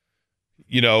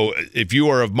 you know, if you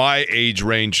are of my age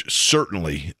range,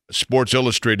 certainly Sports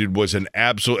Illustrated was an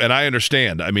absolute, and I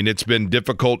understand. I mean, it's been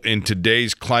difficult in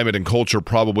today's climate and culture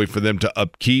probably for them to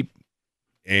upkeep,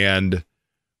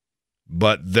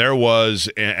 but there was,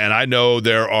 and I know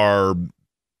there are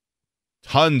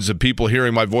tons of people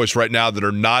hearing my voice right now that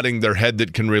are nodding their head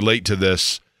that can relate to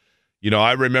this. You know,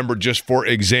 I remember, just for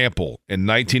example, in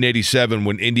 1987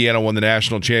 when Indiana won the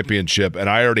national championship, and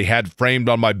I already had framed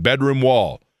on my bedroom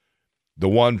wall the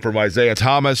one from Isaiah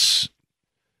Thomas,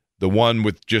 the one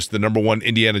with just the number 1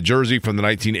 Indiana jersey from the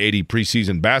 1980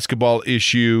 preseason basketball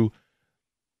issue,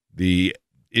 the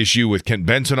issue with Kent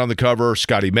Benson on the cover,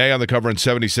 Scotty May on the cover in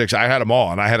 76. I had them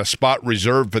all, and I had a spot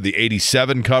reserved for the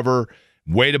 87 cover,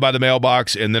 waited by the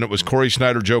mailbox, and then it was Corey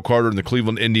Snyder, Joe Carter, and the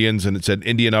Cleveland Indians, and it said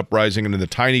Indian Uprising, and in the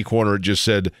tiny corner it just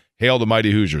said, Hail the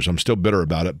Mighty Hoosiers. I'm still bitter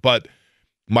about it. But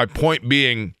my point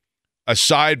being,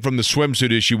 aside from the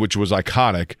swimsuit issue, which was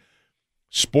iconic,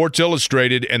 Sports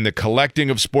Illustrated and the collecting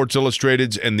of Sports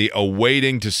Illustrateds and the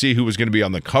awaiting to see who was going to be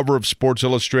on the cover of Sports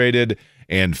Illustrated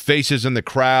and faces in the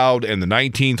crowd and the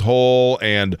 19th hole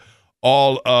and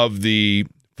all of the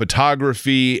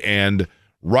photography and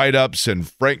write-ups and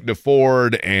Frank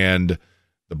DeFord and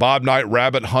the Bob Knight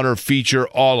Rabbit Hunter feature,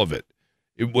 all of it.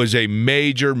 It was a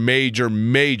major, major,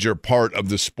 major part of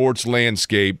the sports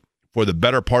landscape for the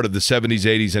better part of the 70s,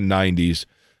 80s, and 90s.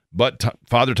 But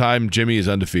Father Time, Jimmy, is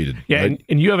undefeated. Yeah, right?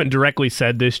 and you haven't directly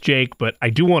said this, Jake, but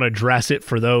I do want to address it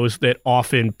for those that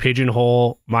often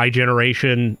pigeonhole my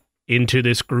generation into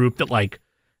this group that, like,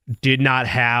 did not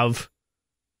have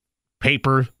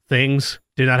paper things,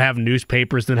 did not have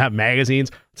newspapers, didn't have magazines.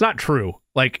 It's not true.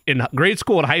 Like, in grade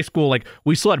school and high school, like,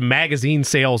 we still had magazine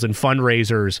sales and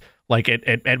fundraisers, like,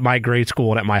 at my grade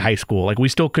school and at my high school. Like, we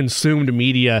still consumed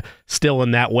media still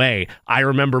in that way. I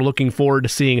remember looking forward to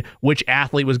seeing which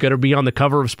athlete was going to be on the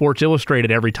cover of Sports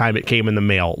Illustrated every time it came in the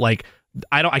mail. Like,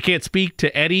 I can't speak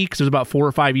to Eddie because there's about 4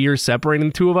 or 5 years separating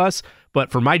the two of us, but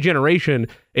for my generation,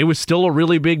 it was still a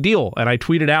really big deal. And I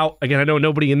tweeted out, again, I know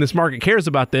nobody in this market cares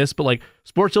about this, but, like,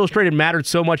 Sports Illustrated mattered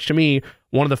so much to me.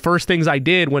 One of the first things I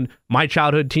did when my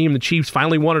childhood team, the Chiefs,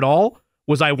 finally won it all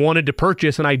was I wanted to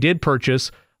purchase, and I did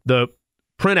purchase, the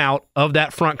printout of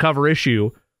that front cover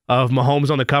issue of Mahomes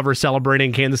on the cover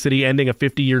celebrating Kansas City ending a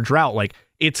 50-year drought. Like,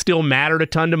 it still mattered a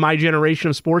ton to my generation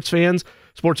of sports fans.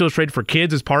 Sports Illustrated for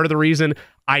Kids is part of the reason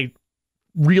I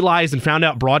realized and found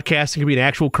out broadcasting could be an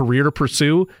actual career to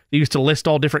pursue. They used to list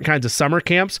all different kinds of summer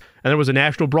camps, and there was a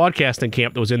national broadcasting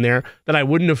camp that was in there that I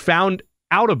wouldn't have found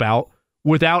out about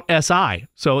without SI.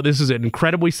 So this is an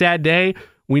incredibly sad day.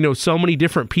 We know so many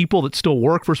different people that still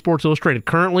work for Sports Illustrated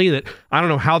currently that I don't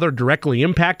know how they're directly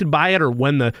impacted by it or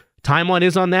when the timeline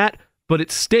is on that, but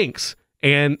it stinks.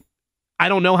 And I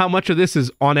don't know how much of this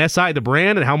is on SI, the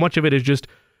brand, and how much of it is just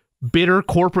bitter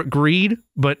corporate greed.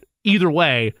 But either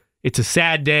way, it's a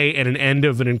sad day and an end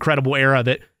of an incredible era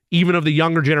that even of the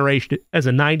younger generation, as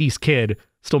a 90s kid,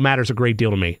 still matters a great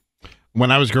deal to me.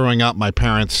 When I was growing up, my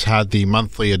parents had the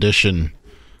monthly edition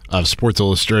of Sports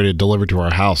Illustrated delivered to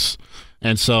our house.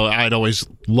 And so I'd always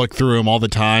look through them all the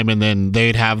time, and then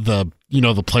they'd have the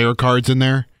the player cards in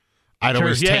there. I'd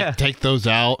always take those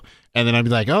out, and then I'd be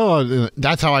like, oh,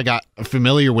 that's how I got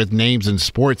familiar with names in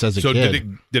sports as a kid.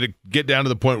 So did it get down to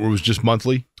the point where it was just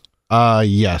monthly?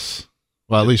 Yes.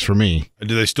 Well, at least for me. And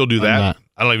do they still do that?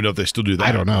 I don't even know if they still do that.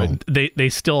 I don't know. They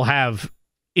still have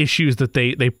issues that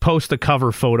they post the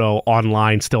cover photo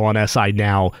online still on SI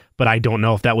now, but I don't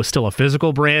know if that was still a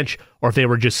physical branch or if they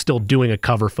were just still doing a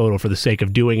cover photo for the sake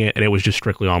of doing it and it was just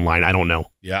strictly online. I don't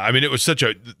know. Yeah, I mean, it was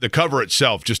the cover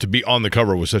itself, just to be on the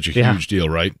cover was such a huge deal,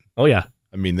 right? Oh, yeah.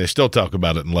 I mean, they still talk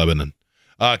about it in Lebanon.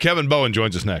 Kevin Bowen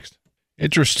joins us next.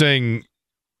 Interesting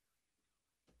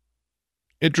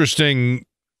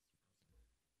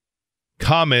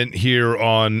comment here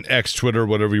on X, Twitter,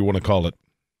 whatever you want to call it,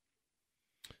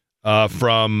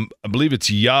 from, I believe it's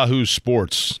Yahoo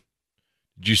Sports.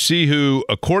 Did you see who,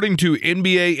 according to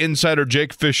NBA insider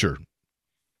Jake Fisher,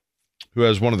 who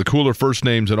has one of the cooler first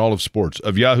names in all of sports,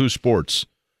 of Yahoo Sports,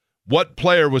 what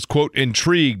player was, quote,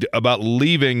 intrigued about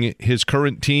leaving his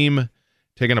current team,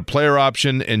 taking a player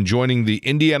option, and joining the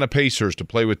Indiana Pacers to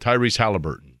play with Tyrese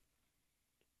Halliburton?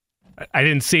 I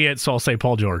didn't see it, so I'll say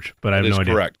Paul George, but I have no idea. That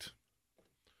is correct.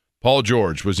 Paul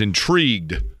George was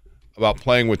intrigued about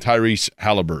playing with Tyrese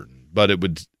Halliburton, but it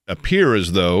would appear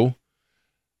as though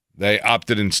they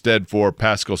opted instead for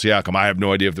Pascal Siakam. I have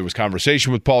no idea if there was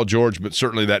conversation with Paul George, but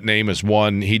certainly that name is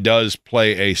one. He does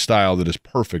play a style that is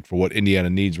perfect for what Indiana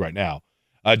needs right now.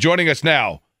 Joining us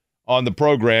now on the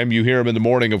program, you hear him in the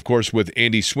morning, of course, with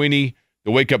Andy Sweeney.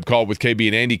 The wake-up call with KB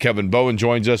and Andy. Kevin Bowen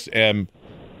joins us, and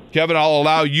Kevin, I'll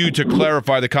allow you to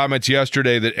clarify the comments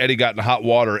yesterday that Eddie got in hot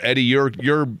water. Eddie,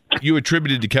 you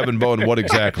attributed to Kevin Bowen what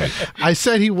exactly? I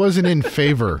said he wasn't in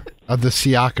favor of the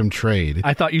Siakam trade.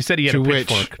 I thought you said he had a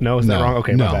pitchfork. Is that wrong?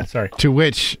 Okay, my bad. Sorry. To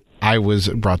which I was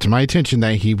brought to my attention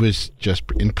that he was just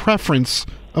in preference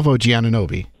of OG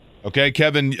Anunoby. Okay,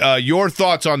 Kevin, your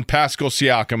thoughts on Pascal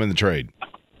Siakam in the trade?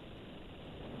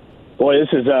 Boy, this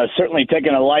is certainly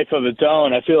taking a life of its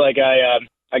own. I feel like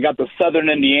I got the Southern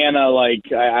Indiana,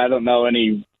 I don't know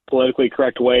any politically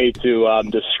correct way to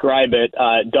describe it.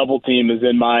 Double team is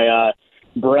in my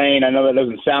brain. I know that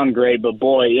doesn't sound great, but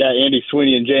boy, yeah, Andy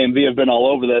Sweeney and JMV have been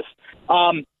all over this.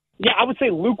 I would say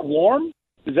lukewarm.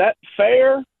 Is that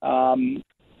fair? I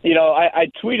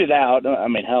tweeted out,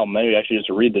 maybe I should just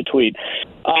read the tweet.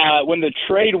 When the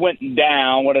trade went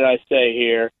down, what did I say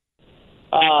here?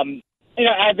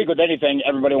 I think with anything,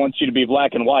 everybody wants you to be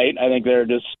black and white. I think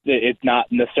it's not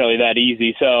necessarily that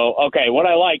easy. So, okay, what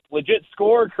I like, legit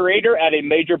scorer, creator at a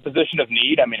major position of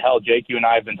need. Jake, you and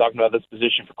I have been talking about this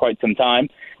position for quite some time.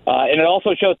 And it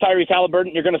also shows Tyrese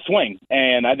Halliburton, you're going to swing.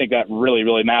 And I think that really,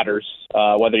 really matters,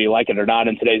 whether you like it or not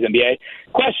in today's NBA.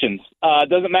 Questions.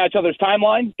 Doesn't match others'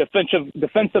 timeline.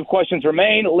 Defensive questions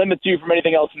remain. Limits you from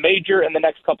anything else major in the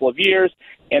next couple of years.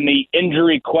 And the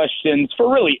injury questions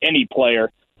for really any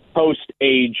player post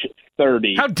age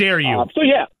 30. How dare you?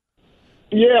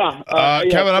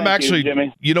 Kevin, I'm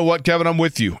actually, you know what, Kevin, I'm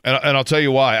with you, and I'll tell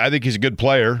you why. I think he's a good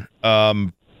player.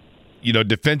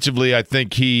 Defensively, I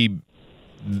think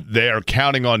they are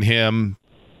counting on him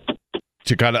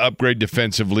to kind of upgrade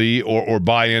defensively or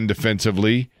buy in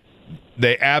defensively.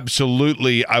 They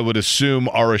absolutely, I would assume,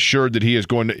 are assured that he is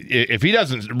going to. If he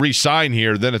doesn't re-sign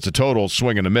here, then it's a total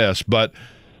swing and a miss. But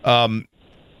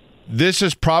this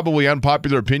is probably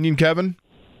unpopular opinion, Kevin.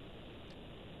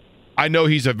 I know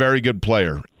he's a very good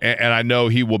player, and I know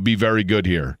he will be very good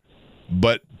here.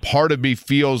 But part of me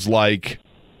feels like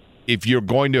if you're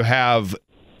going to have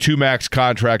two max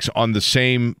contracts on the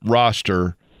same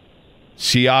roster,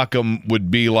 Siakam would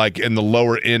be like in the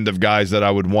lower end of guys that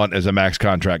I would want as a max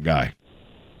contract guy.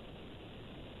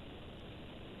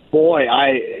 Boy,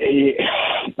 I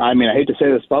hate to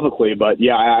say this publicly, but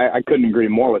yeah, I couldn't agree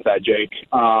more with that, Jake.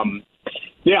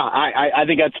 I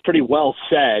think that's pretty well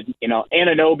said.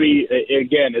 Anunoby,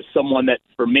 again, is someone that,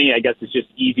 for me, I guess it's just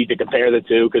easy to compare the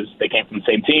two because they came from the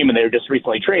same team and they were just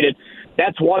recently traded.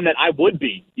 That's one that I would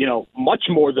be, much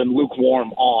more than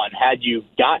lukewarm on had you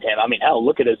got him.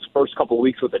 Look at his first couple of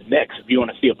weeks with the Knicks. If you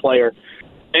want to see a player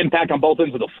impact on both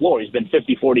ends of the floor, he's been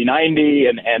 50, 40, 90,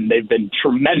 and they've been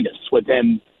tremendous with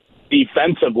him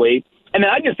defensively. And then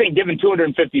I just think given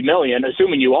 $250 million,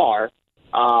 assuming you are,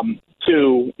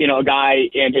 to a guy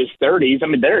in his 30s,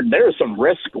 there is some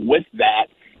risk with that.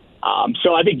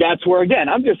 So I think that's where, again,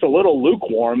 I'm just a little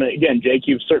lukewarm. And again, Jake,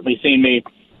 you've certainly seen me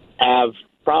have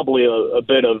probably a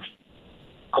bit of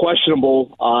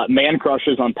questionable man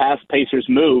crushes on past Pacers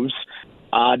moves.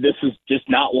 This is just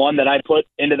not one that I put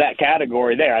into that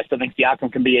category there. I still think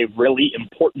Siakam can be a really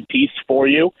important piece for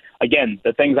you. Again,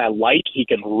 the things I like, he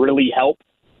can really help.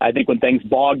 I think when things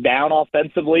bog down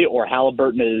offensively or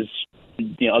Halliburton is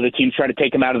Other teams try to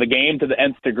take him out of the game to the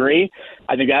nth degree.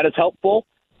 I think that is helpful.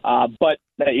 But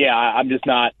I'm just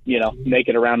not,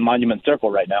 making it around Monument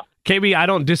Circle right now. KB, I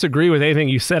don't disagree with anything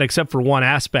you said except for one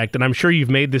aspect, and I'm sure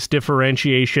you've made this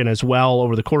differentiation as well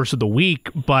over the course of the week.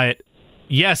 But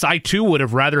yes, I too would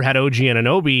have rather had OG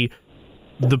Anunoby.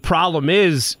 The problem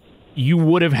is you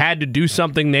would have had to do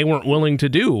something they weren't willing to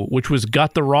do, which was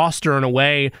gut the roster in a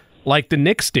way like the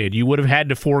Knicks did. You would have had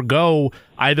to forego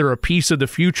either a piece of the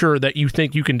future that you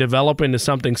think you can develop into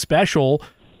something special,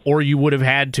 or you would have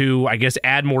had to, I guess,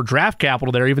 add more draft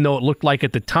capital there, even though it looked like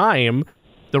at the time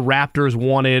the Raptors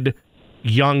wanted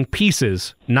young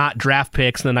pieces, not draft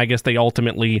picks. And then I guess they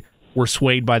ultimately were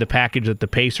swayed by the package that the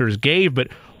Pacers gave. But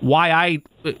why I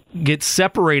get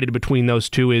separated between those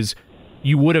two is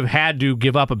you would have had to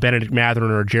give up a Benedict Mathurin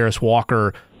or a Jarris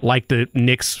Walker like the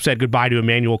Knicks said goodbye to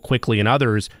Emmanuel Quickley and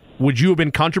others. Would you have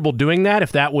been comfortable doing that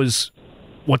if that was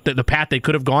what the path they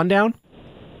could have gone down?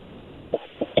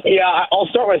 Yeah, I'll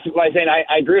start by saying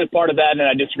I agree with part of that and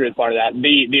I disagree with part of that.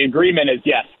 The agreement is,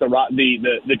 yes,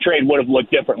 the trade would have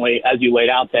looked differently as you laid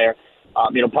out there.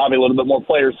 Probably a little bit more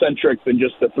player-centric than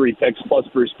just the 3 picks plus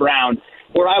Bruce Brown.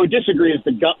 Where I would disagree is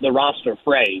the gut the roster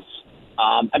phrase.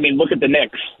 Look at the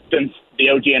Knicks since the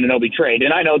OG Anunoby trade.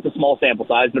 And I know it's a small sample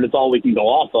size, but it's all we can go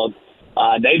off of.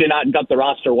 They did not gut the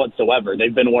roster whatsoever.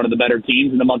 They've been one of the better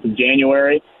teams in the month of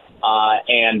January.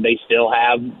 And they still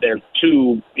have their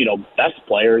 2, best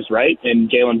players, right, in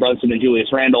Jalen Brunson and Julius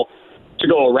Randle to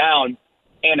go around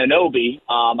Anunoby.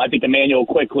 I think Emmanuel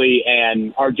Quickley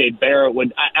and R.J. Barrett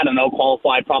would,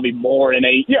 qualify probably more in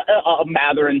a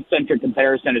Mathurin-centric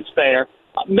comparison is fair.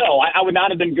 No, I would not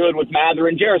have been good with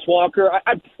Mathurin. Jarris Walker,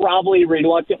 I probably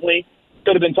reluctantly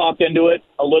could have been talked into it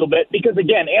a little bit because,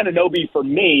 again, Anunoby for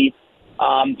me,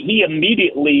 he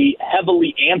immediately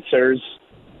heavily answers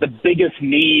the biggest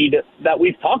need that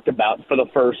we've talked about for the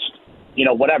first,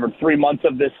 3 months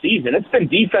of this season. It's been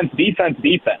defense.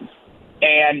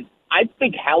 And I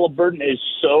think Halliburton is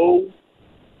so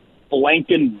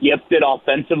blanking gifted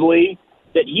offensively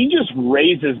that he just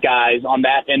raises guys on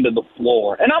that end of the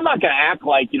floor. And I'm not going to act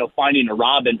like, finding a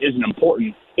Robin isn't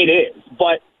important. It is.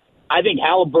 But I think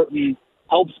Halliburton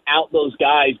helps out those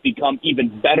guys become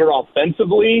even better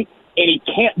offensively, and he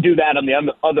can't do that on the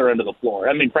other end of the floor.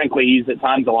 Frankly, he's at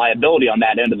times a liability on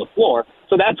that end of the floor.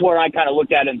 So that's where I kind of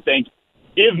look at it and think,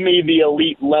 give me the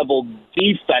elite level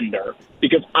defender,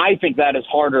 because I think that is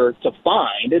harder to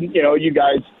find. And, you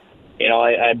guys,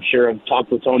 I'm sure have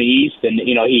talked with Tony East, and,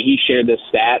 he shared this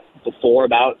stat before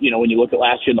about, when you look at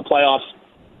last year in the playoffs,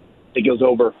 it goes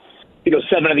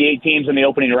 7 of the 8 teams in the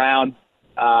opening round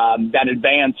that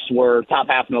advanced were top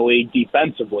half in the league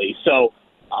defensively. So,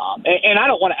 and I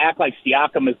don't want to act like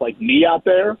Siakam is like me out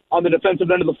there on the defensive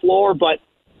end of the floor, but,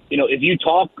 if you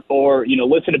talk or,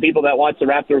 listen to people that watch the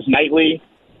Raptors nightly,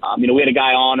 we had a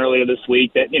guy on earlier this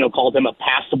week that, called him a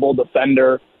passable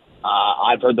defender.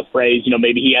 I've heard the phrase,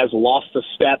 maybe he has lost a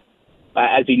step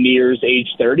as he nears age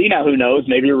 30. Now, who knows?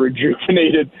 Maybe a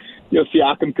rejuvenated,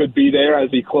 Siakam could be there as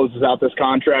he closes out this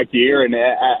contract year and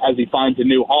as he finds a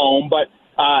new home. But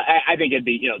I think it'd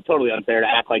be, totally unfair to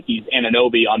act like he's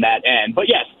Anunoby on that end. But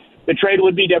yes, the trade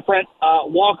would be different.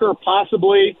 Walker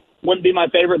possibly wouldn't be my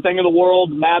favorite thing in the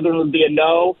world. Mathurin would be a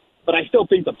no. But I still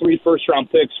think the 3 first-round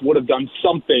picks would have done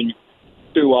something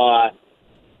to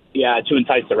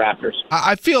entice the Raptors.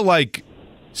 I feel like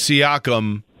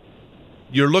Siakam,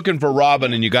 you're looking for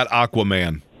Robin and you got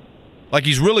Aquaman. Like,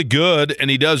 he's really good, and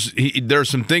there are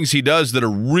some things he does that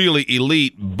are really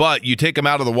elite, but you take him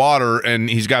out of the water, and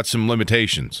he's got some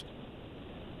limitations.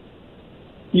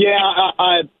 Yeah,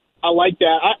 I like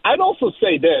that. I'd also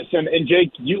say this, and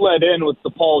Jake, you led in with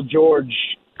the Paul George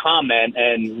comment,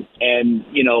 and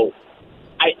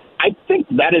I think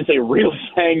that is a real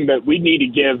thing that we need to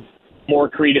give more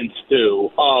credence to,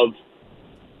 of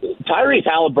Tyrese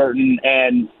Halliburton.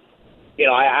 And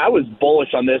I was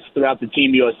bullish on this throughout the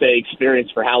Team USA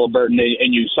experience for Halliburton,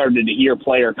 and you started to hear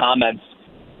player comments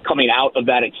coming out of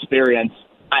that experience.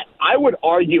 I would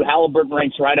argue Halliburton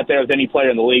ranks right up there with any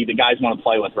player in the league that guys want to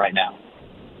play with right now.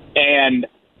 And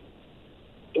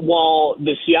while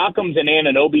the Siakams and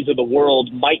Anunobys of the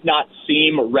world might not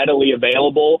seem readily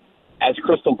available, as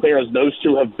crystal clear as those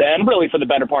two have been really for the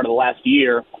better part of the last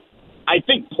year, I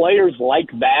think players like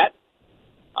that,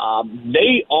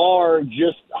 they are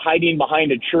just hiding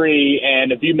behind a tree,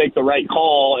 and if you make the right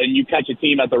call and you catch a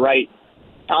team at the right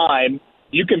time,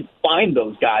 you can find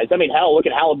those guys. Hell, look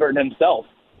at Halliburton himself.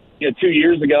 2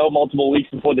 years ago, multiple weeks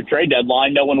before the trade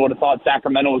deadline, no one would have thought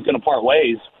Sacramento was going to part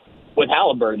ways with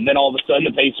Halliburton. Then all of a sudden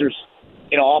the Pacers,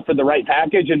 offered the right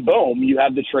package, and boom, you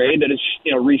have the trade that has,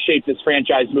 reshaped this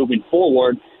franchise moving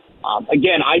forward.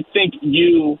 Again, I think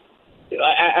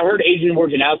I heard Adrian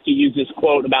Wojnarowski use this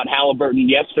quote about Halliburton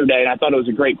yesterday, and I thought it was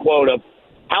a great quote of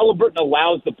Halliburton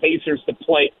allows the Pacers to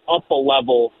play up a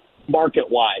level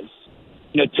market-wise.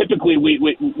 Typically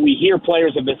we hear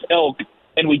players of this ilk,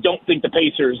 and we don't think the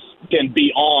Pacers can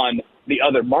be on the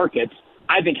other markets.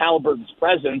 I think Halliburton's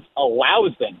presence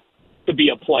allows them to be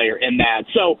a player in that.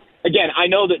 So, again, I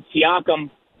know that Siakam,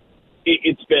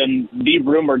 it's been the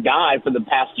rumored guy for the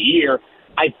past year.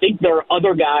 I think there are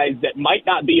other guys that might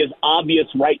not be as obvious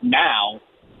right now,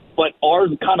 but are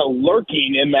kind of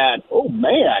lurking in that, oh,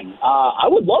 man, I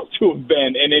would love to have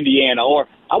been in Indiana, or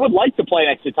I would like to play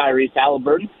next to Tyrese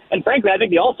Halliburton. And frankly, I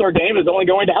think the All-Star game is only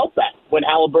going to help that when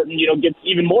Halliburton, gets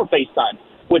even more face time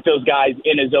with those guys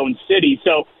in his own city.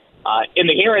 So in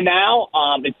the here and now,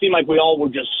 it seemed like we all were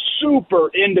just super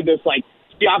into this, like,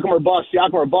 Siakam or bust.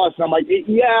 And I'm like,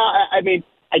 yeah, I mean,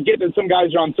 I get that some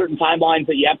guys are on certain timelines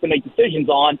that you have to make decisions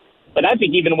on, but I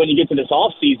think even when you get to this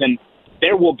offseason,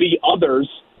 there will be others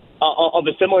of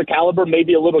a similar caliber,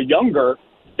 maybe a little younger,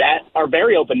 that are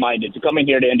very open-minded to coming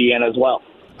here to Indiana as well.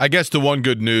 I guess the one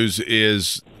good news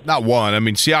is, not one, I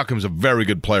mean, Siakam's a very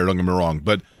good player, don't get me wrong,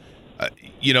 but,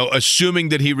 assuming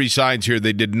that he resigns here,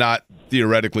 they did not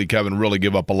theoretically, Kevin, really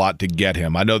give up a lot to get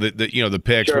him. I know that the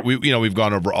picks, sure. We've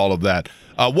gone over all of that.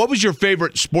 What was your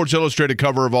favorite Sports Illustrated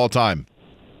cover of all time?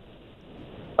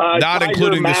 Not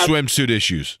including the swimsuit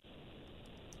issues.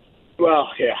 Well,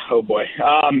 yeah, oh boy.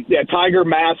 Tiger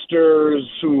Masters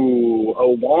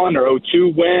 01 or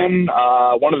 02 win,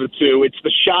 one of the two. It's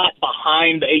the shot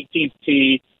behind the 18th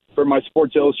tee for my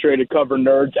Sports Illustrated cover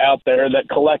nerds out there that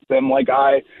collect them like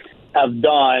I have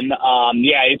done.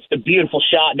 It's the beautiful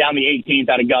shot down the 18th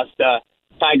at Augusta.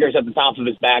 Tiger's at the top of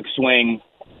his backswing.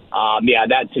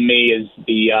 That to me is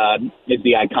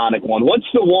the iconic one. What's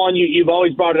the one you've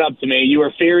always brought it up to me? You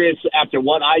were furious after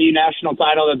what IU national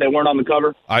title that they weren't on the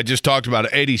cover? I just talked about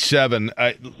it. 87.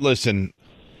 Listen,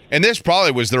 and this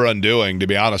probably was their undoing, to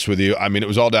be honest with you. I mean, it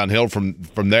was all downhill from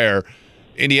there.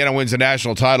 Indiana wins the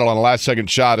national title on a last-second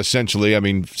shot, essentially. I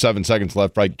mean, 7 seconds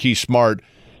left, right? Key Smart.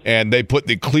 And they put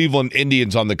the Cleveland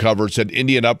Indians on the cover. It said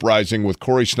Indian Uprising with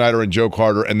Corey Snyder and Joe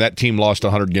Carter, and that team lost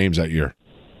 100 games that year.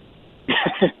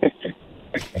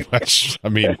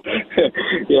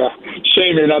 Yeah,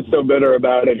 shame you're not so bitter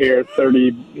about it here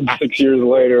 36 years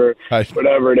later,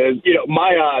 whatever it is.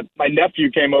 My nephew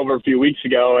came over a few weeks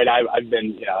ago, and I've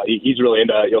been, he's really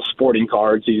into sporting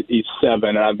cards. He's 7,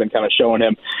 and I've been kind of showing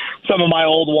him some of my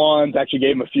old ones. Actually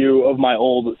gave him a few of my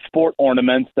old sport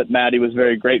ornaments that Maddie was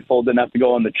very grateful didn't have to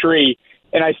go on the tree.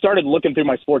 And I started looking through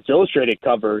my Sports Illustrated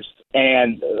covers,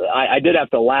 and I did have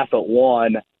to laugh at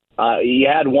one. He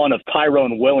had one of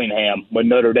Tyrone Willingham when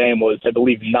Notre Dame was, I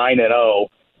believe, 9-0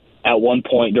 at one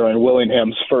point during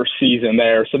Willingham's first season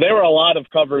there. So there were a lot of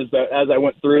covers that, as I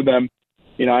went through them,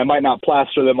 I might not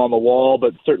plaster them on the wall,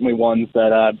 but certainly ones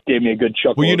that gave me a good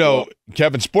chuckle. Well,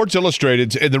 Kevin, Sports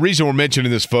Illustrated, and the reason we're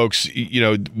mentioning this, folks,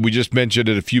 we just mentioned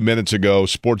it a few minutes ago.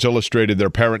 Sports Illustrated, their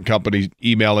parent company,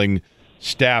 emailing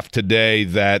staff today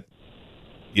that,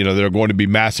 there are going to be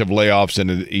massive layoffs, and,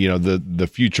 the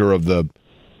future of the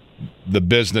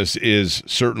business is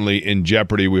certainly in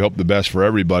jeopardy. We hope the best for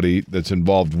everybody that's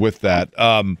involved with that.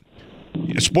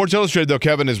 Sports Illustrated, though,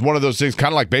 Kevin, is one of those things,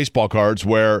 kind of like baseball cards,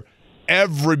 where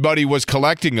everybody was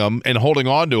collecting them and holding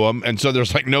on to them, and so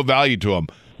there's no value to them.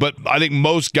 But I think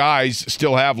most guys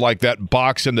still have that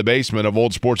box in the basement of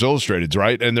old Sports Illustrateds,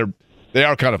 right? And they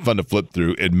are kind of fun to flip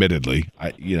through, admittedly.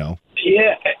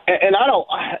 Yeah, and I don't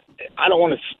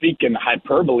want to speak in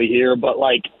hyperbole here, but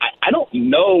I don't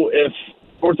know if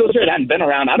Sports Illustrated hadn't been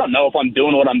around, I don't know if I'm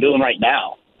doing what I'm doing right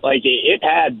now. It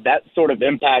had that sort of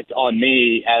impact on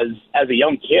me as a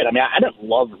young kid. I mean, I didn't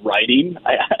love writing.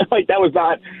 That was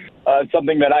not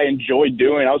something that I enjoyed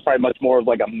doing. I was probably much more of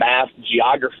a math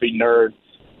geography nerd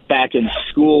back in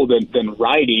school than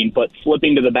writing. But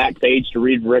flipping to the back page to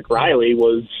read Rick Riley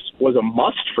was a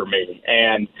must for me.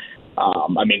 And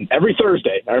every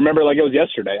Thursday, I remember like it was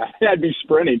yesterday, I'd be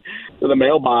sprinting to the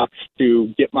mailbox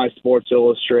to get my Sports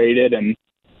Illustrated, and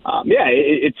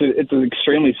it's an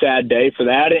extremely sad day for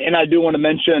that. And I do want to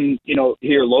mention,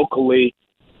 here locally,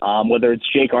 whether it's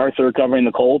Jake Arthur covering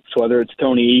the Colts, whether it's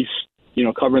Tony East,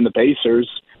 covering the Pacers.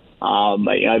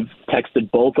 I've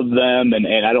texted both of them, and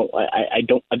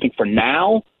I think for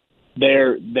now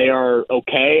they are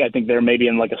okay. I think they're maybe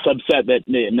in a subset that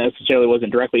necessarily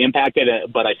wasn't directly impacted,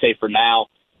 but I say for now,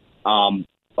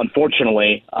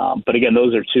 unfortunately. But again,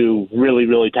 those are two really,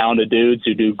 really talented dudes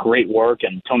who do great work,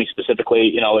 and Tony specifically,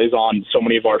 is on so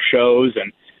many of our shows,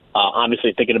 and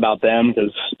obviously thinking about them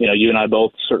because, you and I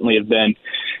both certainly have been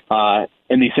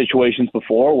in these situations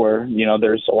before where,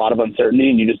 there's a lot of uncertainty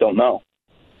and you just don't know.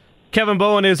 Kevin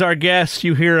Bowen is our guest.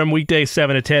 You hear him weekdays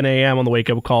 7 to 10 a.m. on the Wake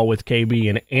Up Call with KB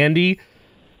and Andy.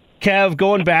 Kev,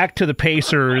 going back to the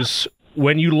Pacers,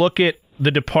 when you look at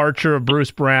the departure of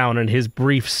Bruce Brown and his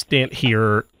brief stint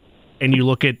here, and you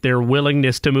look at their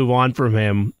willingness to move on from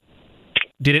him,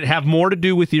 did it have more to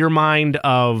do with your mind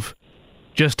of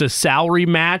just a salary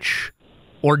match,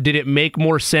 or did it make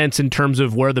more sense in terms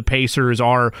of where the Pacers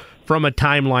are from a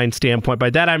timeline standpoint? By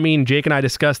that I mean, Jake and I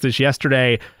discussed this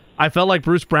yesterday. I felt like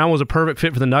Bruce Brown was a perfect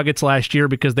fit for the Nuggets last year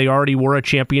because they already were a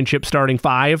championship starting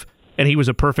five, and he was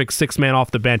a perfect sixth man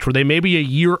off the bench. Were they maybe a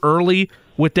year early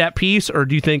with that piece, or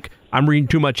do you think I'm reading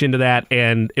too much into that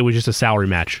and it was just a salary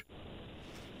match?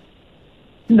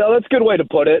 No, that's a good way to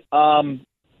put it.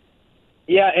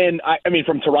 Yeah, and I mean,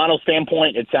 from Toronto's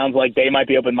standpoint, it sounds like they might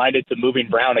be open-minded to moving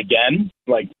Brown again,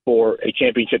 like for a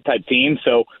championship-type team.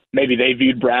 So maybe they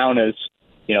viewed Brown as,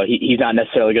 he's not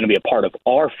necessarily going to be a part of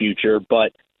our future,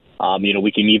 but,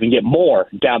 we can even get more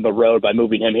down the road by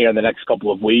moving him here in the next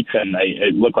couple of weeks. And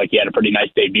it looked like he had a pretty nice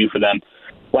debut for them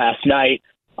last night.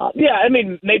 Yeah, I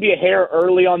mean, maybe a hair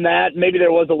early on that. Maybe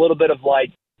there was a little bit of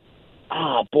like,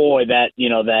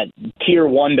 that tier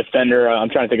one defender. I'm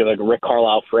trying to think of like a Rick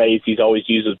Carlisle phrase he's always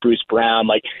used with Bruce Brown.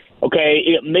 Like, okay,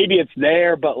 maybe it's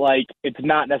there, but like it's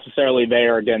not necessarily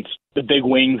there against the big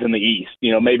wings in the East.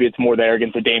 Maybe it's more there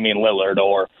against a Damian Lillard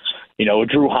or, a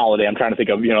Drew Holiday. I'm trying to think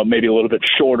of, maybe a little bit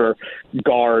shorter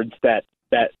guards that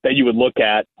you would look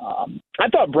at. I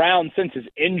thought Brown, since his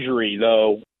injury,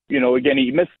 though, again,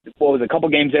 he missed, a couple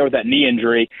games there with that knee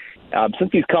injury.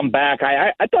 Since he's come back,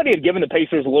 I thought he had given the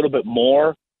Pacers a little bit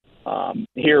more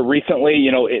here recently.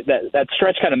 That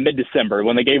stretch kind of mid-December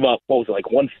when they gave up,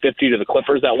 150 to the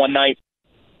Clippers that one night.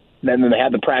 And then they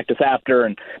had the practice after,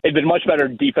 and they've been much better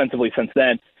defensively since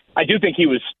then. I do think he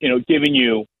was, giving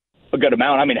you a good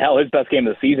amount. I mean, hell, his best game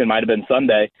of the season might have been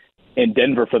Sunday in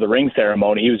Denver for the ring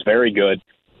ceremony. He was very good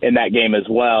in that game as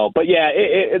well. But yeah,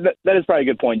 that is probably a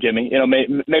good point, Jimmy.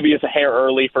 Maybe it's a hair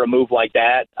early for a move like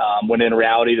that, when in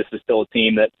reality this is still a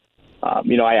team that,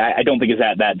 I don't think is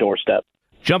at that doorstep.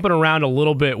 Jumping around a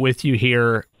little bit with you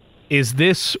here, is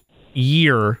this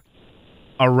year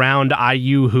around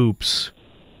IU hoops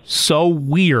so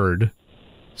weird,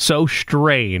 so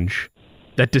strange,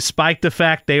 that despite the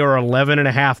fact they are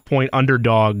 11.5-point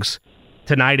underdogs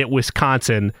tonight at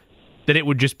Wisconsin, that it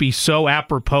would just be so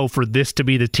apropos for this to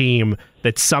be the team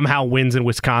that somehow wins in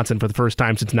Wisconsin for the first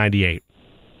time since '98?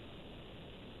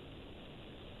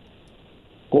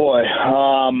 Boy,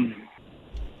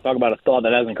 talk about a thought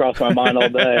that hasn't crossed my mind all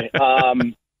day.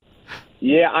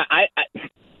 Yeah,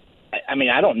 I mean,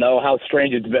 I don't know how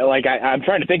strange it's been. Like, I'm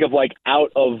trying to think of, like,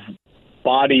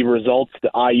 out-of-body results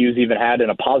that IU's even had in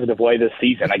a positive way this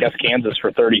season. I guess Kansas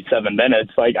for 37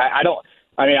 minutes. Like,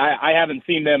 I haven't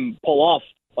seen them pull off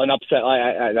an upset.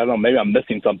 I don't know, maybe I'm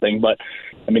missing something, but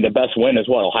I mean, the best win is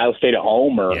what, Ohio State at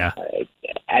home or at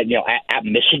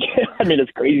Michigan. I mean, as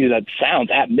crazy as that sounds,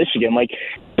 at Michigan. Like,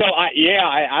 so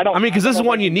I don't. I mean, because this is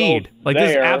one you need. Like,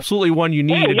 this is absolutely one you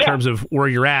need in terms of where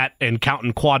you're at and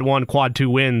counting quad 1, quad 2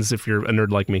 wins if you're a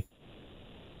nerd like me.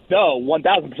 No,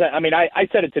 1,000%. I mean, I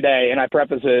said it today, and I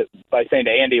preface it by saying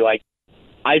to Andy, like,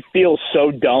 I feel so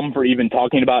dumb for even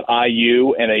talking about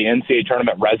IU and a NCAA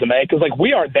tournament resume because, like,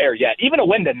 we aren't there yet. Even a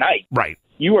win tonight, right?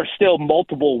 You are still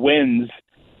multiple wins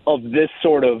of this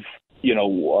sort of,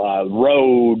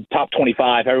 road top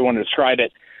 25, however you want to describe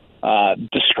it,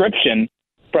 description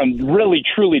from really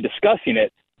truly discussing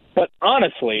it. But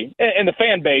honestly, and the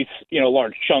fan base, a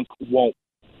large chunk won't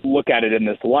look at it in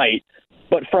this light.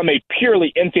 But from a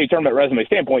purely NCAA tournament resume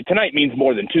standpoint, tonight means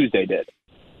more than Tuesday did.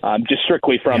 Just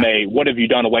strictly from a what have you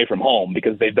done away from home,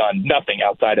 because they've done nothing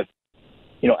outside of,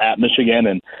 at Michigan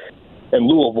and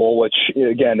Louisville, which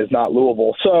again is not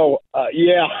Louisville. So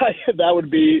that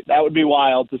would be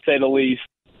wild to say the least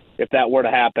if that were to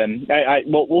happen.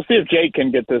 We'll see if Jake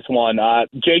can get this one.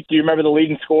 Jake, do you remember the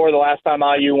leading score the last time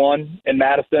IU won in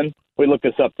Madison? We looked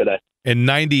this up today. In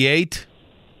 98.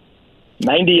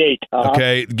 98.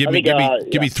 Okay, give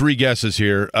me three guesses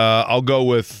here. I'll go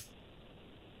with.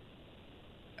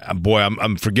 Boy,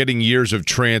 I'm forgetting years of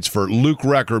transfer. Luke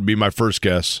Recker would be my first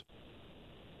guess.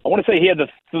 I want to say he had the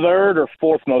third or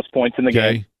fourth most points in the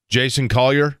game. Jason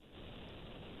Collier?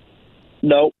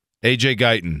 No. A.J.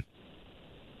 Guyton?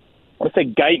 I want to say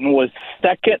Guyton was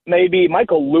second, maybe.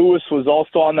 Michael Lewis was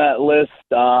also on that list.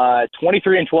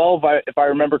 23 and 12, if I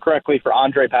remember correctly, for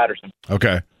Andre Patterson.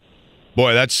 Okay.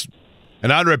 Boy,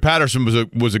 and Andre Patterson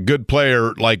was a good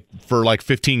player for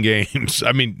 15 games.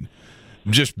 I mean,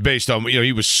 just based on,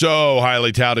 he was so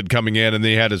highly touted coming in, and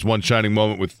then he had his one shining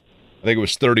moment with I think it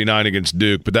was 39 against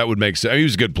Duke, but that would make sense. He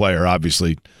was a good player,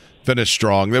 obviously. Finished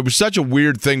strong. There was such a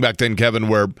weird thing back then, Kevin,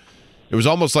 where it was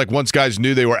almost like once guys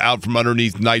knew they were out from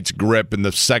underneath Knight's grip in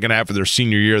the second half of their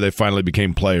senior year, they finally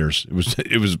became players.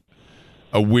 It was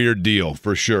a weird deal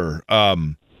for sure.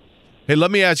 Hey,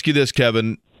 let me ask you this,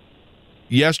 Kevin.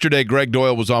 Yesterday, Greg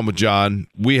Doyle was on with John.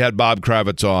 We had Bob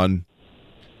Kravitz on.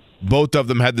 Both of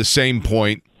them had the same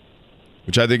point,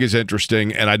 which I think is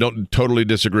interesting, and I don't totally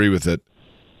disagree with it,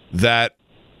 that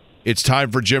it's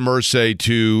time for Jim Irsay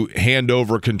to hand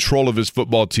over control of his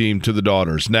football team to the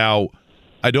daughters. Now,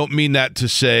 I don't mean that to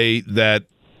say that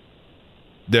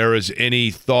there is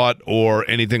any thought or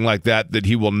anything like that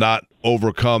he will not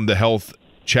overcome the health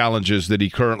challenges that he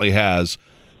currently has.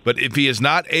 But if he is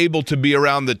not able to be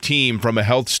around the team from a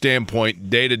health standpoint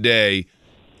day to day,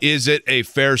 is it a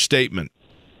fair statement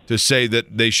to say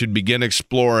that they should begin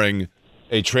exploring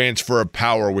a transfer of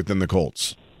power within the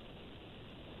Colts?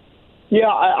 Yeah,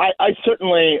 I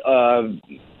certainly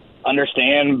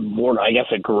understand, or I guess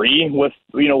agree with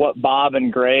what Bob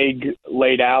and Greg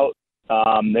laid out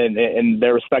in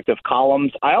their respective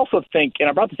columns. I also think, and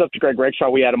I brought this up to Greg Rakestraw,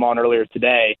 we had him on earlier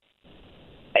today.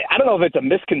 I don't know if it's a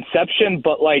misconception,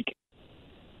 but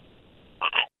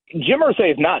Jim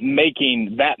Irsay is not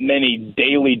making that many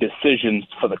daily decisions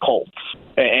for the Colts,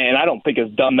 and I don't think has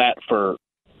done that for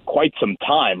quite some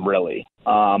time, really.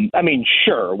 I mean,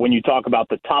 sure, when you talk about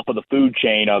the top of the food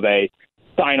chain of a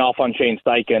sign off on Shane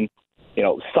Steichen,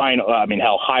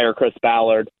 hire Chris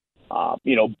Ballard,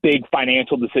 big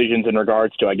financial decisions in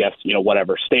regards to, I guess,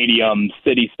 whatever, stadium,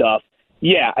 city stuff.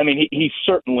 Yeah, I mean, he's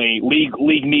certainly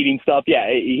league meeting stuff.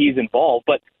 Yeah, he's involved,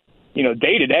 but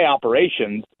day-to-day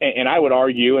operations, and I would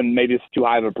argue, and maybe it's too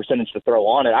high of a percentage to throw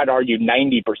on it, I'd argue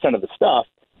 90% of the stuff,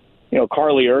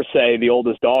 Carly Irsay, the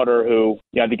oldest daughter, who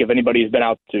I think if anybody has been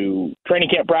out to training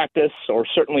camp practice or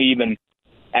certainly even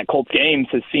at Colts games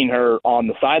has seen her on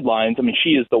the sidelines. I mean,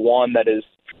 she is the one that is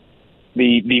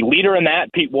the leader in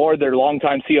that. Pete Ward, their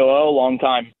longtime COO,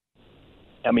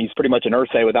 he's pretty much an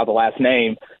Irsay without the last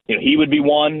name. He would be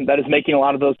one that is making a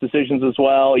lot of those decisions as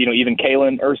well. Even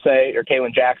Kaylin Irsay, or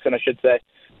Kaylin Jackson, I should say,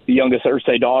 the youngest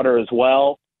Irsay daughter as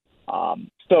well.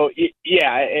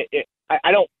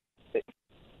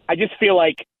 I just feel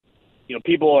like,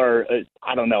 people are,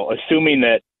 assuming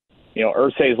that,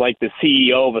 Irsay is like the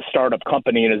CEO of a startup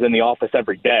company and is in the office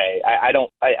every day. I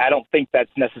don't think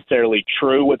that's necessarily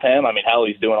true with him. I mean, hell,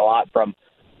 he's doing a lot from,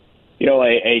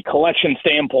 a collection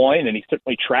standpoint, and he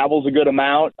certainly travels a good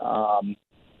amount.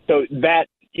 So that,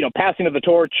 passing of the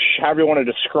torch, however you want to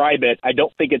describe it, I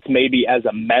don't think it's maybe as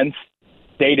immense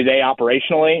day-to-day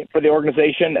operationally for the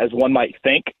organization as one might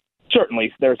think.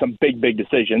 Certainly, there are some big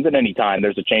decisions, and any time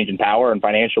there's a change in power and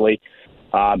financially,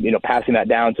 passing that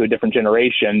down to a different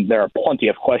generation, there are plenty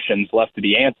of questions left to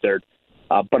be answered.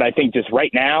 But I think just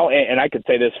right now, and I could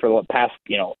say this for the past,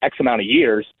 X amount of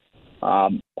years,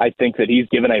 I think that he's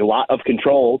given a lot of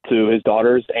control to his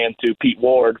daughters and to Pete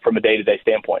Ward from a day-to-day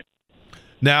standpoint.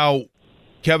 Now,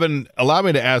 Kevin, allow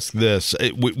me to ask this.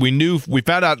 We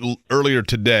found out earlier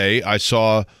today, I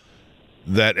saw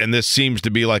that, and this seems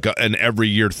to be like an every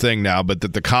year thing now, but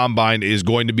that the Combine is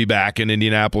going to be back in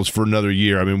Indianapolis for another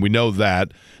year. I mean, we know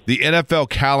that. The NFL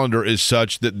calendar is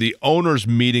such that the owners'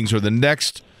 meetings, or the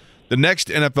next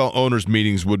NFL owners'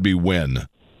 meetings, would be when?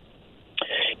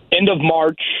 End of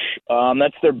March.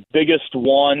 That's their biggest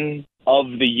one of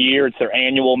the year. It's their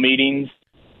annual meetings.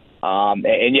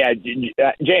 J&B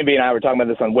and I were talking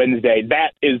about this on Wednesday.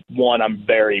 That is one I'm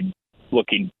very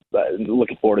looking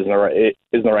forward isn't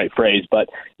the right phrase, but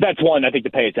that's one I think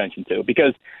to pay attention to,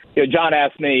 because John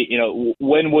asked me,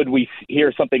 when would we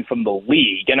hear something from the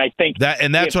league, and I think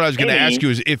that's what I was going to ask you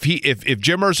is if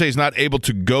Jim Irsay is not able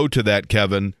to go to that,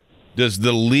 Kevin, does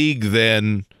the league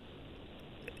then?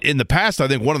 In the past, I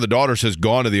think one of the daughters has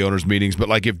gone to the owners' meetings, but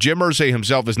if Jim Irsay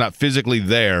himself is not physically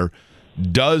there,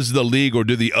 does the league or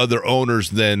do the other owners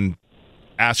then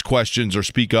ask questions or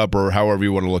speak up, or however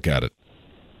you want to look at it?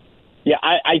 Yeah,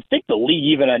 I think the league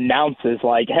even announces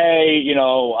hey,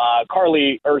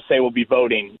 Carly Irsay will be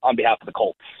voting on behalf of the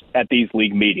Colts at these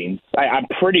league meetings. I'm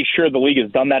pretty sure the league has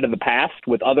done that in the past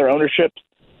with other ownerships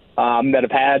that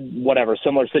have had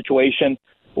similar situation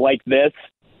like this.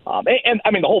 And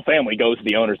I mean, the whole family goes to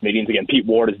the owners' meetings. Again, Pete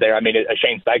Ward is there. I mean,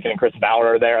 Shane Steichen and Chris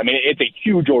Ballard are there. I mean, it's a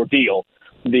huge ordeal,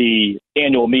 the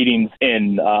annual meetings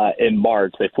in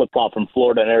March. They flip-flop from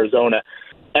Florida and Arizona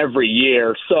every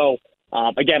year. So,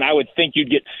 again, I would think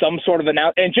you'd get some sort of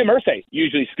announcement. And Jim Irsay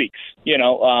usually speaks,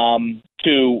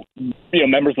 to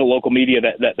members of the local media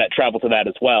that travel to that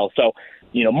as well. So,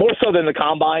 more so than the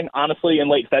Combine, honestly, in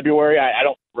late February. I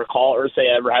don't recall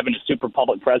Irsay ever having a super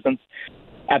public presence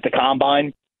at the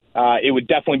Combine. it would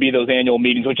definitely be those annual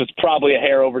meetings, which is probably a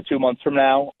hair over 2 months from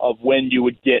now, of when you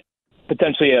would get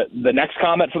potentially the next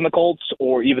comment from the Colts,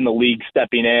 or even the league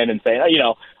stepping in and saying,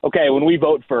 okay, when we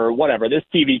vote for whatever, this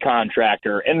TV contract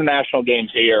or international games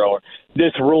here or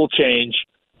this rule change,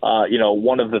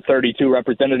 one of the 32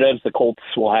 representatives, the Colts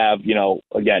will have,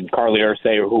 again, Carly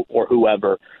Ursay or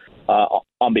whoever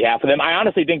on behalf of them. I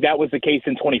honestly think that was the case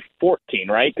in 2014,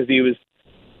 right? Because he was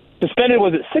suspended,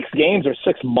 was it 6 games or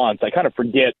 6 months? I kind of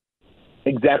forget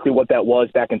exactly what that was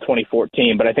back in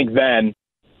 2014, but I think then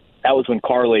that was when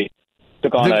Carly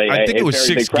took on I think it was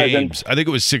 6 games. Presence. I think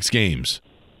it was 6 games.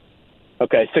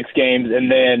 Okay, 6 games,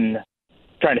 and then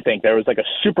trying to think, there was like a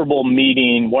Super Bowl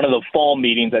meeting. One of the fall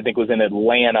meetings, I think, was in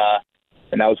Atlanta,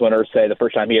 and that was when Ursay, the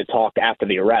first time he had talked after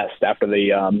the arrest,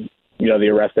 the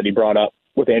arrest that he brought up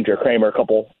with Andrew Kramer a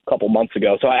couple months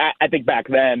ago. So I think back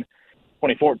then,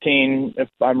 2014, if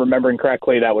I'm remembering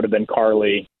correctly, that would have been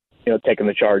Carly, taking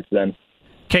the charge then.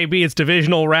 KB, it's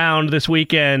divisional round this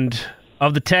weekend.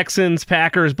 Of the Texans,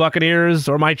 Packers, Buccaneers,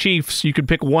 or my Chiefs, you could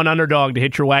pick one underdog to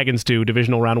hit your wagons to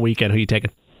divisional round weekend. Who are you taking?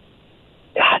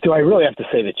 Do I really have to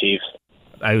say the Chiefs?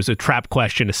 It was a trap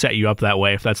question to set you up that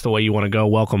way. If that's the way you want to go,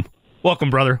 welcome,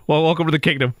 brother. Well, welcome to the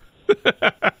kingdom.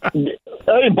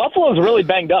 Buffalo's really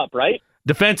banged up, right?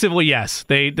 Defensively, yes.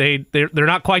 They're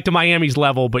not quite to Miami's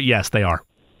level, but yes, they are.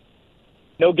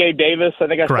 No Gabe Davis, I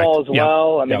think I Correct. saw as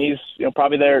well. I mean, he's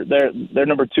probably their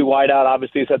number 2 wideout.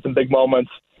 Obviously, he's had some big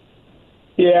moments.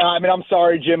 Yeah, I mean, I'm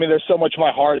sorry, Jimmy. There's so much in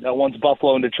my heart that wants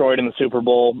Buffalo and Detroit in the Super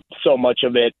Bowl, so much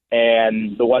of it,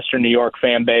 and the Western New York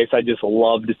fan base, I just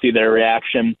love to see their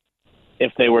reaction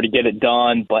if they were to get it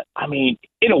done. But, I mean,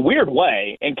 in a weird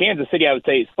way, in Kansas City, I would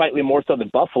say slightly more so than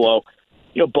Buffalo,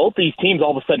 both these teams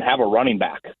all of a sudden have a running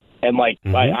back. And,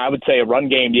 I would say a run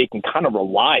game you can kind of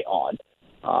rely on.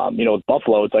 With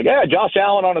Buffalo, it's like, Josh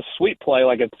Allen on a sweep play,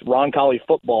 like it's Ron Colley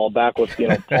football back with,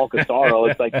 Paul Casaro.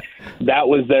 It's like that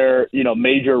was their,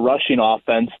 major rushing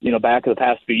offense, back in the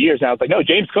past few years. Now it's like, no,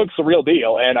 James Cook's the real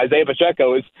deal, and Isaiah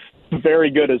Pacheco is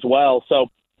very good as well. So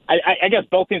I guess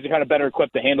both teams are kind of better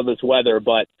equipped to handle this weather,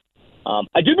 but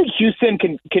I do think Houston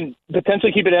can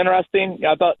potentially keep it interesting.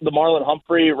 I thought the Marlon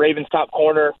Humphrey, Ravens top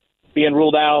corner, being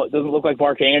ruled out. It doesn't look like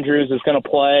Mark Andrews is going to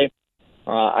play.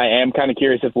 I am kind of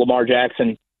curious if Lamar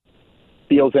Jackson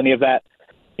feels any of that,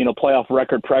 playoff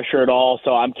record pressure at all.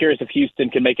 So I'm curious if Houston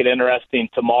can make it interesting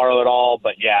tomorrow at all.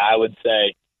 But, yeah, I would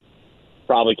say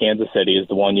probably Kansas City is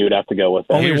the one you would have to go with.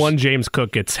 Only one James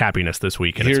Cook gets happiness this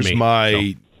week, and it's me.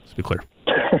 Let's be clear.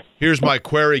 Here's my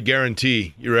query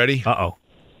guarantee. You ready? Uh-oh.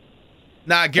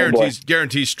 Nah,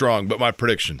 guarantee's strong, but my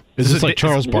prediction. Is this like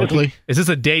Charles Barkley? Is this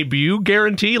a debut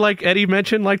guarantee, like Eddie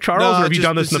mentioned, like Charles, or have you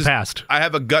done this in the past? I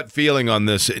have a gut feeling on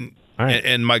this,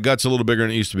 and my gut's a little bigger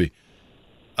than it used to be.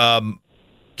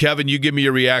 Kevin, you give me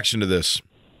your reaction to this.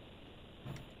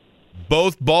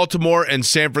 Both Baltimore and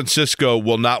San Francisco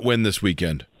will not win this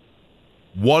weekend.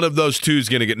 One of those two is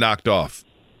going to get knocked off.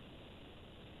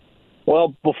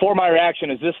 Well, before my reaction,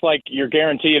 is this like your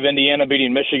guarantee of Indiana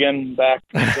beating Michigan back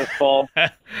this fall?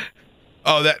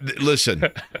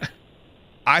 Listen,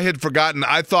 I had forgotten.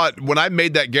 I thought when I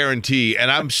made that guarantee, and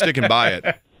I'm sticking by it,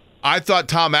 I thought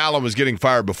Tom Allen was getting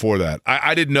fired before that.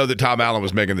 I didn't know that Tom Allen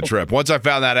was making the trip. Once I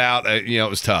found that out, it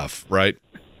was tough, right?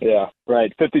 Yeah,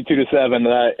 right. 52-7.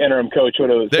 The interim coach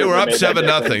would have. They were up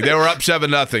 7-0. They were up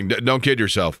 7-0. Don't kid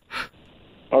yourself.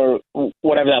 Or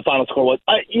whatever that final score was.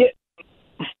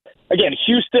 Again,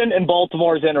 Houston and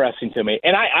Baltimore is interesting to me,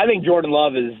 and I think Jordan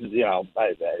Love is,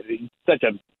 such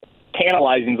a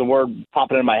tantalizing is the word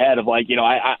popping in my head of I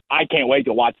can't wait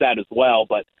to watch that as well.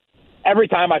 But every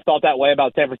time I felt that way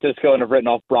about San Francisco and have written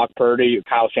off Brock Purdy,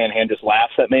 Kyle Shanahan just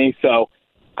laughs at me. So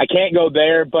I can't go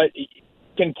there. But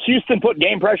can Houston put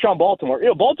game pressure on Baltimore?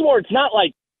 Baltimore, it's not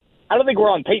like I don't think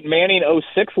we're on Peyton Manning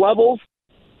 06 levels.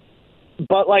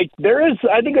 But I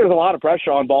think there's a lot of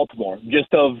pressure on Baltimore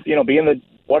just of being the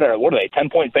what are they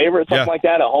 10-point favorites, something like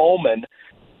that at home, and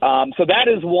so that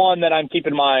is one that I'm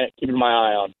keeping my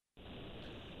eye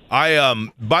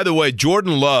on. By the way,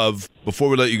 Jordan Love. Before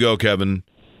we let you go, Kevin,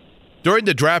 during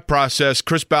the draft process,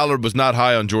 Chris Ballard was not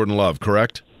high on Jordan Love,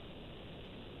 correct?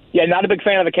 Yeah, not a big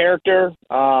fan of the character.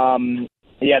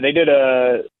 They had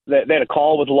a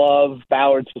call with Love,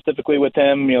 Ballard specifically with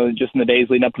him, just in the days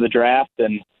leading up to the draft,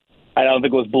 and I don't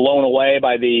think it was blown away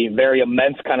by the very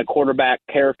immense kind of quarterback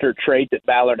character trait that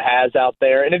Ballard has out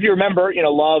there. And if you remember,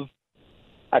 Love,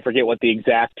 I forget what the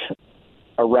exact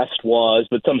arrest was,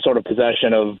 but some sort of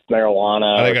possession of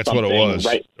marijuana. I think that's what it was,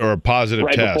 right? Or a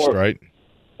positive test, right?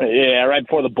 Yeah, right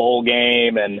before the bowl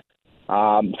game, and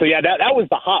So, yeah, that was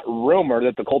the hot rumor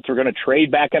that the Colts were going to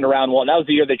trade back into round one. That was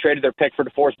the year they traded their pick for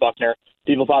DeForest Buckner.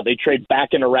 People thought they'd trade back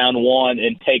into round one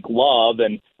and take Love,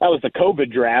 and that was the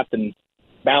COVID draft, and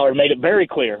Ballard made it very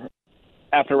clear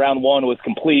after round one was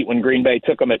complete when Green Bay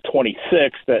took him at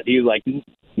 26 that he was like,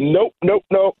 nope,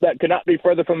 that could not be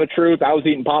further from the truth. I was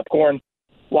eating popcorn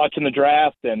watching the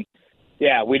draft, and,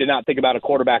 yeah, we did not think about a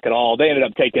quarterback at all. They ended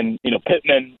up taking,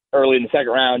 Pittman early in the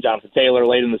second round, Jonathan Taylor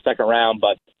late in the second round,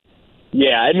 but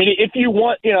yeah, I mean, if you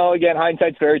want, again,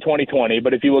 hindsight's very 20/20,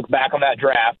 but if you look back on that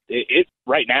draft, it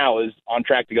right now is on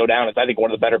track to go down as, I think,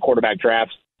 one of the better quarterback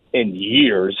drafts in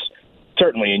years,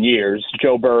 certainly in years.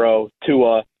 Joe Burrow,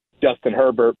 Tua, Justin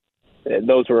Herbert,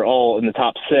 those were all in the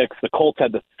top 6. The Colts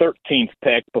had the 13th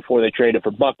pick before they traded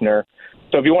for Buckner.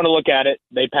 So if you want to look at it,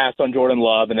 they passed on Jordan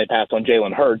Love and they passed on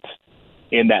Jalen Hurts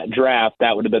in that draft.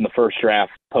 That would have been the first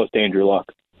draft post-Andrew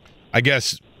Luck. I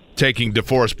guess taking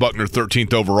DeForest Buckner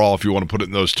 13th overall, if you want to put it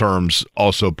in those terms,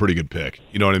 also a pretty good pick.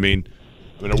 You know what I mean?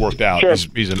 It worked out. Sure.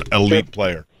 He's an elite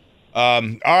player. All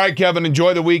right, Kevin,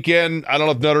 enjoy the weekend. I don't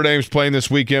know if Notre Dame's playing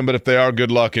this weekend, but if they are,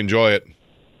 good luck. Enjoy it.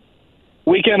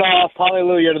 Weekend off.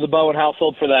 Hallelujah to the Bowen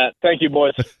household for that. Thank you,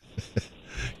 boys.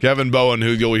 Kevin Bowen, who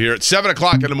you'll hear at 7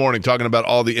 o'clock in the morning, talking about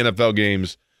all the NFL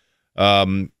games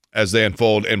as they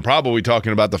unfold, and probably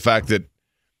talking about the fact that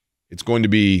it's going to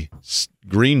be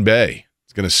Green Bay.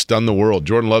 It's going to stun the world.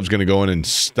 Jordan Love's going to go in and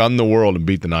stun the world and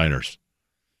beat the Niners.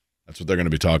 That's what they're going to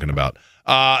be talking about.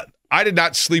 I did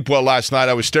not sleep well last night.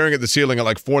 I was staring at the ceiling at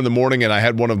like 4 in the morning, and I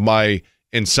had one of my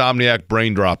insomniac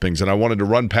brain droppings, and I wanted to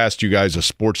run past you guys a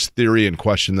sports theory and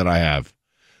question that I have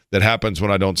that happens when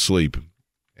I don't sleep.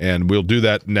 And we'll do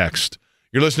that next.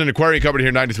 You're listening to Query Covered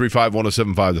here, 93.5,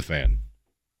 107.5 The Fan.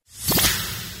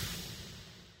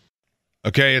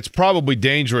 Okay, it's probably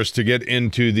dangerous to get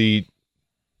into the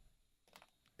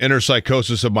inner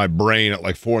psychosis of my brain at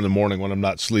like 4 in the morning when I'm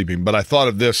not sleeping. But I thought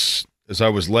of this as I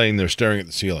was laying there staring at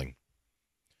the ceiling.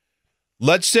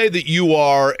 Let's say that you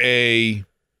are a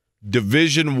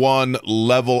Division I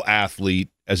level athlete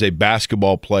as a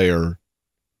basketball player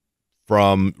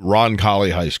from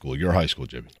Roncalli High School, your high school,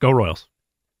 Jimmy. Go Royals.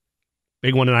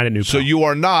 Big one tonight at New. So you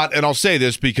are not, and I'll say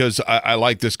this because I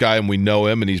like this guy and we know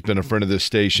him and he's been a friend of this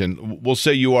station. We'll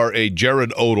say you are a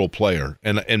Jared Odell player.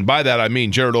 And by that I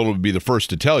mean Jared Odell would be the first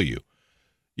to tell you.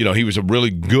 He was a really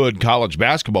good college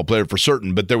basketball player for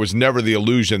certain, but there was never the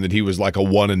illusion that he was like a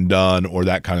one and done or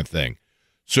that kind of thing.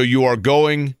 So you are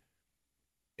going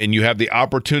and you have the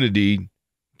opportunity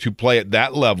to play at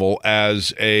that level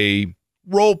as a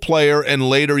role player and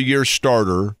later year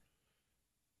starter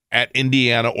at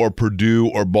Indiana or Purdue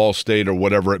or Ball State or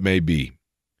whatever it may be.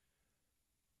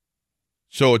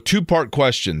 So a two-part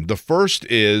question. The first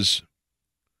is,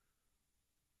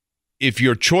 if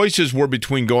your choices were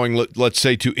between going, let's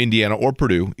say, to Indiana or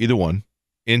Purdue, either one,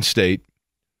 in-state,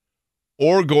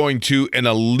 or going to an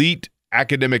elite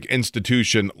academic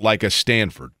institution like a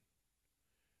Stanford,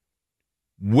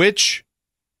 which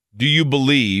do you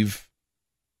believe,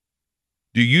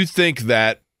 do you think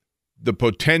that the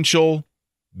potential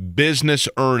business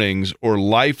earnings or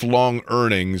lifelong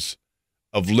earnings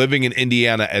of living in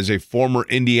Indiana as a former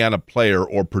Indiana player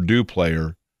or Purdue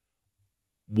player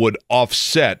would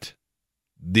offset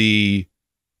the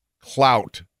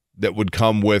clout that would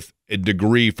come with a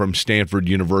degree from Stanford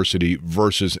University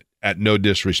versus, at no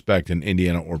disrespect, in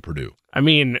Indiana or Purdue? I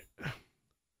mean,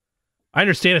 I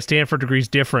understand a Stanford degree is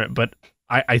different, but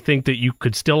I think that you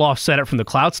could still offset it from the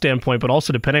clout standpoint, but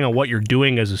also depending on what you're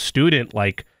doing as a student.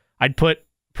 Like, I'd put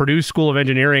Purdue School of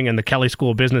Engineering and the Kelly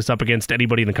School of Business up against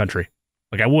anybody in the country.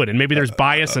 Like, I would, and maybe there's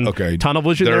bias and tunnel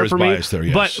vision there for me. There is bias there,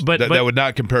 yes. But that would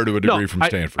not compare to a degree from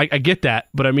Stanford. I get that,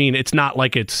 but I mean, it's not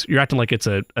like you're acting like it's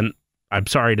I'm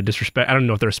sorry to disrespect, I don't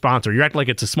know if they're a sponsor. You're acting like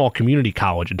it's a small community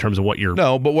college in terms of what you're.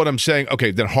 No, but what I'm saying,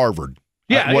 okay, then Harvard.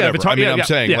 Yeah, whatever. I'm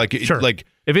saying, sure.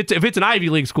 If it's an Ivy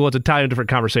League school, it's a entirely different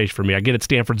conversation for me. I get it,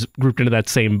 Stanford's grouped into that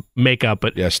same makeup,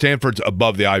 but yeah, Stanford's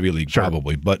above the Ivy League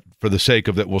probably, but for the sake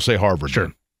of that, we'll say Harvard.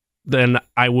 Sure. Then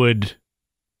I'm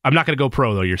not going to go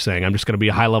pro though. You're saying I'm just going to be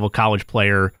a high level college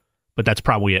player, but that's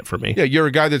probably it for me. Yeah, you're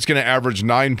a guy that's going to average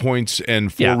 9 points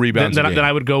and 4 rebounds. Then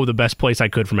I would go the best place I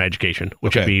could for my education,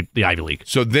 which would be the Ivy League.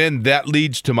 So then that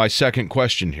leads to my second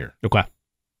question here. Okay.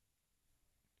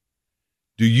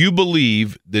 Do you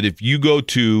believe that if you go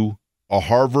to a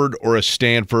Harvard or a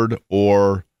Stanford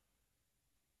or,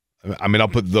 I mean, I'll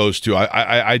put those two.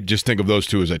 I just think of those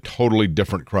two as a totally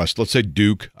different crust. Let's say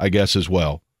Duke, I guess, as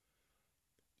well.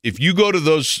 If you go to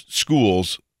those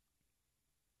schools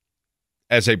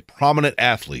as a prominent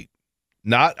athlete,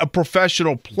 not a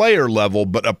professional player level,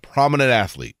 but a prominent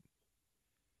athlete,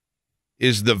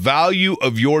 is the value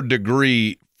of your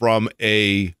degree from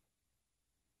a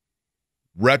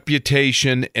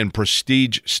reputation and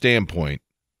prestige standpoint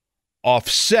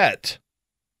offset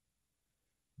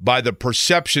by the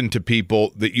perception to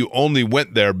people that you only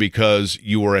went there because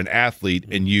you were an athlete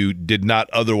and you did not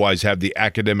otherwise have the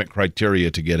academic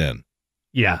criteria to get in.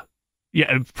 Yeah.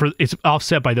 Yeah, it's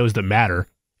offset by those that matter.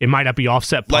 It might not be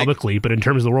offset publicly, but in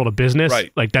terms of the world of business,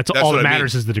 right. like that's all that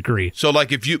matters is the degree. So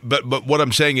like if you but what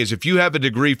I'm saying is if you have a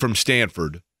degree from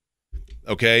Stanford,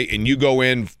 okay, and you go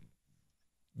in,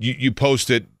 you post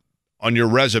it on your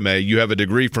resume, you have a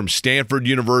degree from Stanford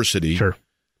University. Sure.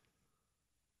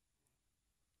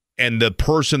 And the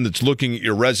person that's looking at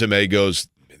your resume goes,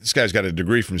 this guy's got a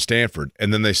degree from Stanford.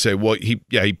 And then they say, well, he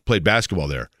played basketball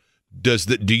there.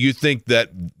 Do you think that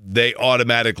they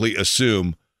automatically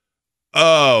assume,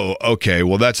 oh, okay,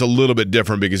 well, that's a little bit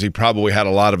different because he probably had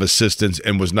a lot of assistants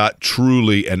and was not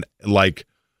truly and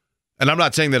I'm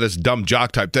not saying that it's dumb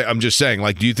jock type thing. I'm just saying,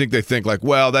 like, do you think they think like,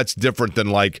 well, that's different than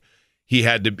like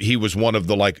he was one of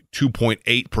the like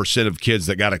 2.8% of kids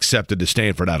that got accepted to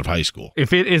Stanford out of high school?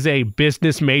 If it is a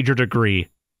business major degree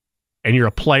and you're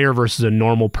a player versus a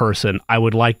normal person, I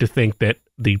would like to think that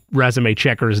the resume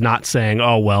checker is not saying,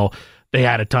 oh, well, they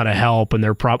had a ton of help and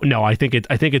they're probably no, I think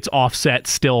it's offset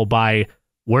still by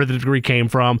where the degree came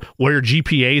from, where your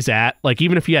GPA's at. Like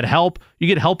even if you had help, you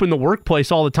get help in the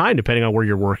workplace all the time, depending on where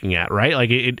you're working at, right? Like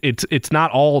it's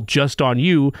not all just on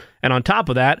you. And on top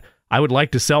of that, I would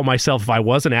like to sell myself if I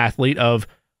was an athlete of,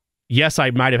 yes,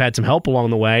 I might have had some help along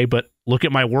the way, but look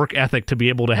at my work ethic to be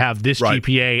able to have this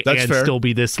GPA and fair. Still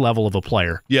be this level of a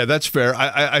player. Yeah, that's fair.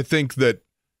 I think that,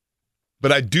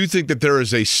 but I do think that there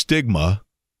is a stigma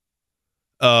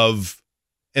of,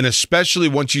 and especially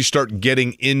once you start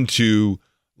getting into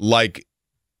like,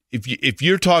 if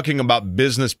you're talking about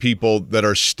business people that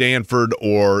are Stanford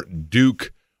or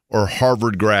Duke or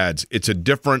Harvard grads, it's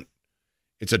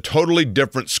a totally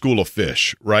different school of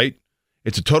fish, right?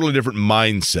 It's a totally different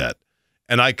mindset.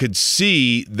 And I could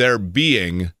see there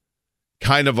being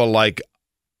kind of a like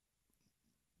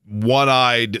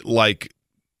one-eyed like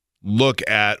look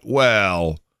at,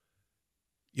 well,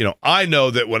 you know, I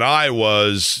know that when I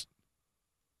was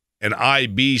an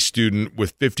IB student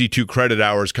with 52 credit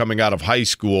hours coming out of high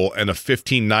school and a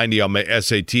 1590 on my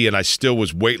SAT and I still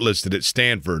was waitlisted at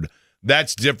Stanford,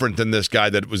 that's different than this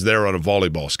guy that was there on a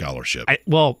volleyball scholarship.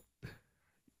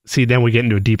 See, then we get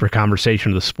into a deeper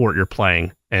conversation of the sport you're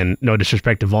playing, and no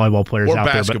disrespect to volleyball players or out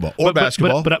basketball,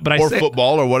 there, or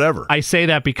football or whatever. I say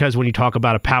that because when you talk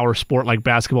about a power sport like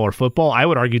basketball or football, I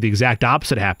would argue the exact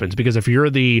opposite happens, because if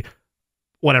you're the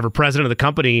president of the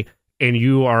company and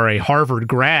you are a Harvard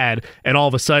grad, and all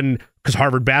of a sudden, because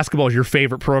Harvard basketball is your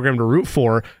favorite program to root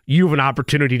for, you have an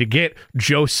opportunity to get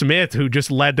Joe Smith, who just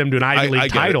led them to an Ivy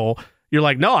League title. You're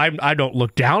like, no, I don't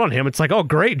look down on him. It's like, oh,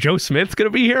 great, Joe Smith's going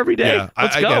to be here every day. Yeah,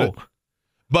 Let's go. Get it.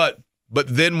 But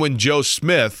then when Joe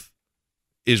Smith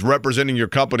is representing your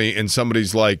company and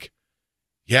somebody's like,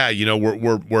 yeah, you know,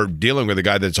 we're dealing with a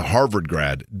guy that's a Harvard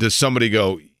grad, does somebody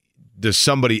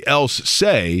else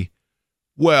say,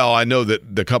 well, I know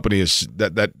that the company is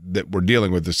that we're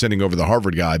dealing with is sending over the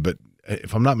Harvard guy, but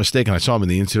if I'm not mistaken, I saw him in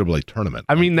the NCAA tournament.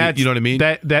 I mean, you know what I mean?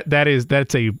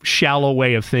 That's a shallow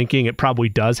way of thinking. It probably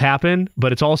does happen,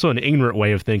 but it's also an ignorant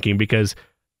way of thinking, because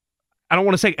I don't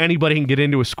want to say anybody can get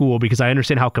into a school, because I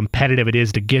understand how competitive it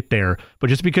is to get there. But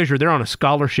just because you're there on a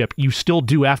scholarship, you still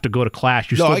do have to go to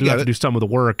class. You still do have to do some of the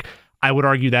work. I would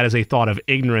argue that is a thought of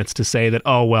ignorance to say that,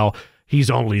 oh, well, he's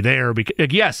only there because,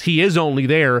 yes, he is only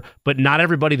there, but not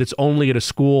everybody that's only at a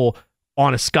school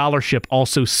on a scholarship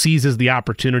also seizes the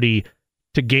opportunity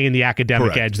to gain the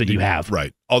academic edge that you have.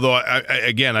 Right. Although,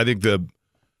 I think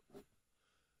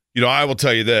I will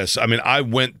tell you this. I mean, I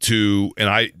went to,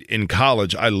 in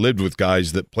college, I lived with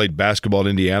guys that played basketball in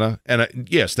Indiana. And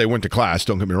yes, they went to class,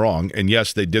 don't get me wrong. And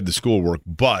yes, they did the schoolwork,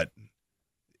 but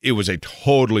it was a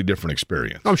totally different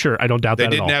experience. I'm sure. I don't doubt that at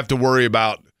all. They didn't have to worry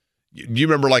about, do you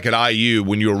remember like at IU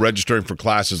when you were registering for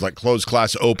classes, like closed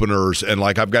class openers, and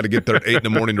like I've got to get there at 8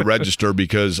 a.m. to register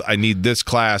because I need this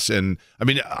class. And I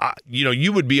mean,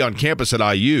 you would be on campus at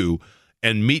IU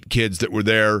and meet kids that were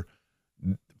there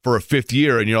for a fifth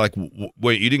year, and you're like,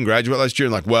 wait, you didn't graduate last year?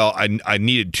 And like, well, I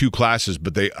needed 2 classes,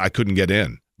 but I couldn't get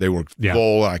in. They were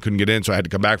full, and I couldn't get in, so I had to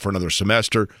come back for another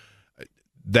semester.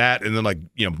 That, and then like,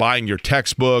 buying your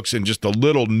textbooks and just the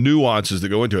little nuances that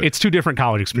go into it. It's 2 different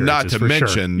college experiences.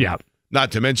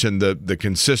 Not to mention the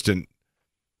consistent,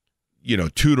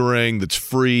 tutoring that's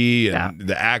free, and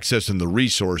the access and the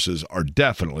resources are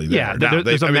definitely there. Yeah,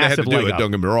 there's a massive they had to do leg it. up.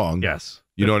 Don't get me wrong. Yes,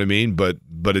 you know what I mean. But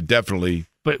it definitely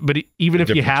But even if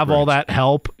you have all that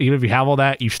help, even if you have all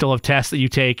that, you still have tests that you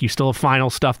take, you still have final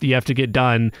stuff that you have to get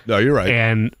done. No, you're right.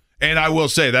 And I will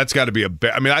say that's got to be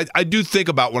I do think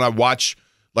about when I watch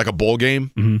like a bowl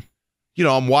game,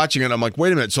 I'm watching it, I'm like,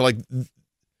 wait a minute. So like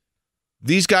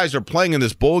these guys are playing in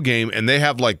this bowl game and they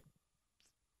have like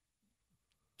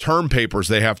term papers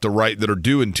they have to write that are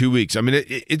due in 2 weeks. I mean,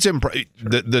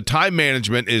 the time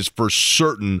management is for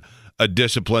certain a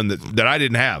discipline that I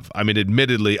didn't have. I mean,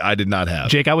 admittedly, I did not have.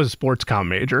 Jake, I was a sports comm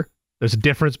major. There's a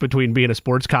difference between being a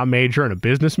sports comm major and a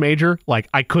business major. Like,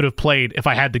 I could have played, if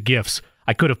I had the gifts,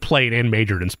 I could have played and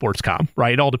majored in sports comm,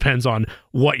 right? It all depends on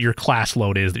what your class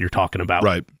load is that you're talking about.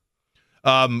 Right.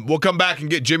 We'll come back and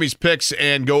get Jimmy's picks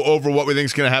and go over what we think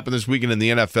is going to happen this weekend in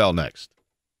the NFL next.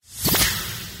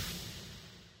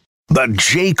 The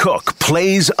Jay Cook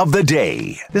Plays of the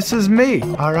Day. This is me,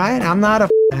 all right? I'm not a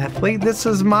athlete. This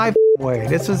is my way.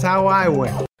 This is how I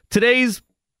win. Today's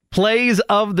Plays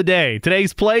of the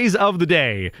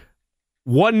Day.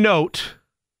 One note,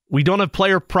 we don't have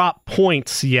player prop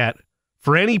points yet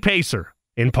for any Pacer,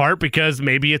 in part because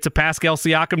maybe it's a Pascal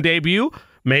Siakam debut.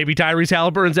 Maybe Tyrese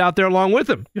Halliburton's out there along with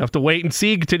him. You have to wait and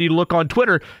see, continue to look on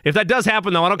Twitter. If that does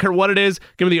happen, though, I don't care what it is,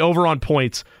 give me the over on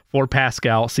points for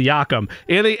Pascal Siakam.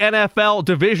 In the NFL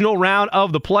divisional round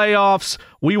of the playoffs,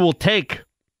 we will take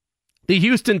the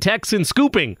Houston Texans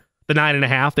scooping the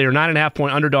 9.5. They are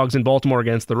 9.5-point underdogs in Baltimore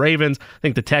against the Ravens. I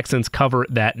think the Texans cover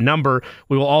that number.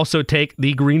 We will also take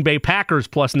the Green Bay Packers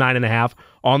plus 9.5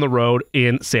 on the road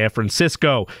in San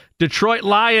Francisco. Detroit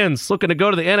Lions looking to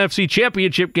go to the NFC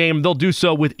Championship game. They'll do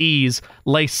so with ease.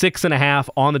 Lay 6.5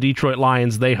 on the Detroit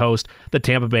Lions. They host the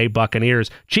Tampa Bay Buccaneers.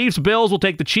 Chiefs Bills will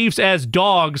take the Chiefs as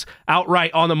dogs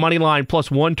outright on the money line. Plus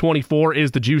 124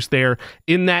 is the juice there.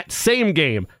 In that same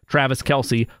game, Travis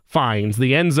Kelce finds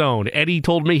the end zone. Eddie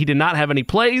told me he did not have any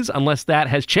plays unless that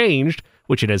has changed,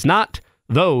 which it has not.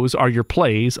 Those are your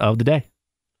plays of the day.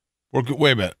 Wait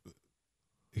a minute.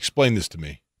 Explain this to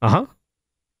me. Uh-huh.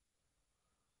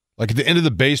 Like at the end of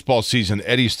the baseball season,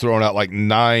 Eddie's throwing out like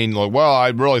 9. Like, well, I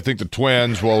really think the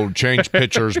Twins will change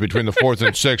pitchers between the 4th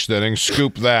and 6th inning.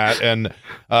 Scoop that, and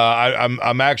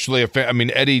I'm actually a fan. I mean,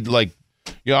 Eddie, like,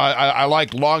 I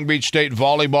like Long Beach State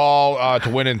volleyball to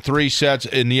win in 3 sets,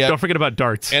 and yet don't forget about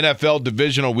darts. NFL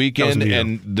divisional weekend,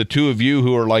 and the two of you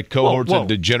who are like cohorts of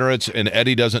degenerates, and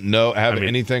Eddie doesn't have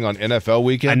anything on NFL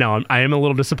weekend. I know I am a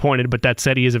little disappointed, but that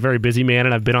said, he is a very busy man,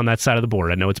 and I've been on that side of the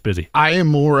board. I know it's busy. I am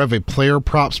more of a player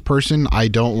props person. I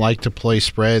don't like to play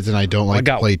spreads, and I don't like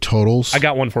to play totals. I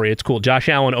got one for you. It's cool. Josh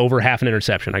Allen over half an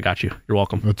interception. I got you. You're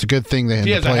welcome. It's a good thing they had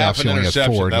the playoffs. He only had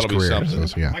 4 in his career.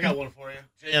 So, yeah. I got one for you.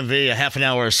 JMV, a half an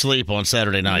hour of sleep on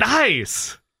Saturday night.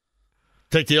 Nice.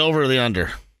 Take the over or the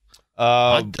under?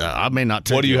 I may not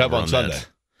take. What do you the have over on Sunday?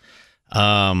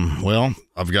 Well,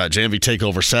 I've got JMV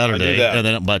Takeover Saturday, and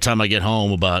then by the time I get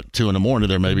home about 2 a.m,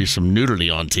 there may be some nudity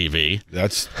on TV.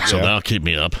 That'll keep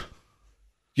me up.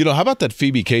 How about that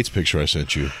Phoebe Cates picture I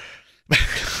sent you?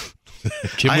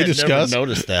 Can we discuss? I never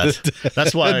noticed that.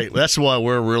 That's why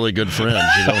we're really good friends.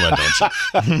 You know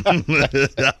that,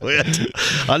 don't you?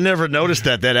 I never noticed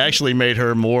that. That actually made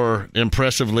her more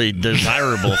impressively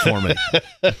desirable for me.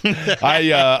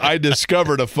 I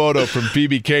discovered a photo from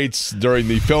Phoebe Cates during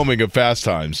the filming of Fast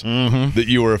Times that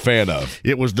you were a fan of.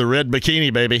 It was the red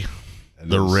bikini, baby.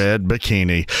 The red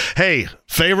bikini. Hey,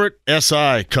 favorite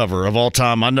SI cover of all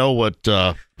time. I know what.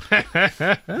 Are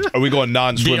we going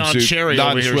non-swimsuit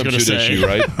issue,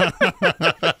 right?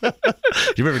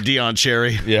 You remember Deion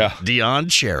Cherry? Yeah. Deion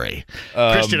Cherry.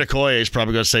 Christian Okoye is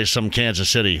probably going to say some Kansas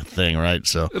City thing, right?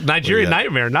 So Nigerian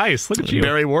Nightmare. Nice. Look at you.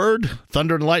 Barry Word.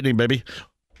 Thunder and Lightning, baby.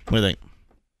 What do you think?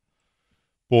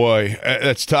 Boy,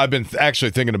 I've been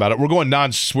actually thinking about it. We're going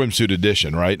non-swimsuit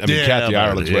edition, right? I mean, Kathy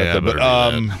Ireland's with it. But,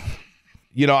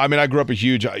 I grew up a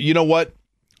huge – you know what?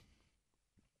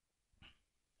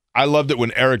 I loved it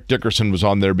when Eric Dickerson was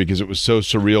on there because it was so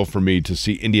surreal for me to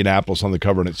see Indianapolis on the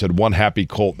cover and it said one happy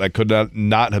Colt. That could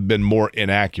not have been more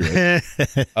inaccurate.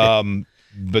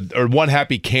 Or one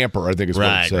happy camper, I think is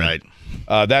what it said.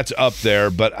 Right. That's up there.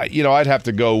 But, I'd have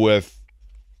to go with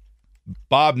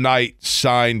Bob Knight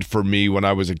signed for me when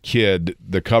I was a kid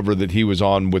the cover that he was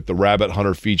on with the Rabbit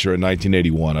Hunter feature in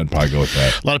 1981. I'd probably go with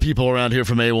that. A lot of people around here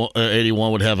from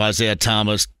 81 would have Isaiah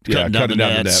Thomas cutting down the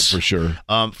net for sure.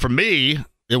 For me,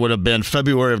 it would have been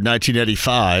February of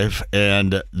 1985,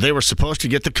 and they were supposed to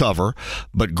get the cover,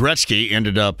 but Gretzky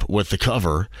ended up with the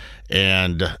cover,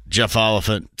 and Jeff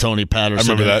Oliphant, Tony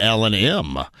Patterson, and Ellen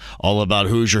M. all about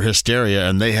Hoosier hysteria,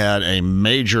 and they had a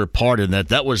major part in that.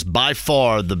 That was by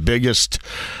far the biggest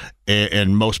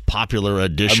and most popular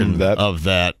edition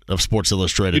of Sports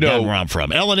Illustrated. Down where I'm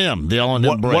from, L&M, the L&M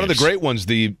Braves. One of the great ones,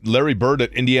 the Larry Bird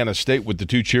at Indiana State with the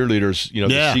two cheerleaders.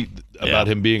 About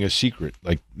him being a secret,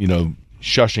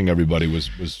 shushing everybody was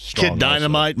strong. Kid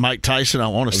Dynamite, also. Mike Tyson. I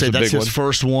want to say that's his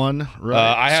first one.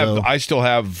 Right? I still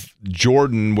have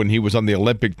Jordan when he was on the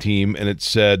Olympic team, and it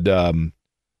said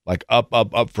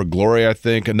up for glory. I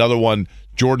think another one,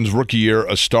 Jordan's rookie year,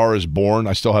 A Star Is Born.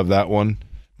 I still have that one.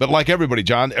 But like everybody,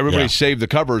 John, everybody saved the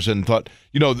covers and thought,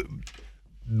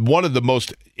 one of the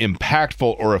most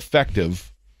impactful or effective.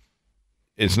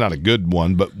 It's not a good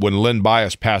one, but when Len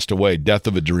Bias passed away, Death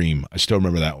of a Dream. I still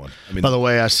remember that one. By the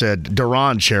way, I said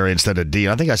Deron Cherry instead of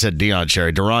Dion. I think I said Dion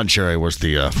Cherry. Deron Cherry was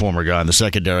the former guy in the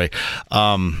secondary,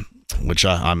 which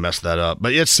I messed that up.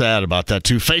 But it's sad about that,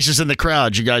 too. Faces in the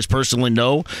crowd. You guys personally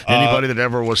know anybody that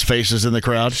ever was Faces in the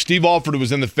crowd? Steve Alford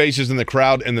was in the Faces in the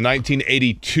crowd in the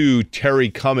 1982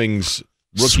 Terry Cummings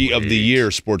Rookie of the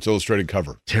Year Sports Illustrated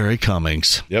cover. Terry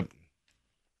Cummings. Yep.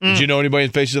 Did you know anybody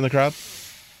in Faces in the crowd?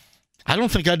 I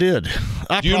don't think I did.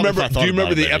 Do you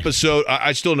remember the episode?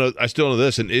 I still know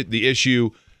this, and the issue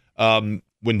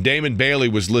when Damon Bailey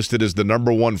was listed as the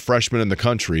number one freshman in the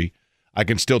country. I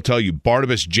can still tell you,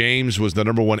 Barnabas James was the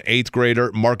number one 8th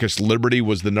grader. Marcus Liberty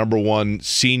was the number one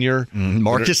senior.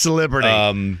 Marcus Liberty.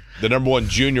 The number one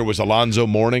junior was Alonzo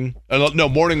Mourning. No,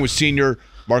 Mourning was senior.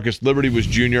 Marcus Liberty was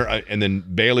junior, and then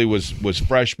Bailey was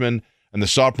freshman, and the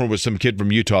sophomore was some kid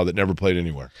from Utah that never played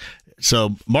anywhere.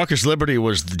 So Marcus Liberty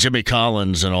was Jimmy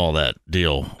Collins and all that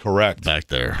deal. Correct. Back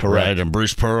there. Correct. Right? And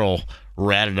Bruce Pearl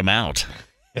ratted him out.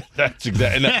 That's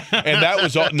exactly. And that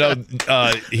was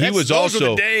those were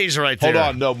the days right there. Hold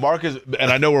on. No, Marcus, and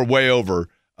I know we're way over.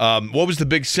 What was the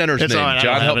big center's name? Right,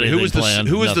 John, help me. Who was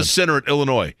the the center at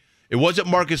Illinois? It wasn't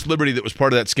Marcus Liberty that was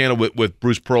part of that scandal with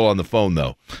Bruce Pearl on the phone,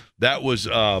 though. That was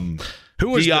who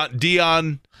was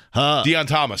Deion Thomas. Deion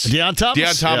Thomas?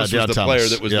 Deion Thomas was the player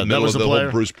that was in the middle of the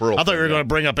whole Bruce Pearl. I thought you were going to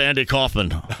bring up Andy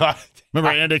Kaufman.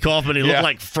 Remember Andy Kaufman? He looked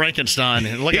like Frankenstein.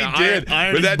 He did.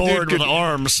 Iron board with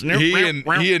arms. He and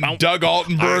Doug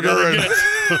Altenberger.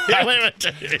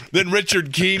 Then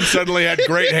Richard Keene suddenly had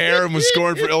great hair and was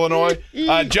scoring for Illinois.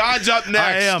 John's up next.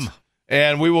 I am.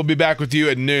 And we will be back with you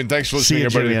at noon. Thanks for listening,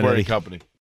 everybody, to the Query Company.